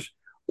actors.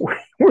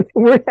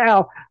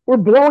 We're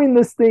blowing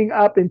this thing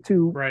up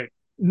into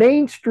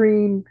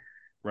mainstream.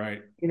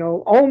 Right.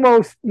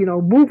 Almost,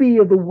 movie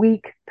of the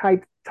week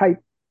type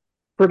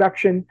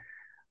production.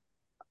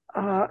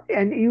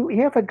 And you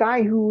have a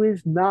guy who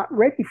is not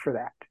ready for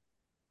that.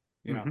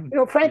 Yeah.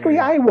 Frankly,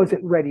 I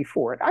wasn't ready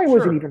for it. I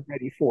wasn't even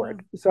ready for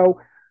it.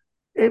 So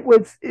it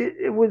was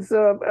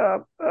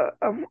a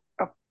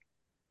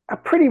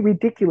pretty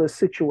ridiculous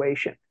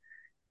situation.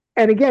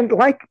 And again,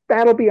 like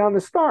Battle Beyond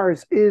the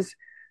Stars, is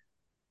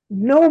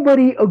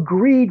nobody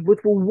agreed with,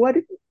 what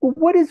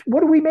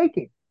are we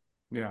making?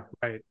 Yeah.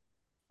 Right.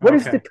 What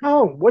is the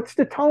tone? What's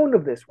the tone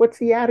of this? What's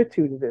the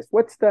attitude of this?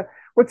 What's the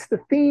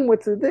theme?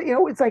 It's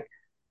like,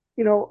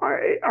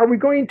 are we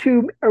going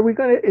to,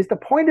 is the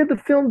point of the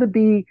film to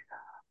be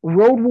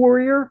Road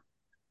Warrior,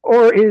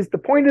 or is the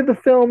point of the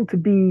film to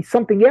be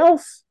something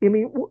else? I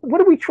mean,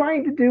 what are we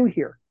trying to do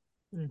here?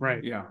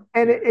 Right. Yeah.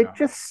 And it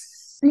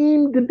just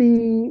seemed to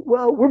be,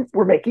 well,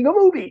 we're making a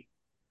movie,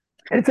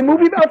 and it's a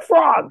movie about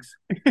frogs,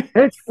 and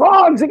it's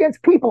frogs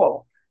against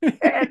people,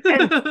 and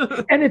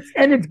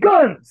it's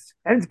guns,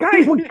 and it's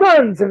guys with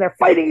guns, and they're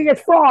fighting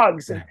against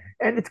frogs,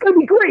 and it's going to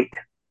be great.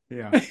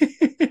 Yeah.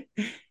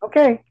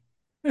 Okay.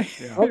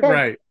 Yeah.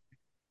 Okay.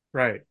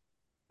 Right.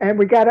 And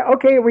we got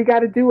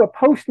to do a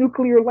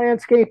post-nuclear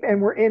landscape,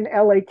 and we're in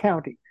LA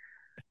County.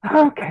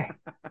 Okay.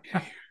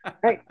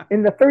 Right.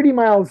 In the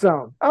 30-mile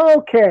zone.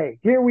 Okay,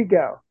 here we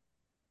go.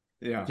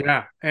 Yeah.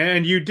 Yeah.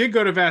 And you did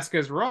go to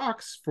Vasquez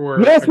Rocks for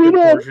yes, we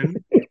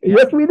did.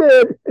 Yes, we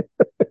did.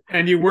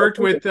 And you worked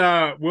with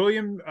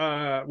William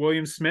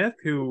Smith,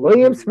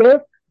 William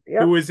Smith,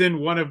 who was in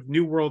one of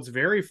New World's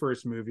very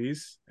first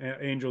movies,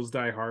 Angels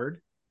Die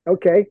Hard.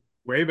 Okay.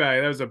 Way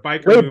back. That was a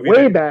biker movie.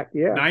 Way back,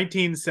 yeah.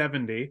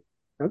 1970.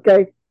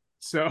 Okay.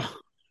 So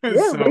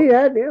yeah, we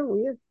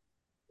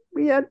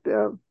had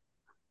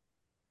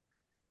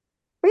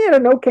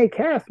an okay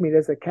cast. I mean,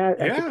 as the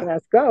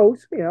cast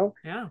goes, Yeah.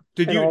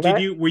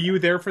 Were you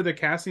there for the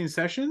casting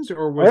sessions,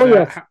 or was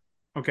yes.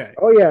 Okay.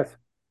 Oh yes.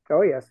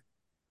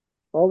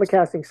 All the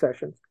casting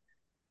sessions.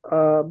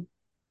 And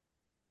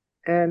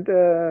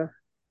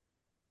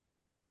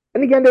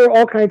again, there were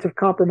all kinds of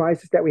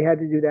compromises that we had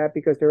to do that,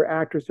 because there were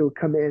actors who would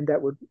come in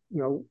that would,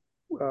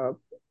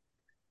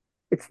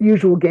 it's the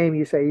usual game.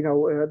 You say,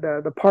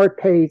 the part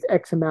pays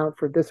X amount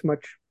for this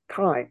much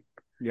time.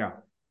 Yeah.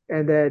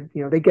 And then,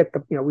 they get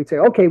we'd say,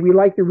 okay, we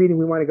like your reading.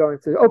 We want to go,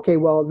 and say, okay,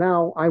 well,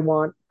 now I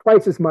want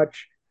twice as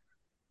much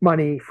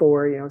money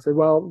for, say,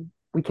 well,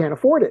 we can't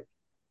afford it.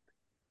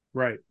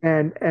 Right.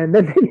 And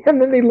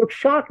then they look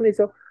shocked, and they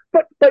say,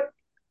 but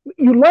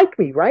you like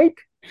me, right?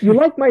 You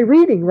like my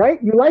reading, right?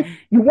 You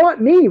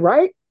want me,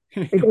 right?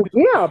 They go,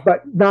 yeah,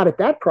 but not at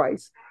that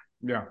price.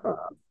 Yeah.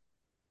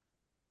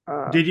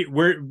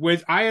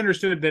 I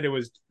understood that it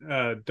was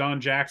Don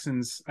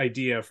Jackson's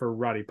idea for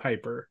Roddy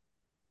Piper.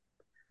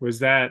 Was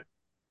that?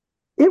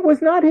 It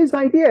was not his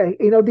idea.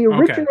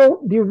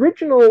 The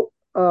original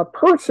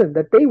person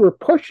that they were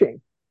pushing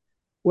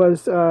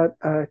was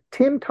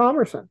Tim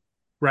Thomerson.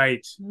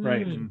 Right.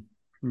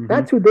 Mm-hmm.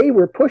 That's who they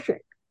were pushing.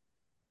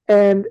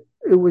 And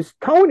it was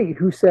Tony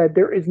who said,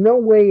 there is no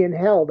way in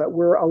hell that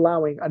we're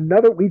allowing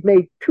we've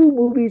made 2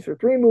 movies or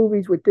 3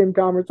 movies with Tim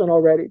Thomerson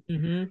already.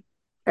 Mm-hmm.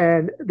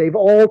 And they've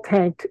all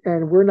tanked,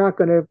 and we're not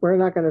gonna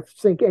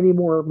sink any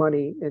more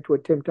money into a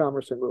Tim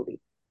Thomerson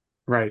movie.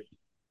 Right.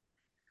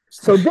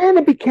 So then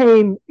it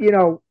became,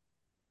 I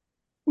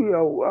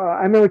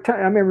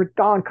remember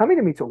Don coming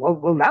to me and said,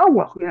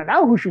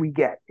 now who should we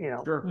get?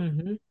 Sure.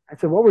 Mm-hmm. I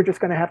said, well, we're just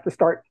going to have to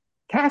start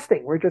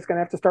casting. We're just going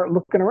to have to start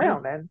looking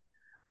around. And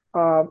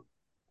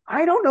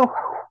I don't know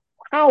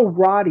how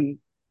Roddy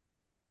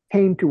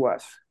came to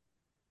us,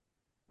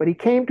 but he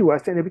came to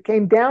us, and it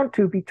came down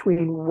to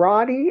between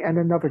Roddy and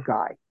another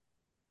guy.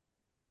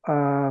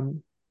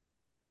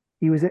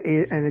 He was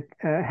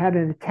had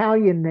an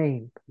Italian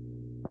name.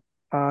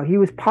 He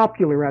was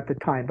popular at the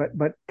time,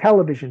 but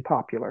television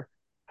popular.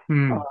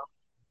 I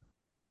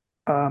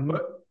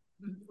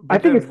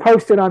think it's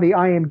posted on the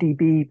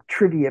IMDb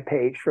trivia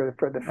page for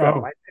the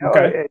film.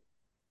 Okay.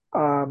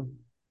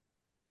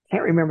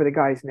 Can't remember the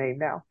guy's name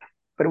now,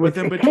 but it was.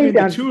 But then between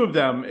the 2 of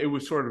them, it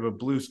was sort of a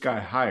blue sky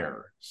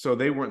hire. So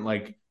they weren't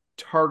like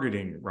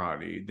targeting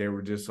Roddy. They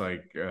were just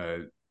like,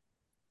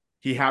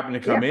 he happened to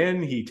come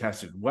in. He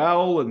tested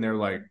well, and they're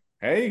like,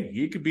 hey,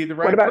 he could be the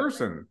right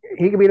person.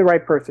 He could be the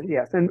right person,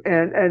 yes.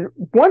 And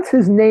once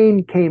his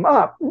name came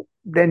up,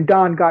 then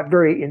Don got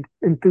very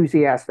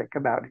enthusiastic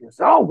about it. He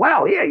said, oh,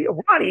 wow, yeah,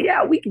 Roddy,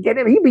 yeah, we could get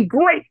him. He'd be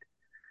great.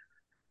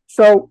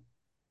 So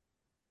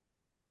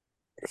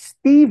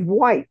Steve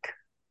White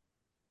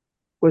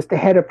was the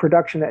head of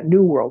production at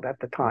New World at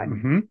the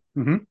time.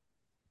 Mm-hmm. Mm-hmm.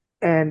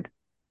 And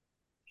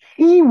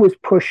he was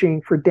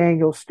pushing for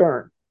Daniel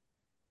Stern.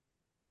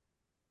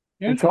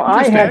 And so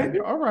I had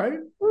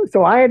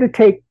to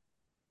take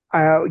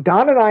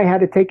Don and I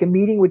had to take a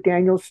meeting with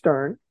Daniel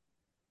Stern.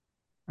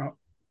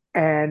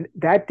 And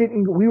that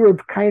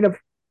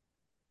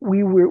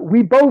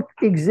we both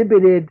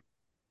exhibited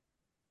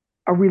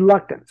a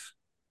reluctance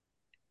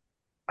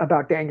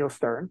about Daniel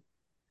Stern.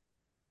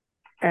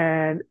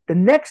 And the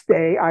next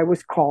day I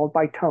was called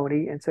by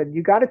Tony and said,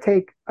 you got to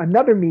take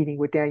another meeting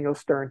with Daniel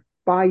Stern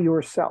by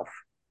yourself.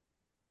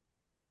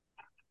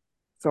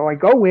 So I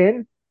go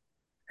in,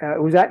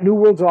 it was at New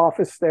World's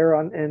office there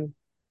in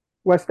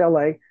West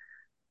LA.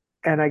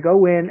 And I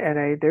go in,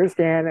 and there's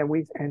Dan,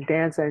 and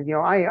Dan said,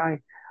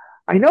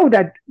 I know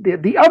that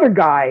the other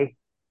guy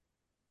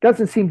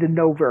doesn't seem to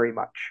know very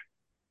much.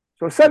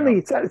 So suddenly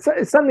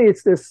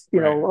it's this,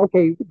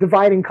 okay,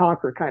 divide and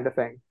conquer kind of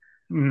thing.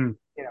 Mm-hmm.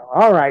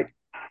 All right.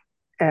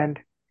 And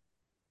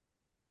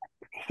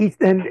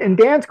and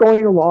Dan's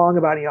going along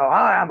about,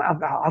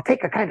 I'll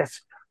take a kind of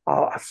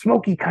a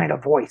smoky kind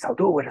of voice. I'll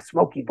do it with a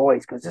smoky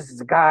voice, because this is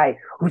a guy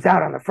who's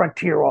out on the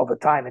frontier all the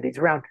time, and he's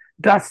around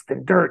dust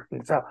and dirt,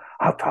 and so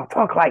I'll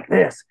talk like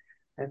this.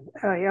 And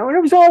and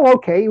it was all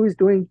okay. He was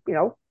doing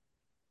a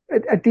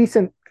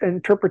decent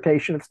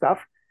interpretation of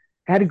stuff.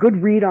 Had a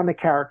good read on the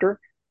character.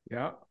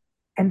 Yeah.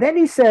 And then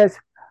he says,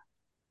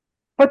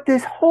 but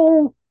this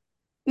whole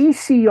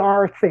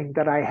ECR thing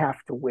that I have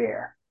to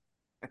wear,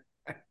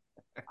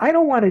 I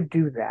don't want to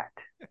do that.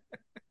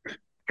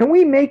 Can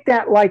we make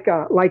that like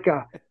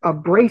a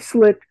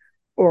bracelet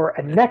or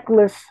a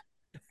necklace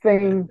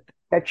thing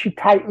that she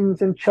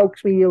tightens and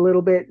chokes me a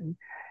little bit? And,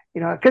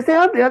 because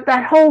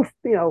that whole,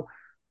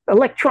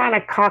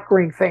 electronic cock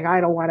ring thing, I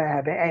don't want to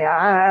have it.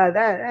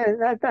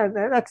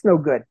 That's no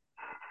good.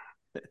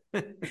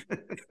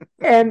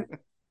 And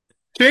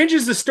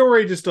changes the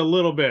story just a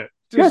little bit.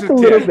 Just a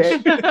little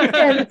bit.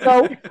 And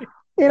so,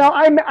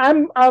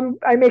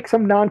 I make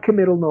some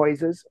non-committal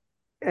noises,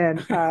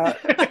 and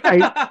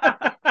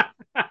I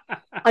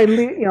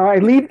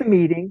leave the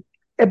meeting.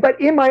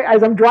 But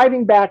as I'm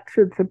driving back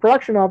to the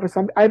production office,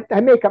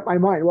 I make up my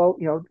mind. Well,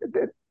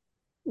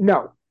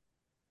 no,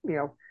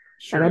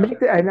 sure.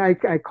 And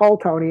I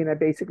called Tony and I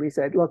basically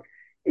said, look,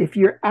 if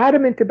you're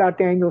adamant about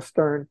Daniel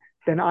Stern,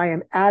 then I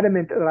am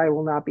adamant that I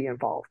will not be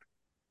involved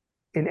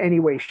in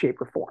any way,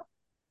 shape, or form.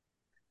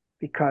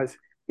 Because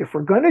if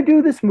we're going to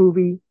do this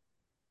movie,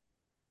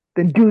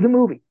 then do the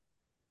movie.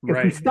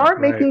 If we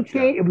start making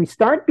change, if we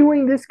start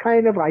doing this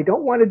kind of, I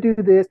don't want to do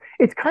this.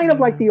 It's kind of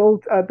like the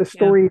old the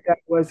story that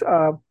was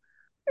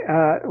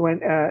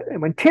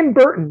when Tim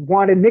Burton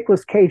wanted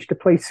Nicolas Cage to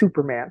play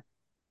Superman.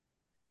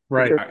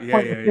 Right.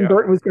 Tim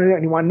Burton was going to,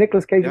 and he wanted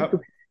Nicolas Cage,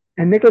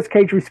 and Nicolas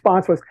Cage's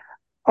response was,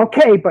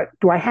 "Okay, but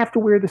do I have to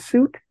wear the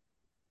suit?"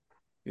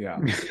 Yeah.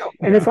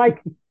 And it's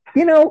like,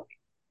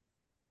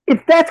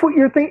 if that's what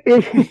you're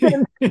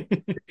thinking.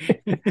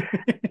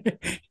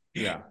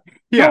 Yeah.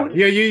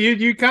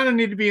 You kind of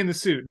need to be in the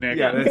suit, Nick.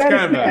 Yeah,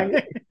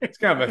 that's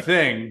kind of a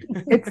thing.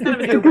 It's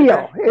the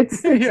deal.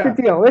 It's the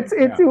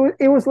deal.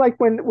 It was like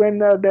when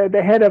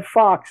the head of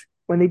Fox,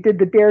 when they did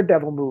the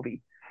Daredevil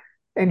movie,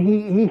 and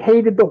he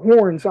hated the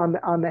horns on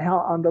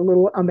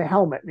the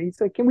helmet, and he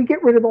said, "Can we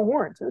get rid of the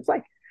horns?" And it's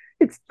like,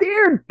 it's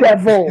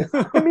Daredevil.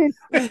 I mean,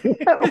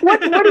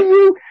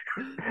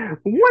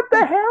 what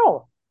the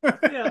hell?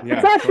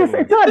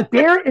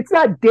 It's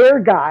not Dare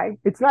Guy.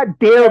 It's not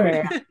Dare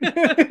Man.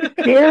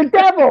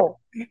 Daredevil.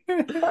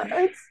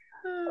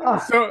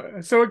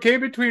 So it came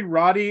between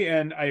Roddy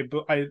and I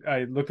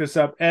looked this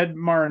up. Ed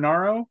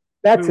Marinaro.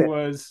 Who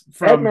was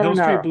from Hill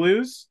Street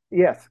Blues.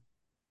 Yes,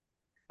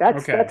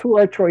 that's who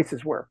our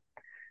choices were.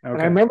 Okay.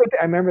 And I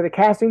remember the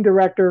casting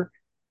director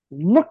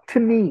looked to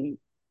me.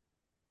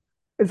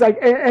 It's like,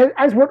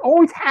 as what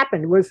always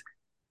happened was,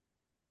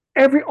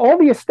 all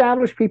the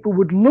established people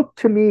would look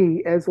to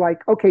me as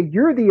like, okay,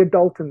 you're the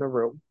adult in the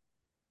room.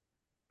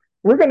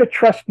 We're going to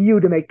trust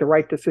you to make the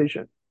right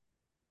decision.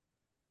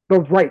 The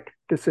right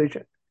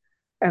decision.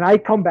 And I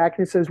come back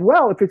and it says,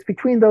 well, if it's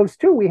between those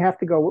two, we have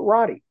to go with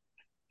Roddy.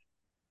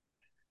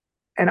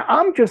 And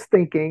I'm just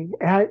thinking,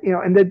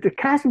 and the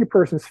casting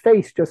person's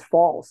face just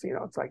falls.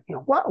 It's like,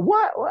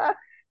 what?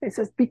 It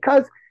says,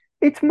 because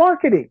it's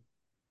marketing.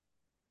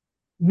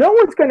 No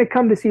one's going to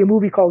come to see a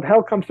movie called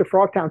Hell Comes to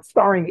Frogtown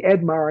starring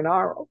Ed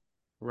Marinaro.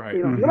 Right.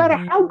 No matter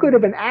how good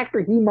of an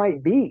actor he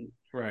might be.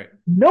 Right.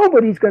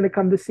 Nobody's going to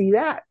come to see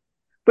that.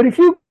 But if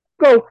you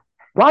go,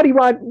 Roddy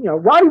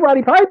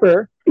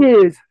Piper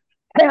is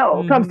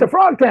Hell Comes to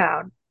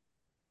Frogtown,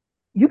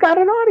 you got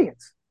an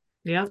audience.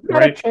 Yeah.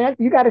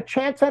 You got a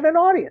chance at an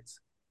audience.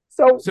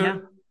 So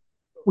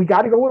we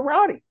got to go with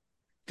Roddy.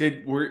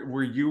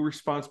 Were you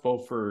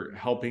responsible for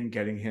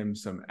getting him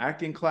some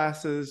acting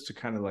classes to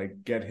kind of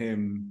like get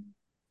him?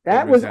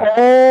 That was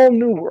all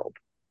New World.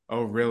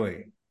 Oh,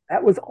 really?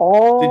 That was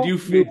all. Did you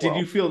feel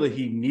that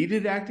he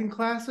needed acting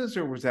classes,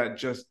 or was that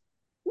just?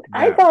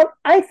 I felt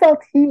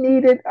he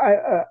needed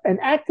an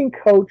acting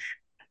coach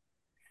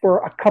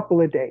for a couple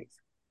of days.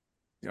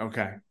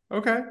 Okay.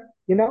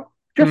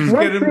 Just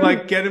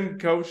get him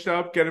coached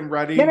up, get him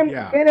ready, get him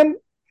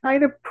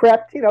kind of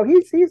prepped.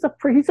 He's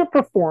a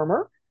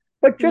performer.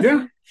 But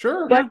but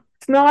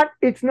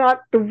it's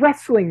not the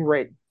wrestling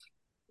ring.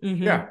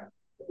 Mm-hmm. Yeah.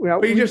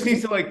 But he just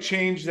needs to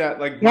change that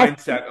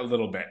mindset a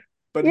little bit.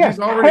 But he's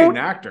already an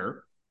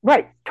actor.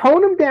 Right.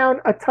 Tone him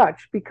down a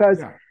touch,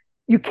 because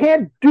you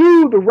can't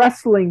do the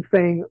wrestling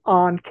thing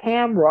on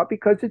camera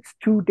because it's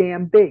too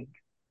damn big.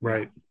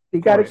 Right.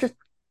 You got to just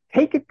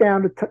take it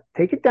down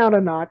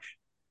a notch.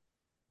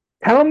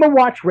 Tell him to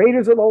watch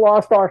Raiders of the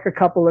Lost Ark a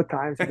couple of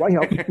times.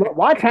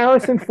 Watch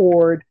Harrison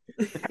Ford.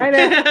 Kind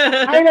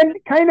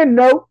of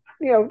note,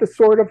 the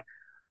sort of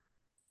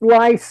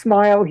sly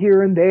smile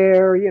here and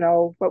there,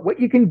 but what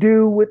you can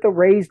do with the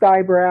raised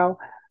eyebrow,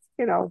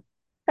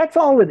 that's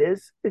all it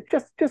is. It's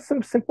just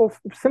some simple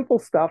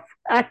stuff.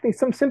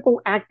 Some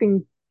simple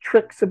acting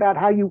tricks about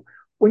how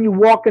when you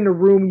walk in the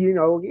room,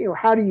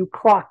 how do you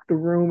clock the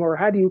room, or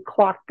how do you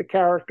clock the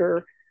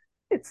character?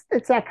 It's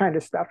that kind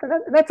of stuff. And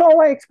that's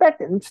all I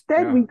expected.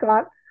 Instead, we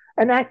got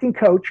an acting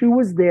coach who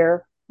was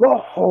there the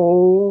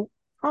whole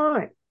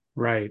time.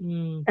 Right.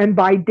 And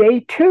by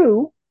day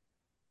 2,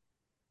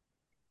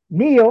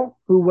 Neil,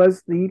 who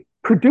was the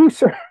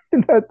producer,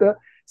 the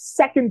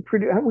second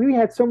producer, we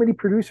had so many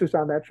producers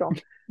on that film,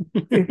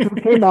 who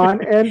came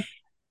on and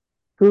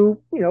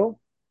who,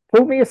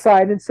 pulled me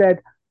aside and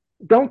said,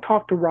 "Don't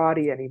talk to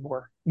Roddy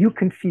anymore. You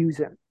confuse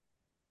him."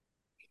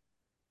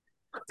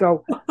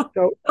 So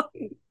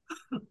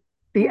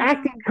the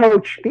acting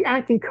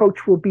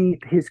coach will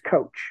be his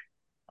coach.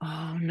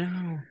 Oh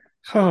no.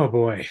 Oh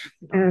boy.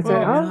 And I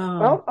said,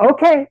 well,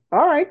 okay,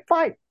 all right,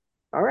 fine.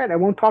 All right, I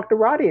won't talk to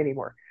Roddy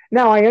anymore.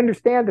 Now I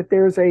understand that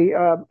there's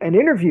an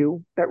interview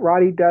that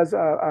Roddy does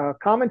a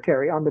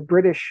commentary on the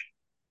British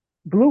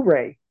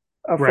Blu-ray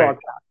of Frogtown.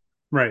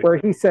 Right. Where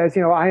he says,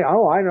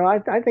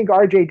 I think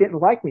RJ didn't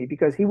like me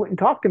because he wouldn't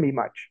talk to me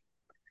much.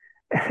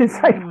 And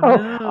it's like, Oh,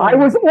 no. I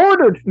was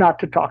ordered not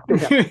to talk to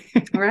him.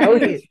 I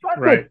was Right.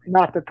 instructed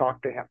not to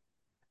talk to him.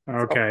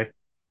 Okay. So,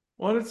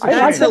 Well, it's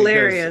That's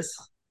hilarious.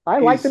 I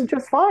liked him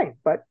just fine,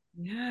 but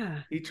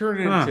Yeah. he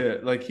turned into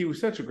like he was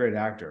such a great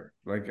actor.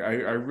 Like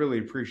I really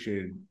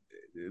appreciated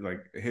like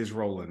his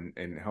role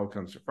in Hell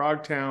Comes to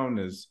Frogtown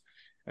as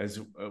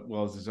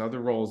well as his other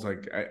roles.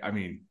 Like I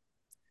mean,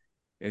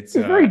 it's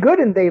he's very good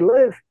in They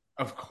Live.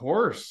 Of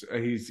course,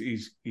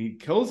 he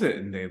kills it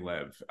in They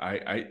Live.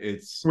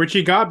 It's which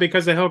he got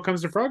because of Hell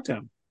Comes to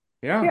Frogtown.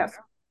 Yeah. Yes.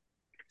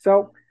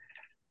 So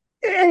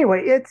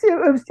anyway, it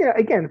was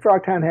again,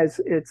 Frogtown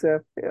has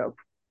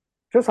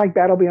just like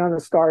Battle Beyond the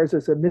Stars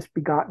is a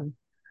misbegotten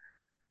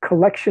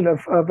collection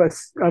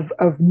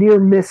of near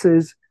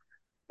misses.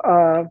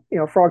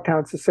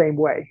 Frogtown's the same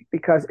way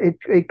because it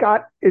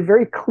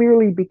very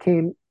clearly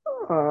became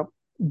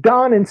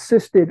Don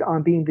insisted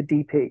on being the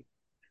DP.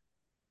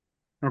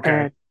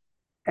 Okay.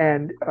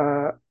 And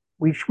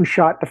we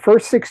shot the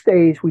first 6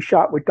 days. We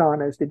shot with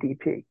Don as the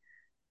DP,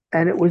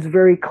 and it was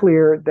very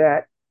clear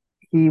that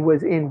he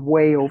was in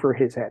way over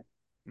his head.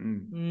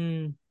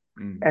 Mm.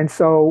 And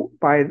so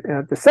by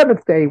the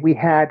 7th day, we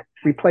had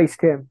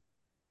replaced him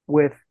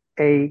with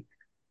a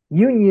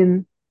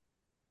union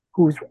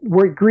who's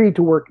agreed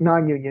to work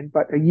non-union,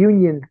 but a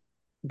union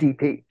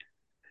DP.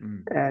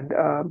 And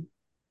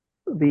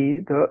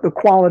the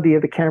quality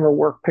of the camera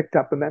work picked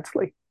up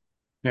immensely.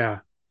 Yeah.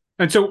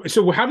 And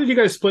so how did you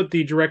guys split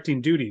the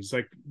directing duties?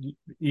 Like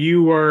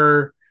you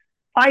were,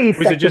 was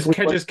it just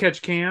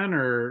catch can,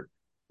 or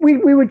we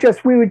would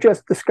just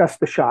discuss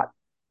the shot.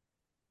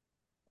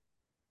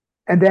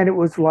 And then it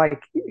was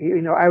like,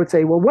 I would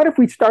say, well, what if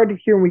we started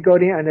here and we go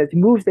down, and as he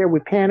moves there, we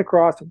pan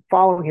across and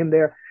following him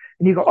there.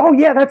 And you go, oh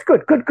yeah, that's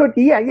good.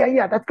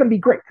 Yeah. That's going to be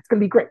great. It's going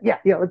to be great. Yeah.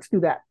 Let's do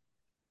that.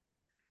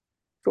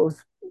 So it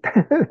was,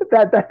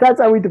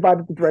 that's how we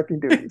divided the directing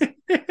duties.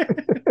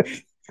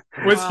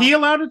 Was he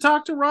allowed to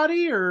talk to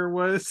Roddy, or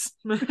was?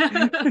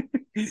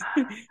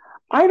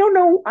 I don't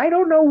know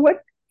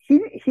what he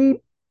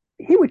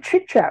would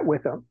chit chat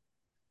with him,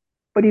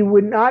 but he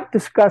would not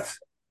discuss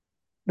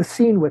the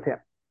scene with him.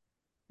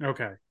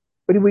 Okay.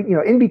 But he would,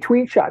 in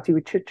between shots, he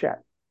would chit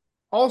chat.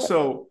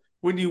 Also,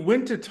 when you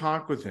went to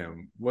talk with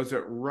him, was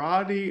it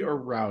Roddy or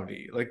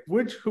Rowdy? Like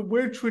which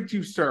would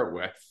you start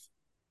with?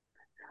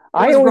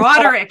 It was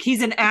Roderick.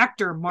 He's an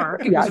actor,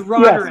 Mark. It was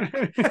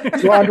Roderick.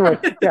 Yes.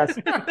 Roderick, yes.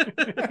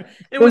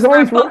 It was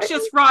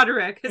Rambunctious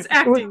Roderick, his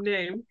acting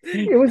name.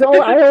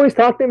 I always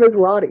talked to him as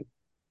Roddy.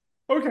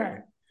 Okay.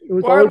 It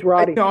was always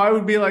Roddy. No, I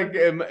would be like,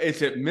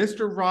 is it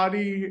Mr.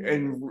 Roddy?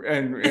 And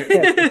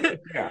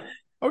yeah.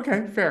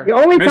 Okay, fair. The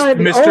only time,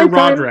 Mr.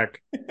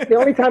 Roderick. The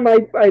only time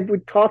I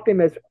would talk to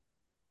him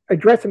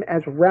address him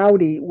as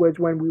Rowdy was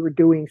when we were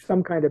doing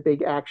some kind of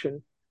big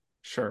action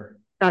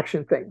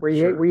thing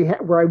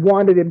where I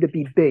wanted him to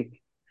be big.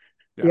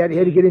 Yeah. He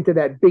had to get into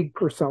that big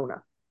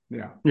persona.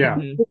 Yeah.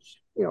 Which,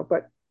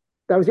 but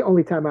that was the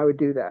only time I would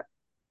do that.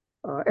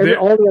 All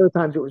the other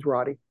times it was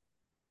Roddy.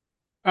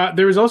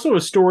 There was also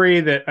a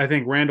story that I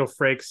think Randall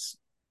Frakes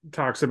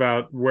talks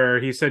about where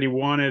he said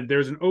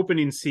there's an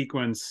opening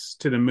sequence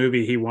to the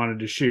movie he wanted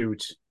to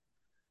shoot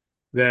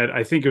that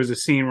I think it was a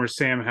scene where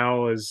Sam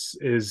Hell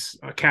is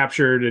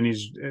captured and it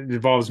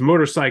involves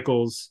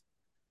motorcycles,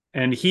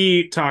 and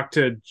he talked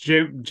to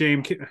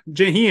Jim.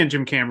 He and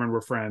Jim Cameron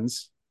were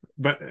friends,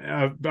 but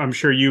I'm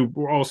sure you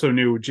also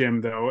knew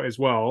Jim though as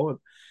well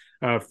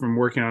from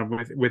working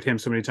on with him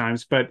so many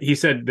times. But he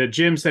said that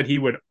Jim said he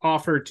would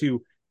offer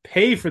to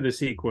pay for the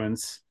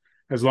sequence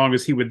as long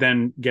as he would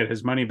then get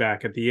his money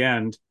back at the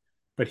end,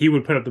 but he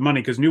would put up the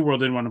money because New World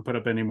didn't want to put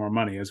up any more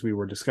money, as we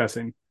were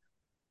discussing.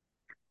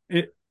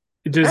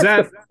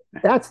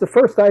 That's the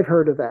first I've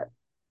heard of that.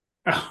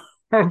 Oh,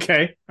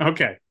 okay.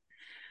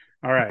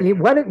 All right.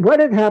 What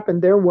had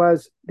happened? There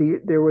was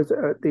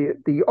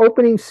the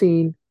opening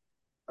scene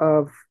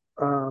of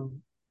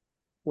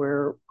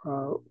where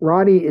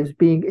Roddy is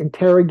being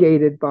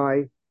interrogated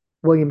by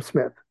William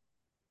Smith,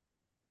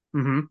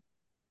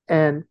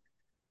 and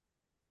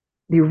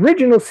the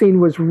original scene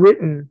was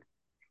written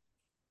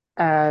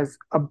as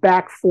a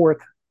back forth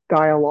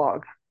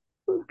dialogue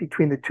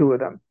between the two of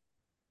them.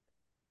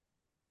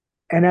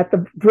 And at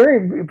the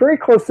very, very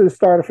close to the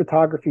start of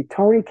photography,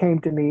 Tony came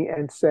to me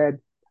and said,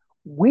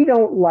 "We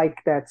don't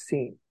like that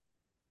scene."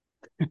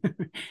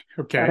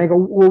 Okay. And I go,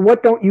 "Well,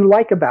 what don't you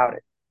like about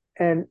it?"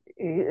 And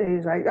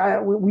he's like,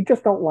 "We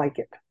just don't like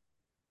it.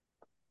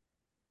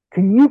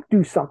 Can you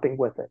do something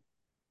with it?"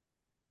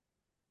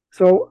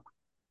 So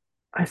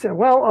I said,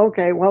 "Well,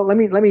 okay. Well, let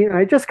me." And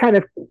I just kind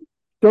of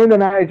during the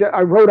night,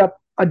 I wrote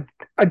up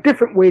a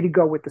different way to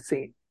go with the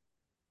scene,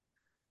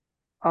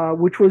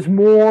 which was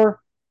more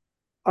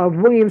of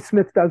William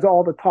Smith does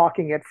all the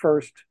talking at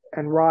first,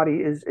 and Roddy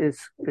is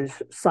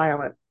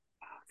silent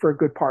for a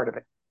good part of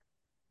it.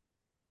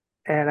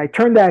 And I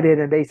turned that in,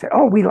 and they said,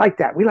 "Oh, we like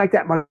that. We like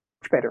that much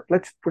better.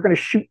 We're going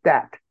to shoot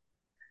that."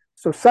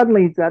 So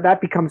suddenly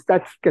that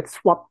gets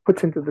swapped,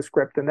 puts into the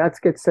script, and that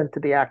gets sent to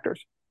the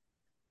actors.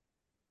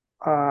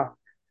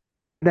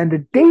 Then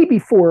the day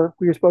before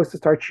we were supposed to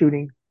start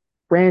shooting,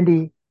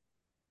 Randy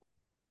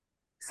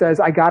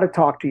says, I got to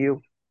talk to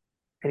you.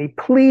 And he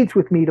pleads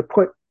with me to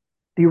put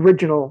the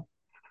original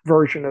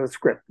version of the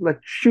script.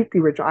 Let's shoot the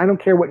original. I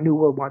don't care what New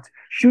World wants.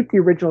 Shoot the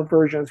original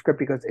version of the script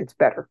because it's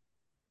better.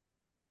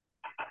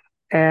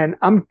 And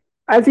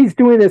as he's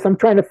doing this, I'm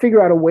trying to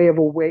figure out a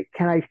way.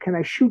 Can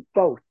I shoot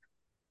both?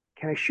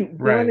 Can I shoot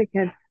one?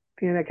 And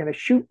can I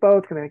shoot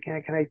both? Can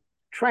I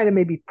try to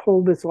maybe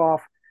pull this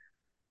off?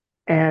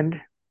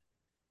 And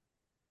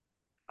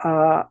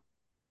I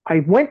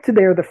went to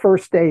there the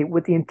first day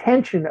with the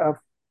intention of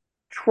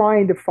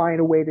trying to find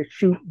a way to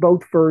shoot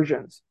both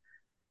versions.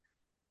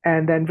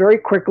 And then very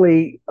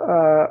quickly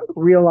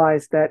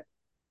realized that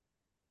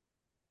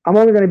I'm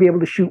only going to be able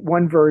to shoot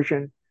one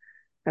version.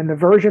 And the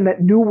version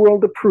that New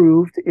World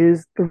approved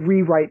is the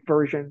rewrite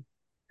version.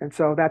 And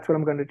so that's what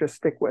I'm going to just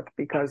stick with,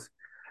 because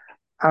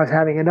I was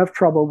having enough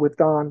trouble with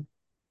Don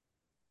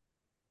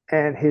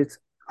and his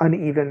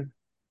uneven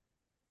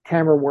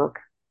camera work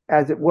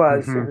as it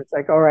was. And it's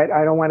like, all right,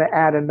 I don't want to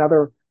add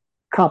another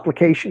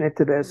complication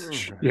into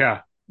this.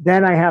 Yeah.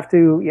 Then I have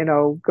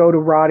to, go to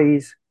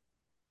Roddy's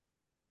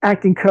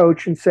acting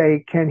coach and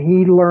say, can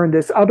he learn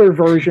this other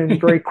version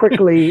very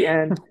quickly?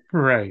 And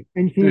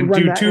and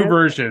do two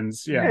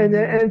versions. Yeah. And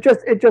it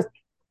just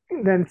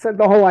then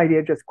the whole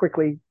idea just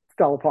quickly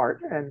fell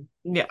apart, and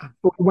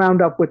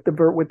wound up with the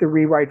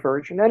rewrite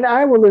version. And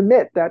I will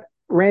admit that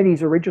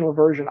Randy's original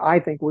version, I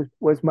think,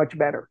 was much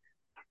better.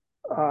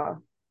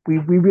 We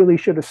really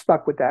should have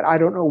stuck with that. I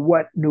don't know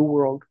what New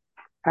World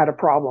had a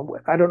problem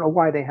with. I don't know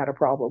why they had a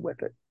problem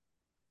with it.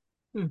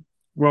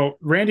 Well,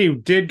 Randy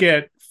did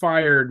get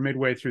fired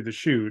midway through the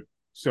shoot,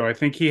 so I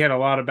think he had a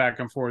lot of back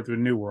and forth with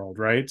New World,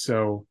 right?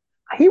 So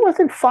he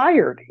wasn't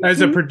fired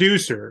as a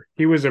producer.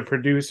 He was a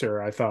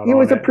producer, I thought. He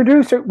was a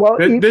producer. Well,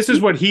 this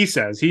is what he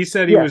says. He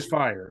said he was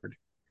fired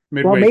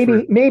midway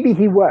through. Maybe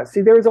he was.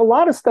 See, there's a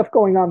lot of stuff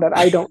going on that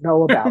I don't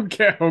know about.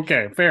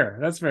 Okay, fair.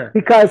 That's fair.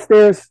 Because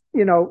there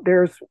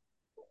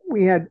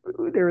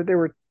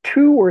were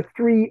 2 or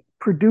 3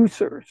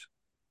 producers.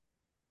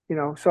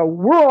 So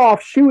we're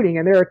off shooting,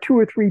 and there are 2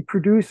 or 3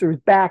 producers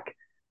back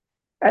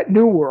at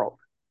New World,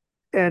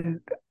 and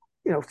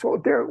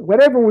so there,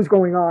 whatever was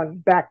going on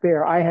back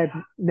there, I had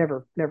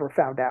never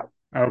found out.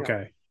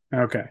 Okay.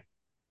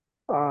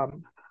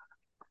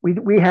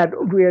 We had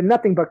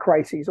nothing but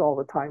crises all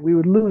the time. We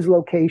would lose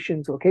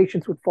locations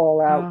would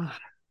fall out.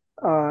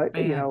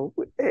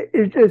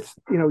 It just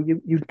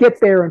you'd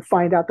get there and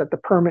find out that the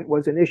permit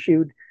wasn't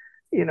issued.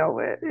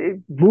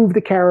 Move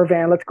the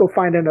caravan. Let's go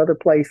find another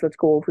place. Let's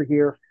go over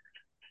here.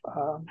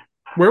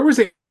 Where was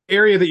the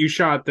area that you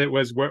shot that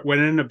was what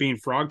ended up being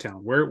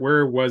Frogtown?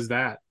 Where was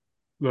that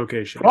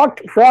location?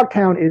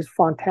 Frogtown is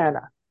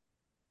Fontana.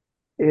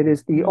 It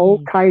is the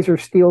old Kizer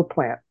steel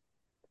plant,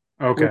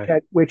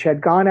 which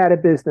had gone out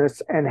of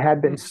business and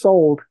had been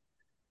sold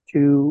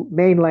to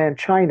mainland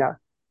China,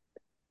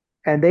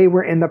 and they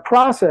were in the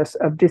process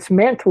of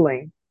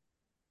dismantling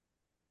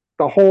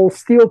the whole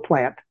steel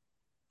plant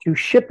to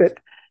ship it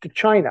to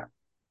China.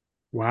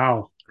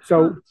 Wow.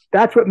 So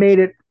that's what made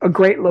it a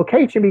great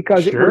location,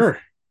 because it was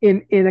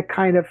in a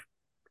kind of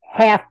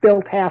half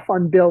built, half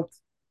unbuilt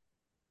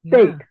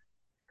state.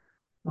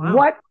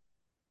 Wow.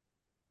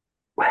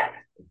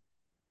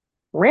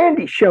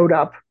 Randy showed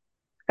up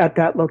at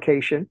that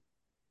location,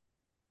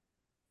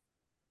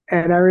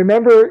 and I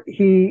remember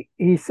he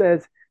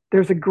says,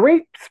 there's a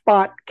great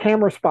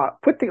camera spot.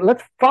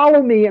 Let's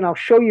follow me and I'll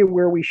show you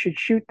where we should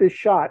shoot this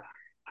shot.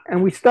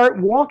 And we start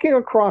walking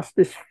across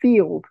this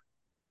field,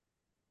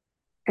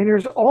 and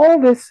there's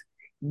all this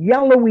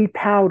yellowy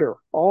powder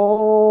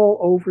all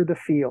over the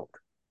field.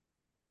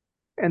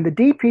 And the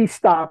DP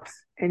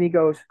stops and he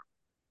goes,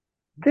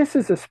 this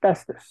is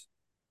asbestos.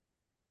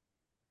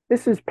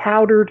 This is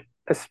powdered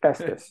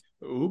asbestos.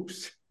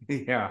 Oops.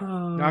 Yeah.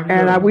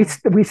 And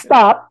we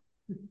stop,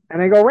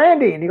 and I go,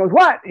 Randy, and he goes,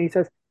 what? And he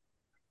says,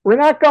 we're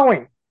not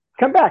going.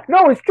 Come back.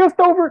 No, it's just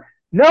over.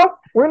 Nope,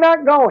 we're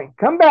not going.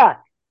 Come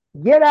back.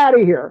 Get out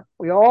of here.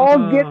 We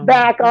all get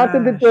back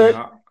onto the dirt.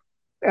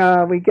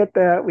 We get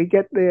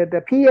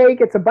the PA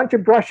gets a bunch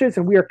of brushes,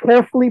 and we are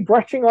carefully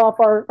brushing off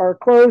our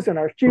clothes and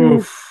our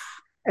shoes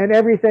and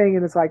everything.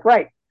 And it's like,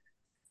 right,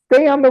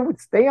 stay on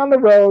the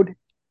road.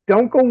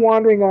 Don't go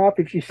wandering off.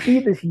 If you see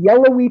this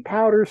yellowy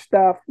powder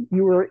stuff,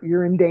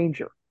 you're in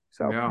danger.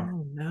 So,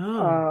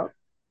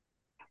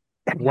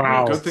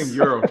 wow. Good thing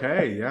you're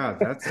okay. Yeah,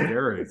 that's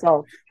scary.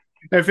 So,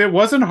 if it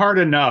wasn't hard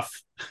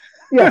enough.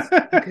 Yes.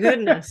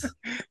 Goodness.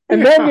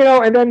 And then,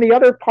 and then the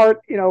other part,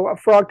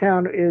 of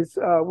Frogtown is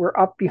we're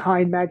up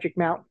behind Magic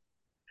Mountain.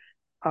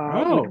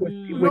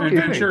 Which is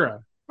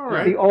Ventura. All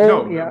right. The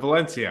old,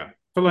 Valencia.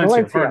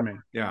 Pardon me.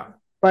 Yeah.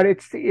 But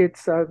it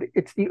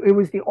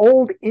was the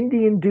old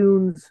Indian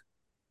Dunes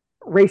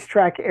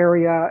racetrack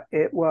area.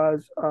 It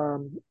was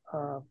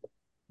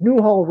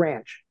Newhall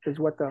Ranch is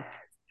what the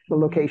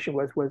location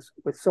was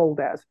sold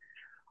as.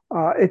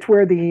 It's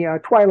where the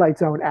Twilight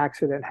Zone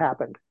accident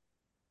happened.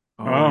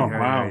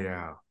 Wow.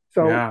 Yeah.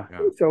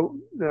 So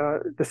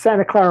the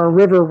Santa Clara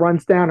River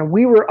runs down, and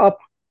we were up.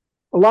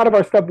 A lot of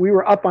our stuff, we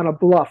were up on a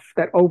bluff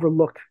that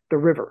overlooked the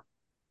river.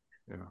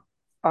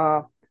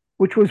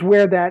 which was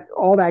where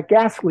all that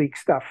gas leak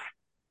stuff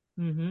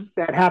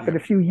that happened a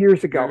few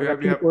years ago that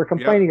people were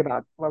complaining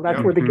about. Well,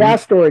 that's where the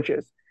gas storage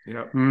is.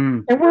 Yep.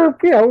 And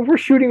we're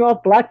shooting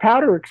off black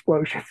powder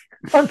explosions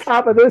on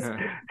top of this,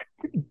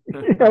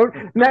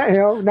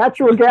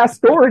 natural gas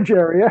storage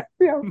area.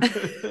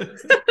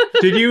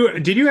 Did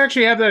you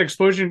actually have that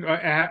explosion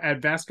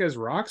at Vasquez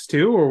Rocks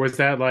too, or was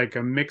that like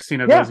a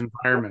mixing of those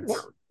environments?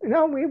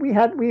 No,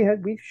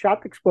 we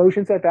shot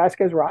explosions at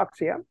Vasquez Rocks.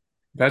 Yeah,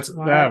 that's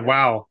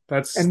wow.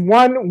 That's and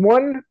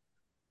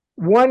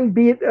one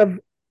bit of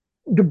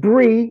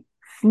debris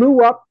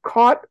flew up,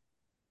 caught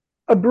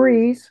a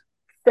breeze,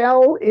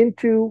 fell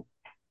into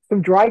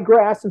some dry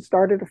grass, and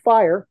started a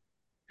fire.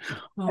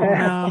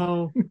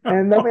 No!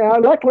 And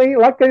luckily,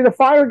 the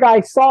fire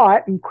guy saw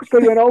it and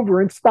quickly went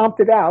over and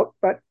stomped it out.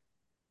 But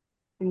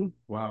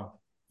wow!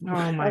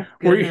 Oh my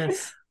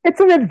goodness! It's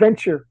an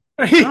adventure.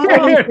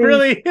 It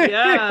really,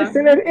 yeah.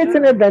 It's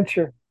an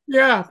adventure.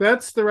 Yeah,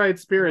 that's the right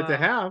spirit to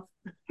have.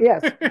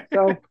 Yes.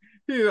 So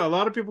a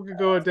lot of people could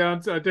go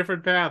down a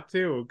different path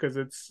too, because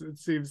it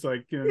seems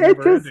like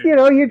it's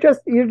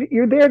just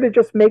you're there to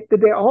just make the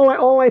day.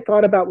 All I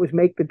thought about was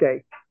make the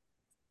day.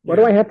 What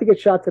do I have to get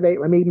shot today?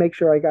 Let me make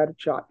sure I got it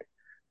shot.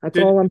 That's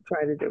all I'm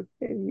trying to do.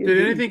 Did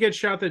anything get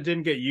shot that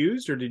didn't get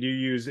used, or did you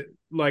use it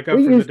like Up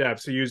from the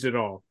Depths? You used it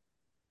all.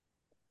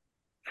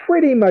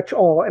 Pretty much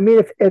all. I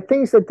mean, if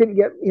things that didn't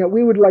get,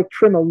 we would like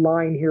trim a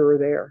line here or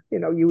there.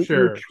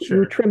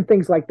 You trim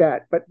things like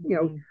that, but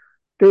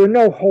there were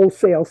no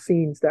wholesale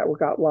scenes that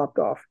got lopped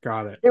off.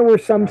 Got it. There were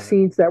some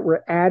scenes that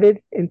were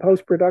added in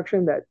post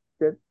production that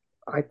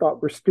I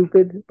thought were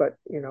stupid, but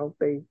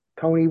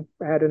Tony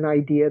had an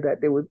idea that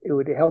it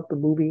would help the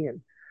movie,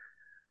 and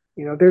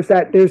there's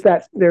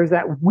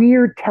that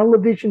weird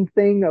television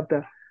thing of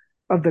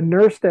the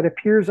nurse that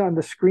appears on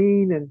the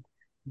screen and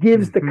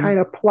gives the kind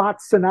of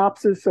plot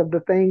synopsis of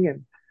the thing,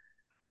 and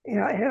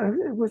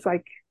it was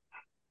like,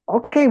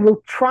 okay,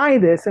 we'll try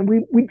this. And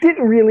we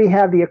didn't really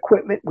have the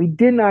equipment. We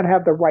did not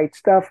have the right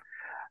stuff.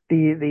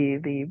 We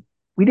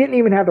didn't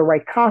even have the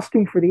right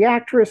costume for the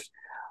actress.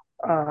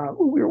 It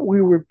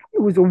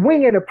was a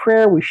wing and a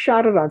prayer. We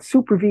shot it on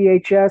Super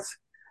VHS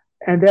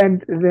and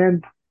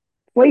then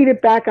played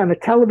it back on a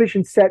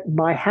television set in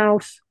my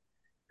house,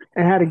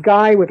 and had a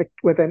guy with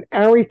an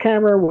Arri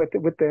camera with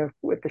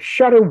the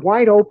shutter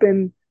wide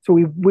open, so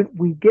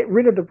we get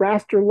rid of the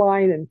raster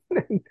line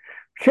and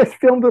just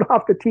filmed it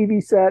off the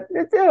TV set.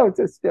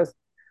 It's just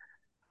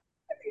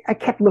I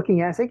kept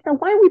looking at it, saying,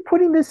 why are we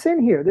putting this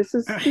in here? This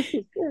is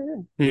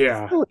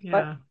yeah.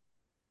 But,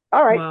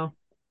 all right. Wow.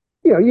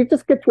 You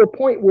just get to a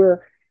point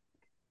where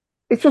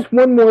it's just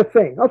one more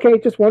thing. Okay,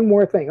 just one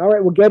more thing. All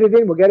right, we'll get it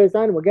in, we'll get it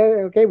done, we'll get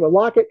it. Okay, we'll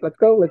lock it. Let's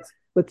go.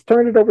 Let's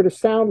turn it over to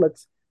sound.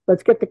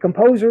 Let's get the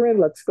composer in.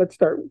 Let's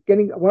start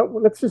getting. Well,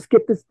 let's just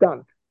get this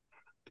done.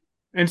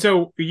 And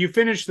so you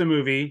finished the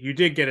movie. You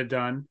did get it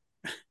done,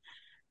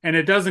 and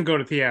it doesn't go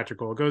to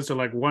theatrical. It goes to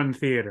like one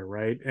theater,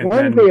 right?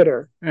 And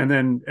theater, and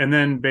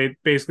then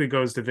basically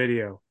goes to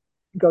video.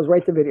 It goes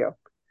right to video,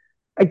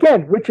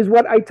 again, which is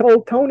what I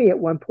told Tony at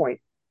one point.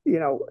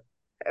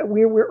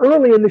 We were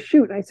early in the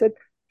shoot, and I said,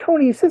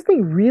 Tony, is this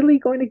thing really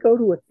going to go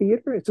to a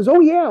theater? It says, oh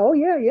yeah,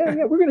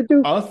 we're going to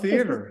do a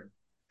theater.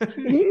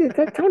 Tony,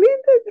 this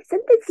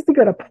isn't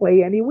going to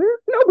play anywhere.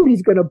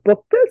 Nobody's going to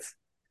book this.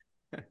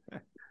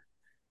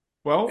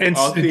 Well, a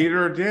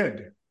theater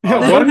did.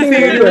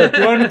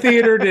 One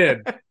theater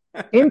did.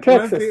 In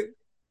Texas.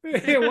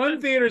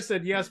 One theater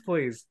said, yes,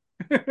 please.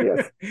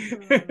 Yes.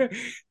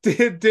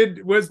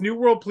 Was New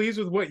World pleased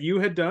with what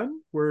you had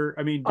done?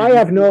 I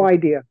have no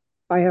idea.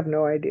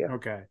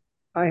 Okay.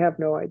 I have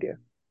no idea.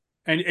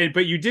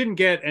 But you didn't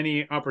get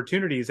any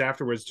opportunities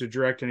afterwards to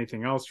direct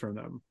anything else from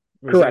them.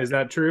 Correct. Is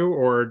that true?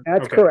 Or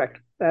that's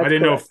correct. I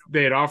didn't know if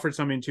they had offered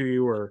something to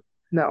you or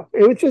no.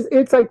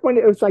 It's like when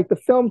it was like the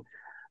film,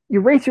 you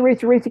race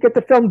to get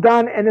the film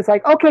done, and it's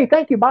like, okay,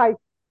 thank you, bye.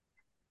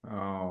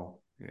 Oh,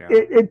 yeah.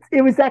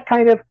 It was that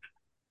kind of,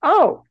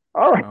 all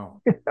right.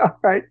 Oh. All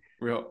right.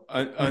 Real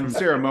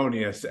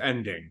unceremonious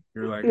ending.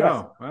 You're like, yes.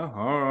 Oh, well,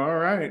 all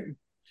right.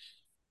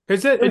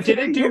 Did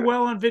it do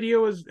well on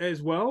video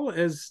as well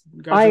as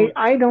Godzilla?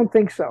 I don't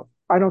think so.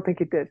 I don't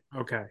think it did.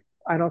 Okay.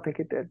 I don't think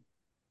it did.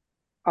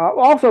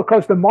 Also,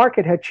 because the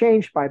market had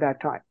changed by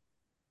that time.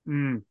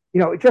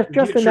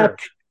 Just in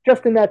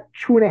that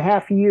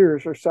 2.5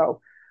 years or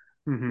so,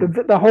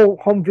 the whole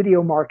home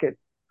video market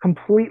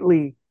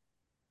completely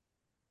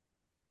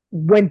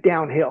went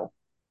downhill.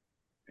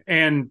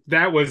 And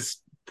that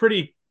was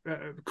pretty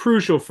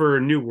crucial for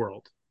New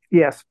World.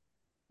 Yes.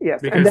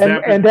 Because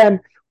and then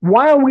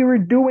while we were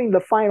doing the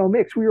final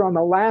mix, we were on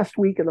the last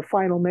week of the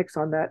final mix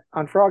on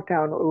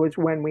Frogtown. It was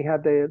when we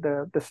had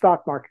the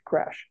stock market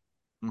crash.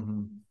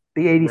 Mm-hmm.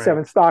 The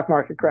 87 stock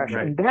market crash.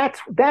 Right. And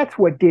that's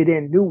what did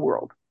in New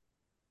World.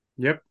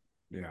 Yep.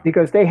 Yeah.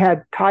 Because they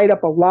had tied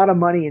up a lot of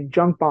money in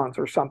junk bonds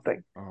or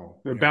something.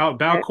 Oh. The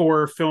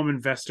Balcor Film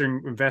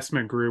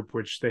Investment Group,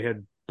 which they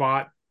had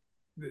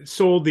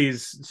sold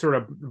these sort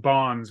of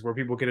bonds where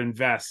people could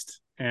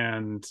invest,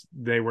 and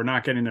they were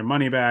not getting their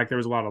money back. There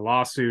was a lot of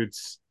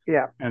lawsuits.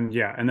 Yeah. And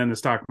then the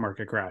stock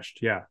market crashed.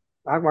 Yeah.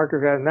 Stock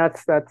market, and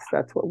that's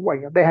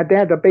what they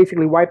had to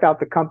basically wipe out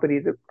the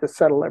company to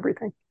settle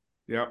everything.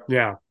 Yep.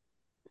 Yeah.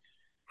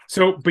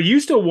 So, but you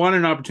still want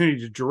an opportunity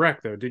to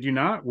direct, though, did you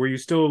not? Were you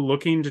still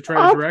looking to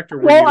try to direct,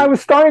 or I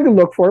was starting to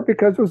look for it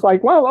because it was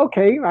like, well,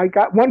 okay, I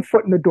got one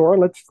foot in the door.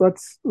 Let's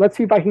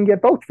see if I can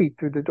get both feet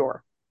through the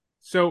door.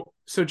 So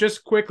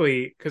just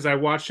quickly, because I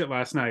watched it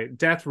last night,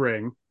 Death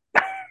Ring.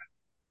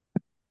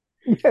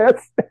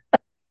 Yes.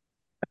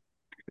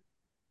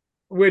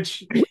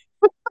 Which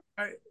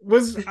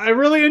I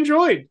really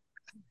enjoyed.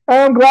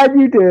 I'm glad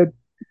you did.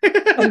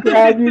 I'm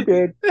glad you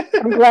did.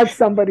 I'm glad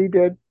somebody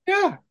did.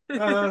 Yeah.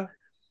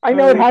 I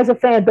know it has a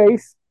fan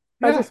base.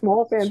 It has a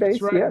small fan base.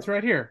 It's right, yes. It's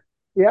right here.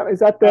 Yeah, is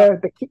that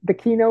the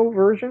Kino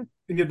version?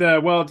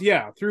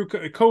 Through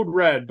Code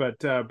Red, but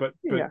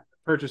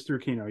purchased through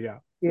Kino. Yeah.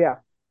 Yeah.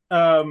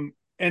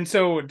 And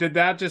so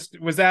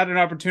was that an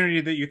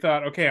opportunity that you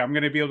thought, okay, I'm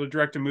going to be able to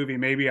direct a movie.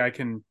 Maybe I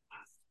can.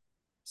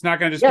 It's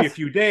not going to just be a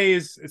few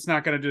days. It's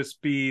not going to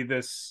just be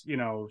this,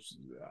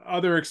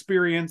 other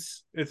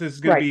experience. This is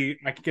going to be,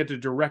 I can get to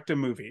direct a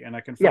movie, and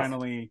I can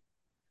finally.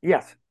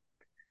 Yes.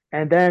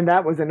 And then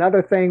that was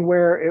another thing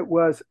where it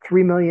was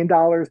 $3 million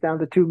down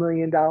to $2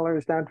 million,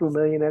 down to $1.5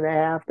 million,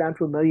 down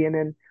to $1.25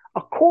 million.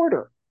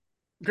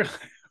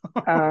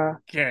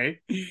 Okay.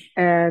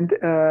 And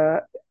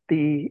the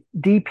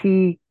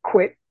DP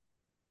quit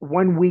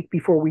 1 week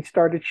before we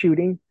started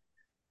shooting.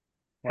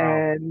 Wow.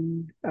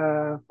 And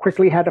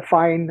quickly had to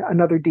find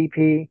another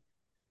DP.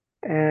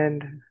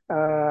 And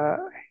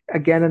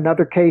again,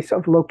 another case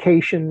of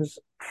locations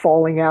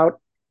falling out,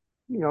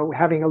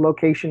 having a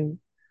location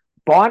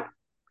bought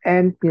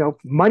and,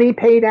 money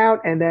paid out,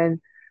 and then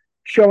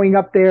showing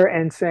up there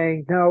and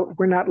saying, no,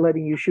 we're not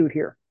letting you shoot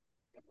here.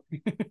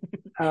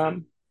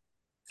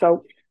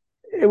 So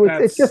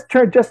it just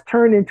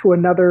turned into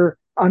another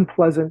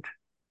unpleasant,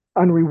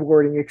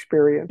 unrewarding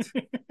experience.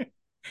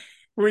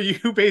 Were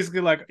you basically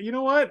like, you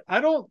know what?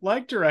 I don't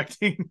like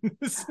directing.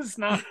 This is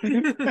not.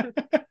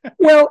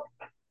 Well,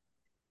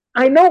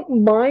 I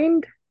don't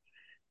mind.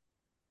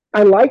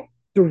 I like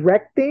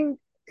directing.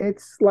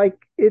 It's like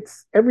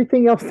it's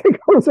everything else that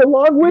goes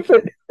along with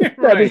it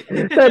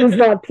that is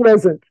not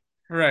pleasant.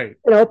 Right.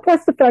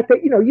 Plus the fact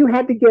that you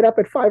had to get up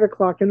at 5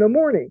 o'clock in the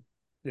morning.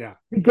 Yeah.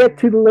 To get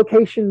to the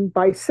location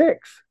by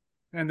 6.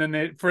 And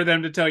then for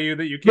them to tell you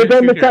that you can't. For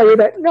them to tell you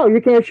that no, you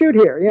can't shoot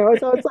here.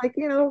 So it's like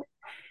there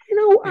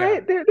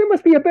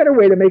must be a better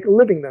way to make a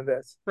living than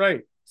this.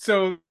 Right.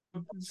 So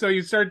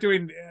you start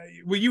doing.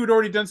 You had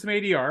already done some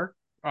ADR,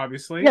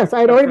 obviously. Yes,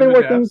 I'd already been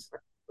working.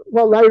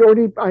 Well, I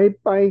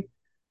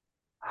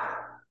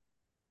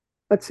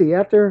let's see.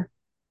 After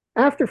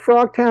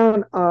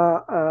Frogtown,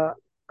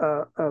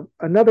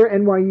 another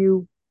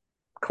NYU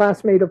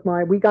classmate of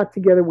mine, we got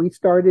together. We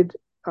started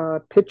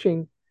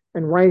pitching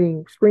and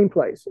writing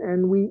screenplays,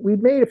 and we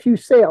made a few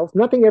sales.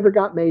 Nothing ever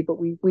got made, but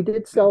we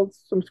did sell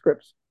some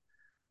scripts.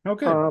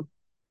 Okay.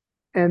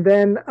 And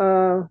then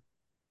I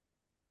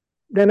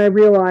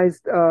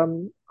realized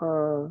my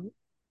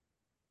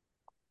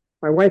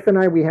wife and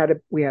I we had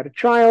a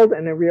child,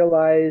 and I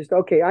realized,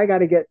 okay, I got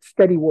to get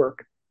steady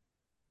work.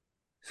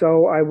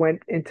 So I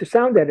went into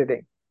sound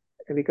editing,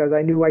 and because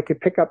I knew I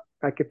could pick up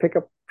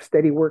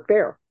steady work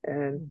there,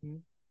 and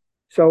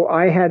so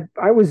I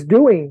was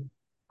the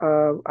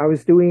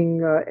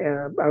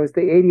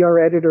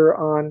ADR editor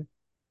on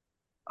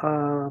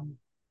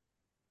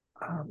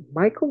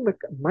Michael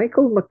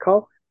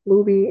McCullough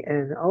movie,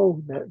 and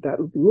that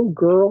little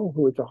girl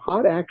who was a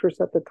hot actress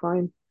at the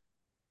time.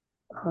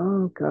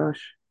 Oh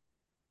gosh,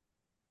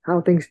 how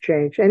things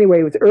changed.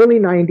 Anyway, it was early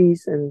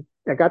 '90s, and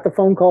I got the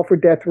phone call for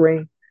Death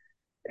Ring,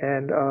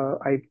 and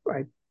I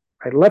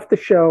left the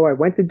show. I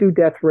went to do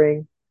Death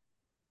Ring,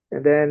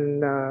 and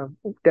then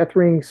Death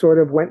Ring sort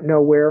of went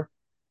nowhere.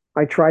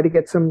 I tried to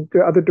get some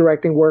other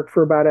directing work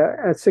for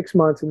about 6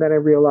 months, and then I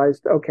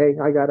realized, okay,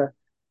 I gotta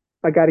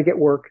get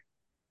work.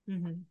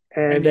 Mm-hmm.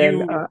 And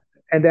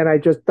then I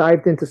just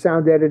dived into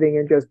sound editing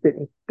and just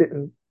didn't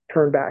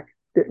turn back,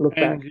 didn't look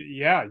back.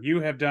 Yeah, you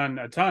have done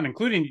a ton,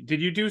 including,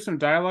 did you do some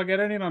dialogue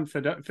editing on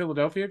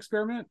Philadelphia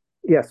Experiment?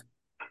 Yes.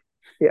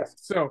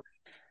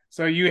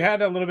 So you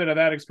had a little bit of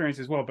that experience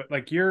as well, but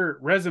like your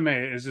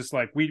resume is just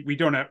like we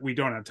don't have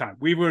time.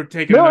 We were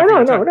taking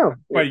no.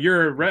 But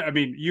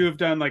you have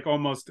done like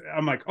almost.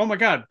 I'm like, oh my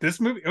god, this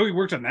movie. Oh, he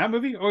worked on that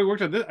movie. Oh, he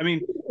worked on this. I mean,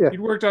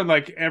 you worked on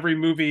like every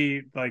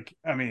movie. Like,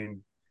 I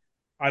mean,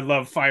 I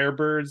love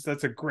Firebirds.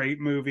 That's a great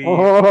movie.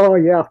 Oh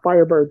yeah,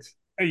 Firebirds.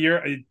 You're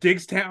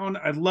Diggstown.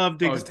 I love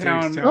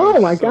Diggstown. Oh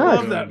my god, I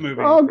love that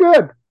movie. Oh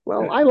good.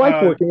 Well, I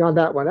like working on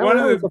that one. That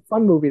was a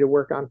fun movie to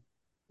work on.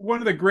 One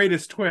of the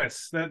greatest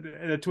twists.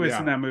 The twist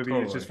in that movie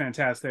is just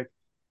fantastic.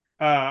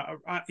 I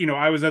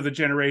was of the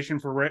generation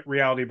for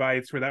Reality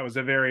Bites, where that was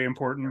a very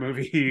important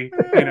movie.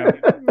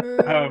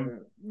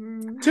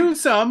 To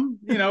some,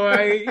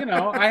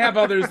 I have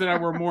others that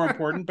were more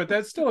important, but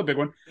that's still a big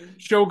one.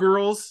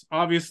 Showgirls,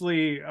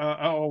 obviously,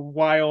 a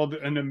wild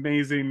and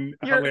amazing,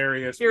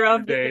 hilarious. You're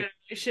of the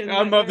generation.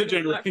 I'm of the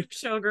generation.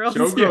 Showgirls.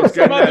 Showgirls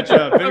getting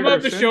that I'm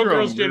of the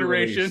Showgirls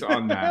generation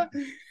on that.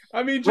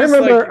 I mean, I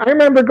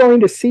remember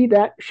going to see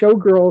that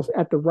Showgirls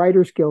at the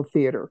Writers Guild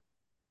Theater,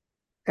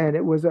 and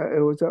it was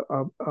a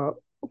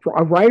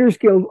Writers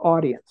Guild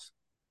audience.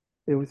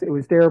 It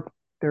was their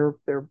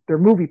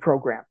movie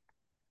program.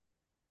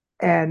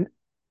 And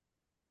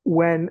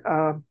when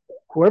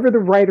whoever the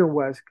writer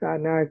was,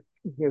 God, now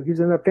he's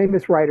a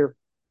famous writer.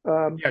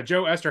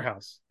 Joe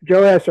Esterhaus.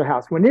 Joe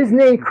Esterhaus. When his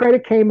name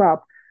credit came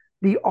up,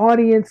 the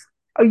audience,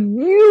 a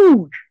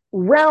huge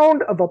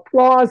round of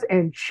applause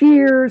and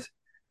cheers,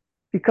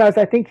 because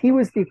I think he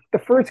was the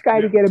first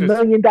guy to get $1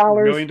 million.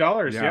 $1 million,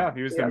 yeah.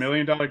 He was the $1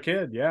 million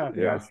kid, yeah.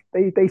 Yes.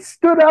 They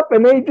stood up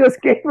and they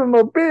just gave him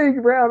a big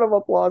round of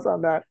applause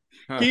on that.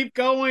 Keep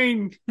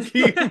going.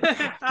 You go.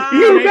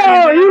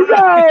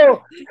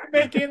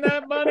 Making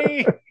that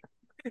money.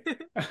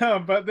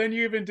 But then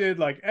you even did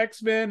like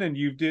X-Men, and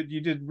you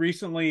did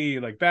recently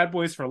like Bad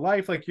Boys for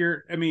Life. Like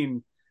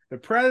The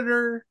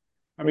Predator.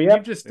 I mean,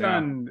 you've just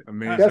done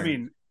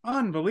amazing.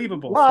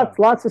 Unbelievable.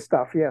 Lots of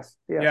stuff. Yes.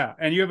 Yeah.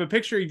 And you have a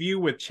picture of you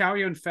with Chow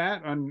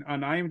Yun-Fat on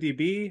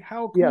IMDb.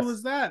 How cool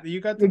is that?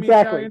 You got to meet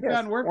Chow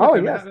Yun-Fat and work with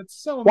him. Yes. That's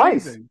so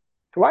amazing.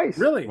 Twice.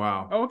 Really?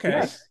 Wow. Okay.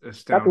 Yes.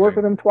 Got to work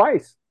with him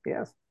twice.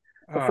 Yes.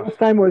 The first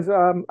time was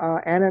Anna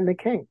and the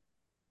King.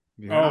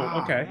 Yeah.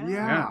 Oh, okay.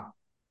 Yeah.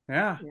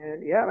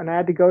 And I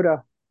had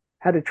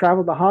to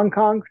travel to Hong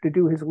Kong to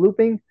do his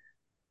looping.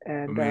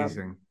 And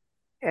amazing.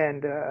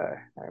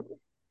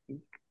 He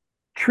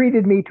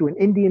treated me to an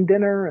Indian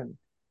dinner, and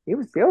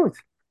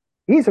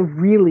he's a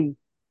really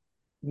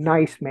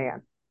nice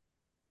man.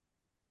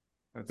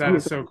 That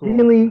is so cool.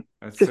 Really,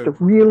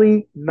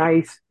 really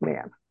nice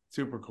man.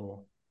 Super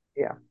cool.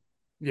 Yeah.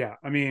 Yeah.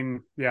 I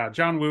mean,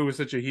 John Woo was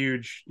such a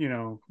huge,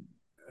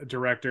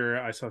 director.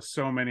 I saw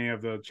so many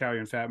of the Chow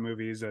Yun-Fat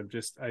movies.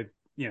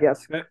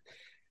 Yes. I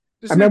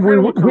remember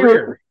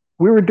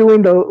we were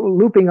doing the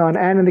looping on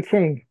Anne and the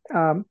King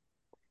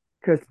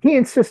because he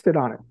insisted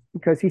on it,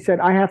 because he said,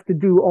 I have to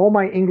do all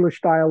my English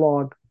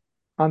dialogue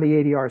on the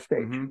ADR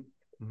stage.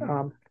 Mm-hmm.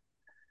 Mm-hmm.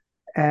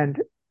 And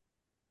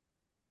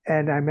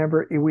I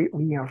remember he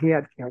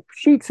had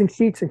sheets and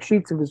sheets and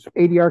sheets of his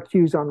ADR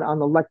cues on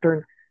the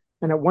lectern.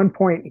 And at one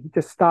point he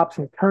just stops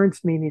and turns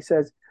to me and he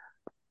says,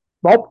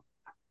 Bob,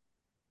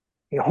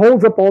 he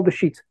holds up all the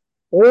sheets.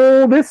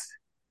 All this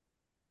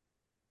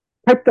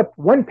typed up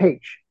one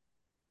page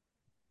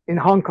in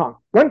Hong Kong.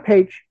 One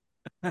page,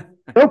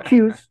 no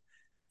cues,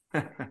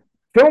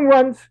 film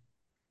runs,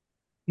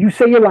 you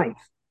say your lines.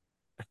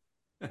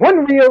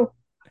 One reel,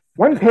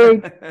 one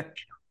page,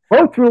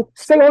 go through,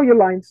 say all your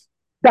lines,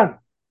 done.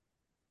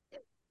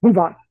 Move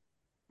on.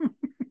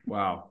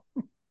 Wow.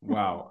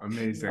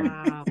 Amazing.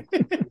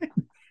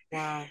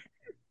 Wow.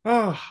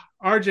 Oh,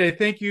 RJ,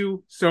 thank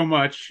you so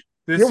much.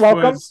 This You're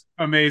welcome. Was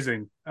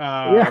amazing.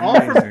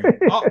 Amazing.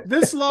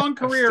 This long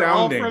career,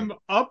 astounding.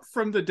 Up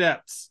from the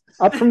depths.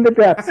 Up from the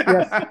depths,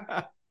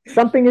 yes.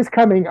 Something is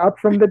coming up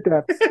from the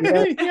depths.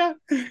 Yes. Yeah.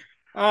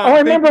 I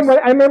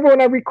remember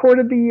when I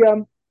recorded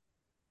the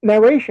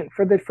narration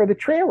for the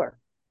trailer.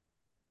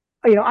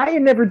 I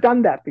had never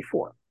done that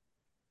before.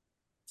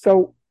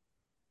 So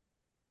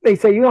they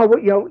say,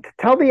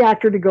 tell the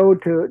actor to go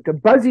to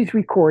Buzzy's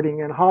recording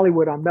in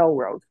Hollywood on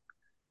Melrose,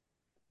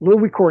 little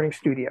recording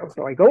studio.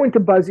 So I go into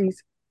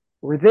Buzzy's.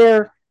 We're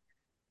there.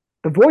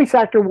 The voice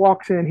actor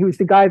walks in. He was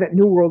the guy that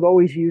New World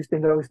always used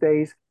in those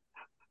days.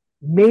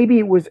 Maybe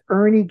it was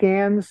Ernie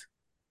Gans.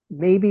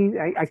 Maybe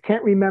I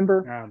can't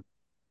remember.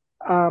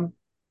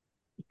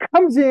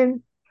 Comes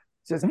in,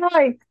 says,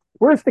 "Hi,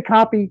 where's the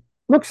copy?"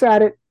 Looks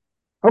at it.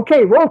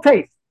 Okay, roll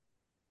tape.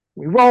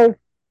 We roll.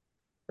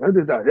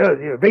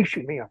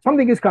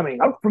 Something is coming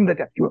out from the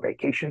depth. Your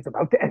vacation's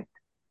about to end.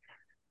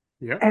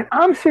 Yeah. And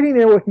I'm sitting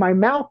there with my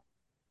mouth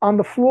on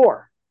the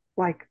floor,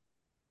 like,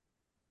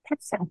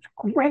 that sounds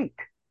great.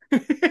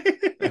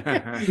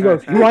 He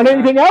goes, "You want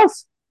anything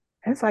else?"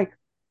 And it's like,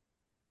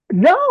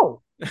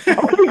 "No."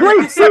 Okay,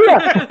 great. See ya.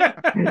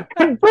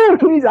 And boom,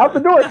 he's out the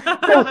door.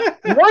 So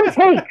one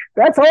take.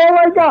 That's all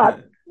I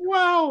got.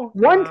 Wow.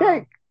 One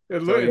take.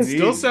 It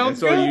still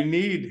sounds good. That's all you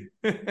need.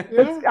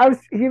 I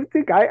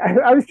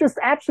was just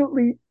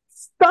absolutely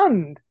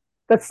stunned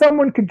that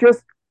someone could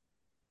just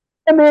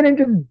come in and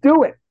just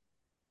do it.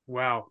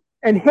 Wow.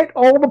 And hit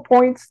all the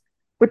points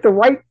with the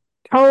right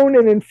tone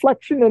and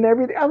inflection and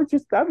everything. I was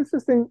just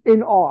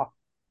in awe.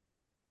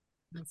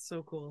 That's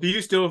so cool. Do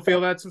you still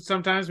feel that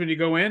sometimes when you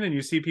go in and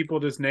you see people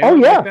just nail it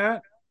like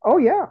that? Oh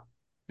yeah.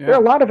 There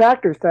are a lot of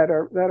actors that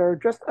are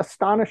just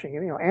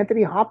astonishing.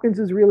 Anthony Hopkins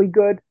is really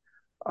good.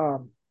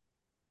 They'll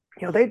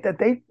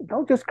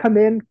just come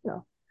in.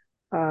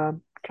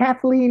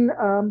 Kathleen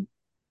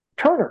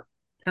Turner.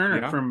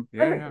 From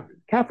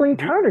Kathleen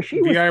Turner.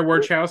 She was V.I.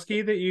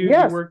 Warshawski that you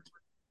worked.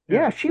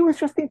 Yeah, she was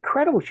just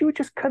incredible. She would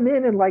just come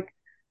in and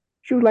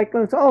she would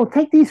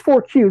take these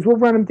 4 cues. We'll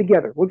run them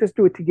together. We'll just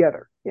do it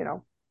together.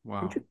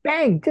 Wow. And just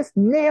bang, just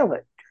nail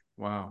it.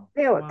 Wow.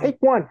 Nail it. Take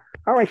one.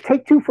 All right,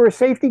 take two for a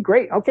safety.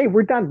 Great. Okay,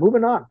 we're done.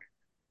 Moving on.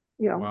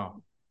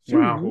 Wow.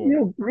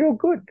 Real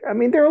good. I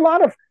mean, there are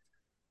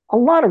a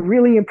lot of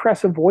really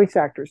impressive voice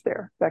actors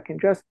there that can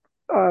just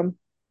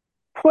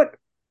put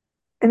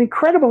an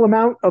incredible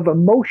amount of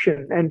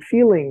emotion and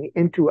feeling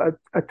into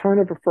a turn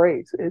of a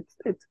phrase.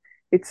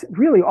 It's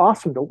really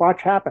awesome to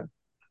watch happen.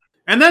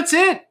 And that's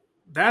it.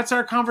 That's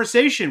our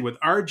conversation with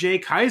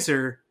RJ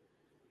Kizer.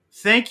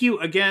 Thank you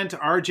again to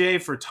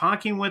RJ for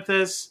talking with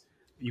us.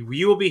 You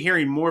will be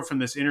hearing more from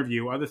this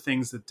interview, other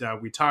things that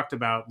we talked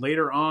about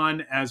later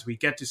on as we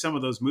get to some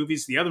of those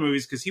movies, the other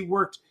movies, because he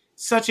worked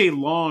such a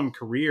long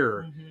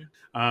career.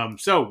 Mm-hmm.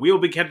 So we will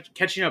be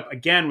catching up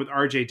again with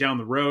RJ down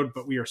the road,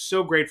 but we are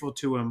so grateful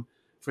to him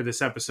for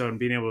this episode and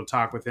being able to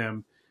talk with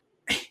him.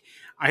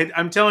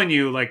 I'm telling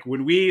you, like,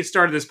 when we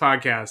started this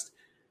podcast,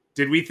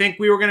 did we think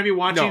we were going to be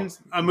watching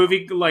a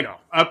movie like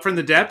Up from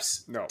the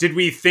Depths? No. Did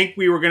we think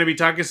we were going to be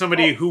talking to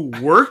somebody who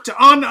worked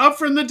on Up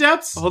from the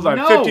Depths? Hold on,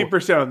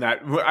 50% on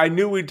that. I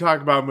knew we'd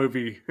talk about a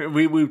movie.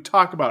 We'd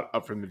talk about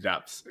Up from the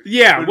Depths.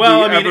 Yeah,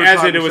 well, I mean,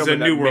 as it was a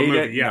New World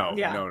movie. No.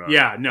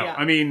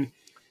 I mean,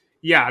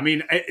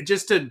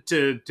 just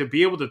to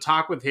be able to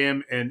talk with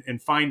him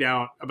and find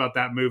out about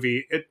that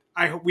movie,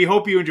 we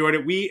hope you enjoyed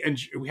it. We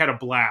had a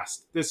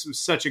blast. This was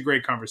such a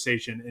great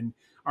conversation, and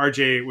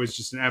RJ was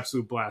just an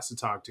absolute blast to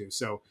talk to.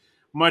 So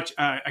much,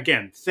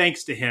 again,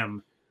 thanks to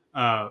him.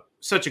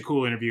 Such a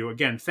cool interview.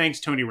 Again, thanks,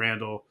 Tony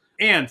Randall.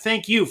 And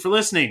thank you for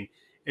listening.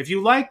 If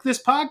you like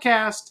this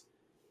podcast,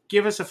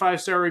 give us a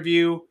 5-star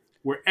review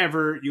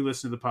wherever you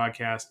listen to the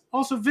podcast.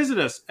 Also, visit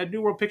us at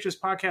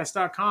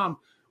newworldpicturespodcast.com.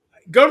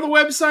 Go to the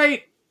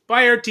website,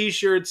 buy our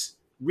t-shirts,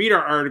 read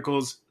our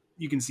articles.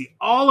 You can see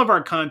all of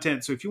our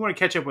content. So if you want to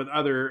catch up with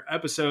other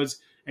episodes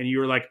and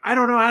you're like, I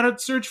don't know how to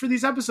search for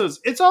these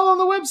episodes, it's all on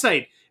the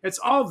website. It's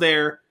all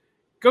there.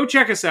 Go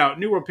check us out,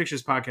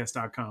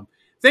 newworldpicturespodcast.com.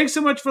 Thanks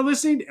so much for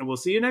listening, and we'll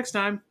see you next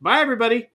time. Bye, everybody.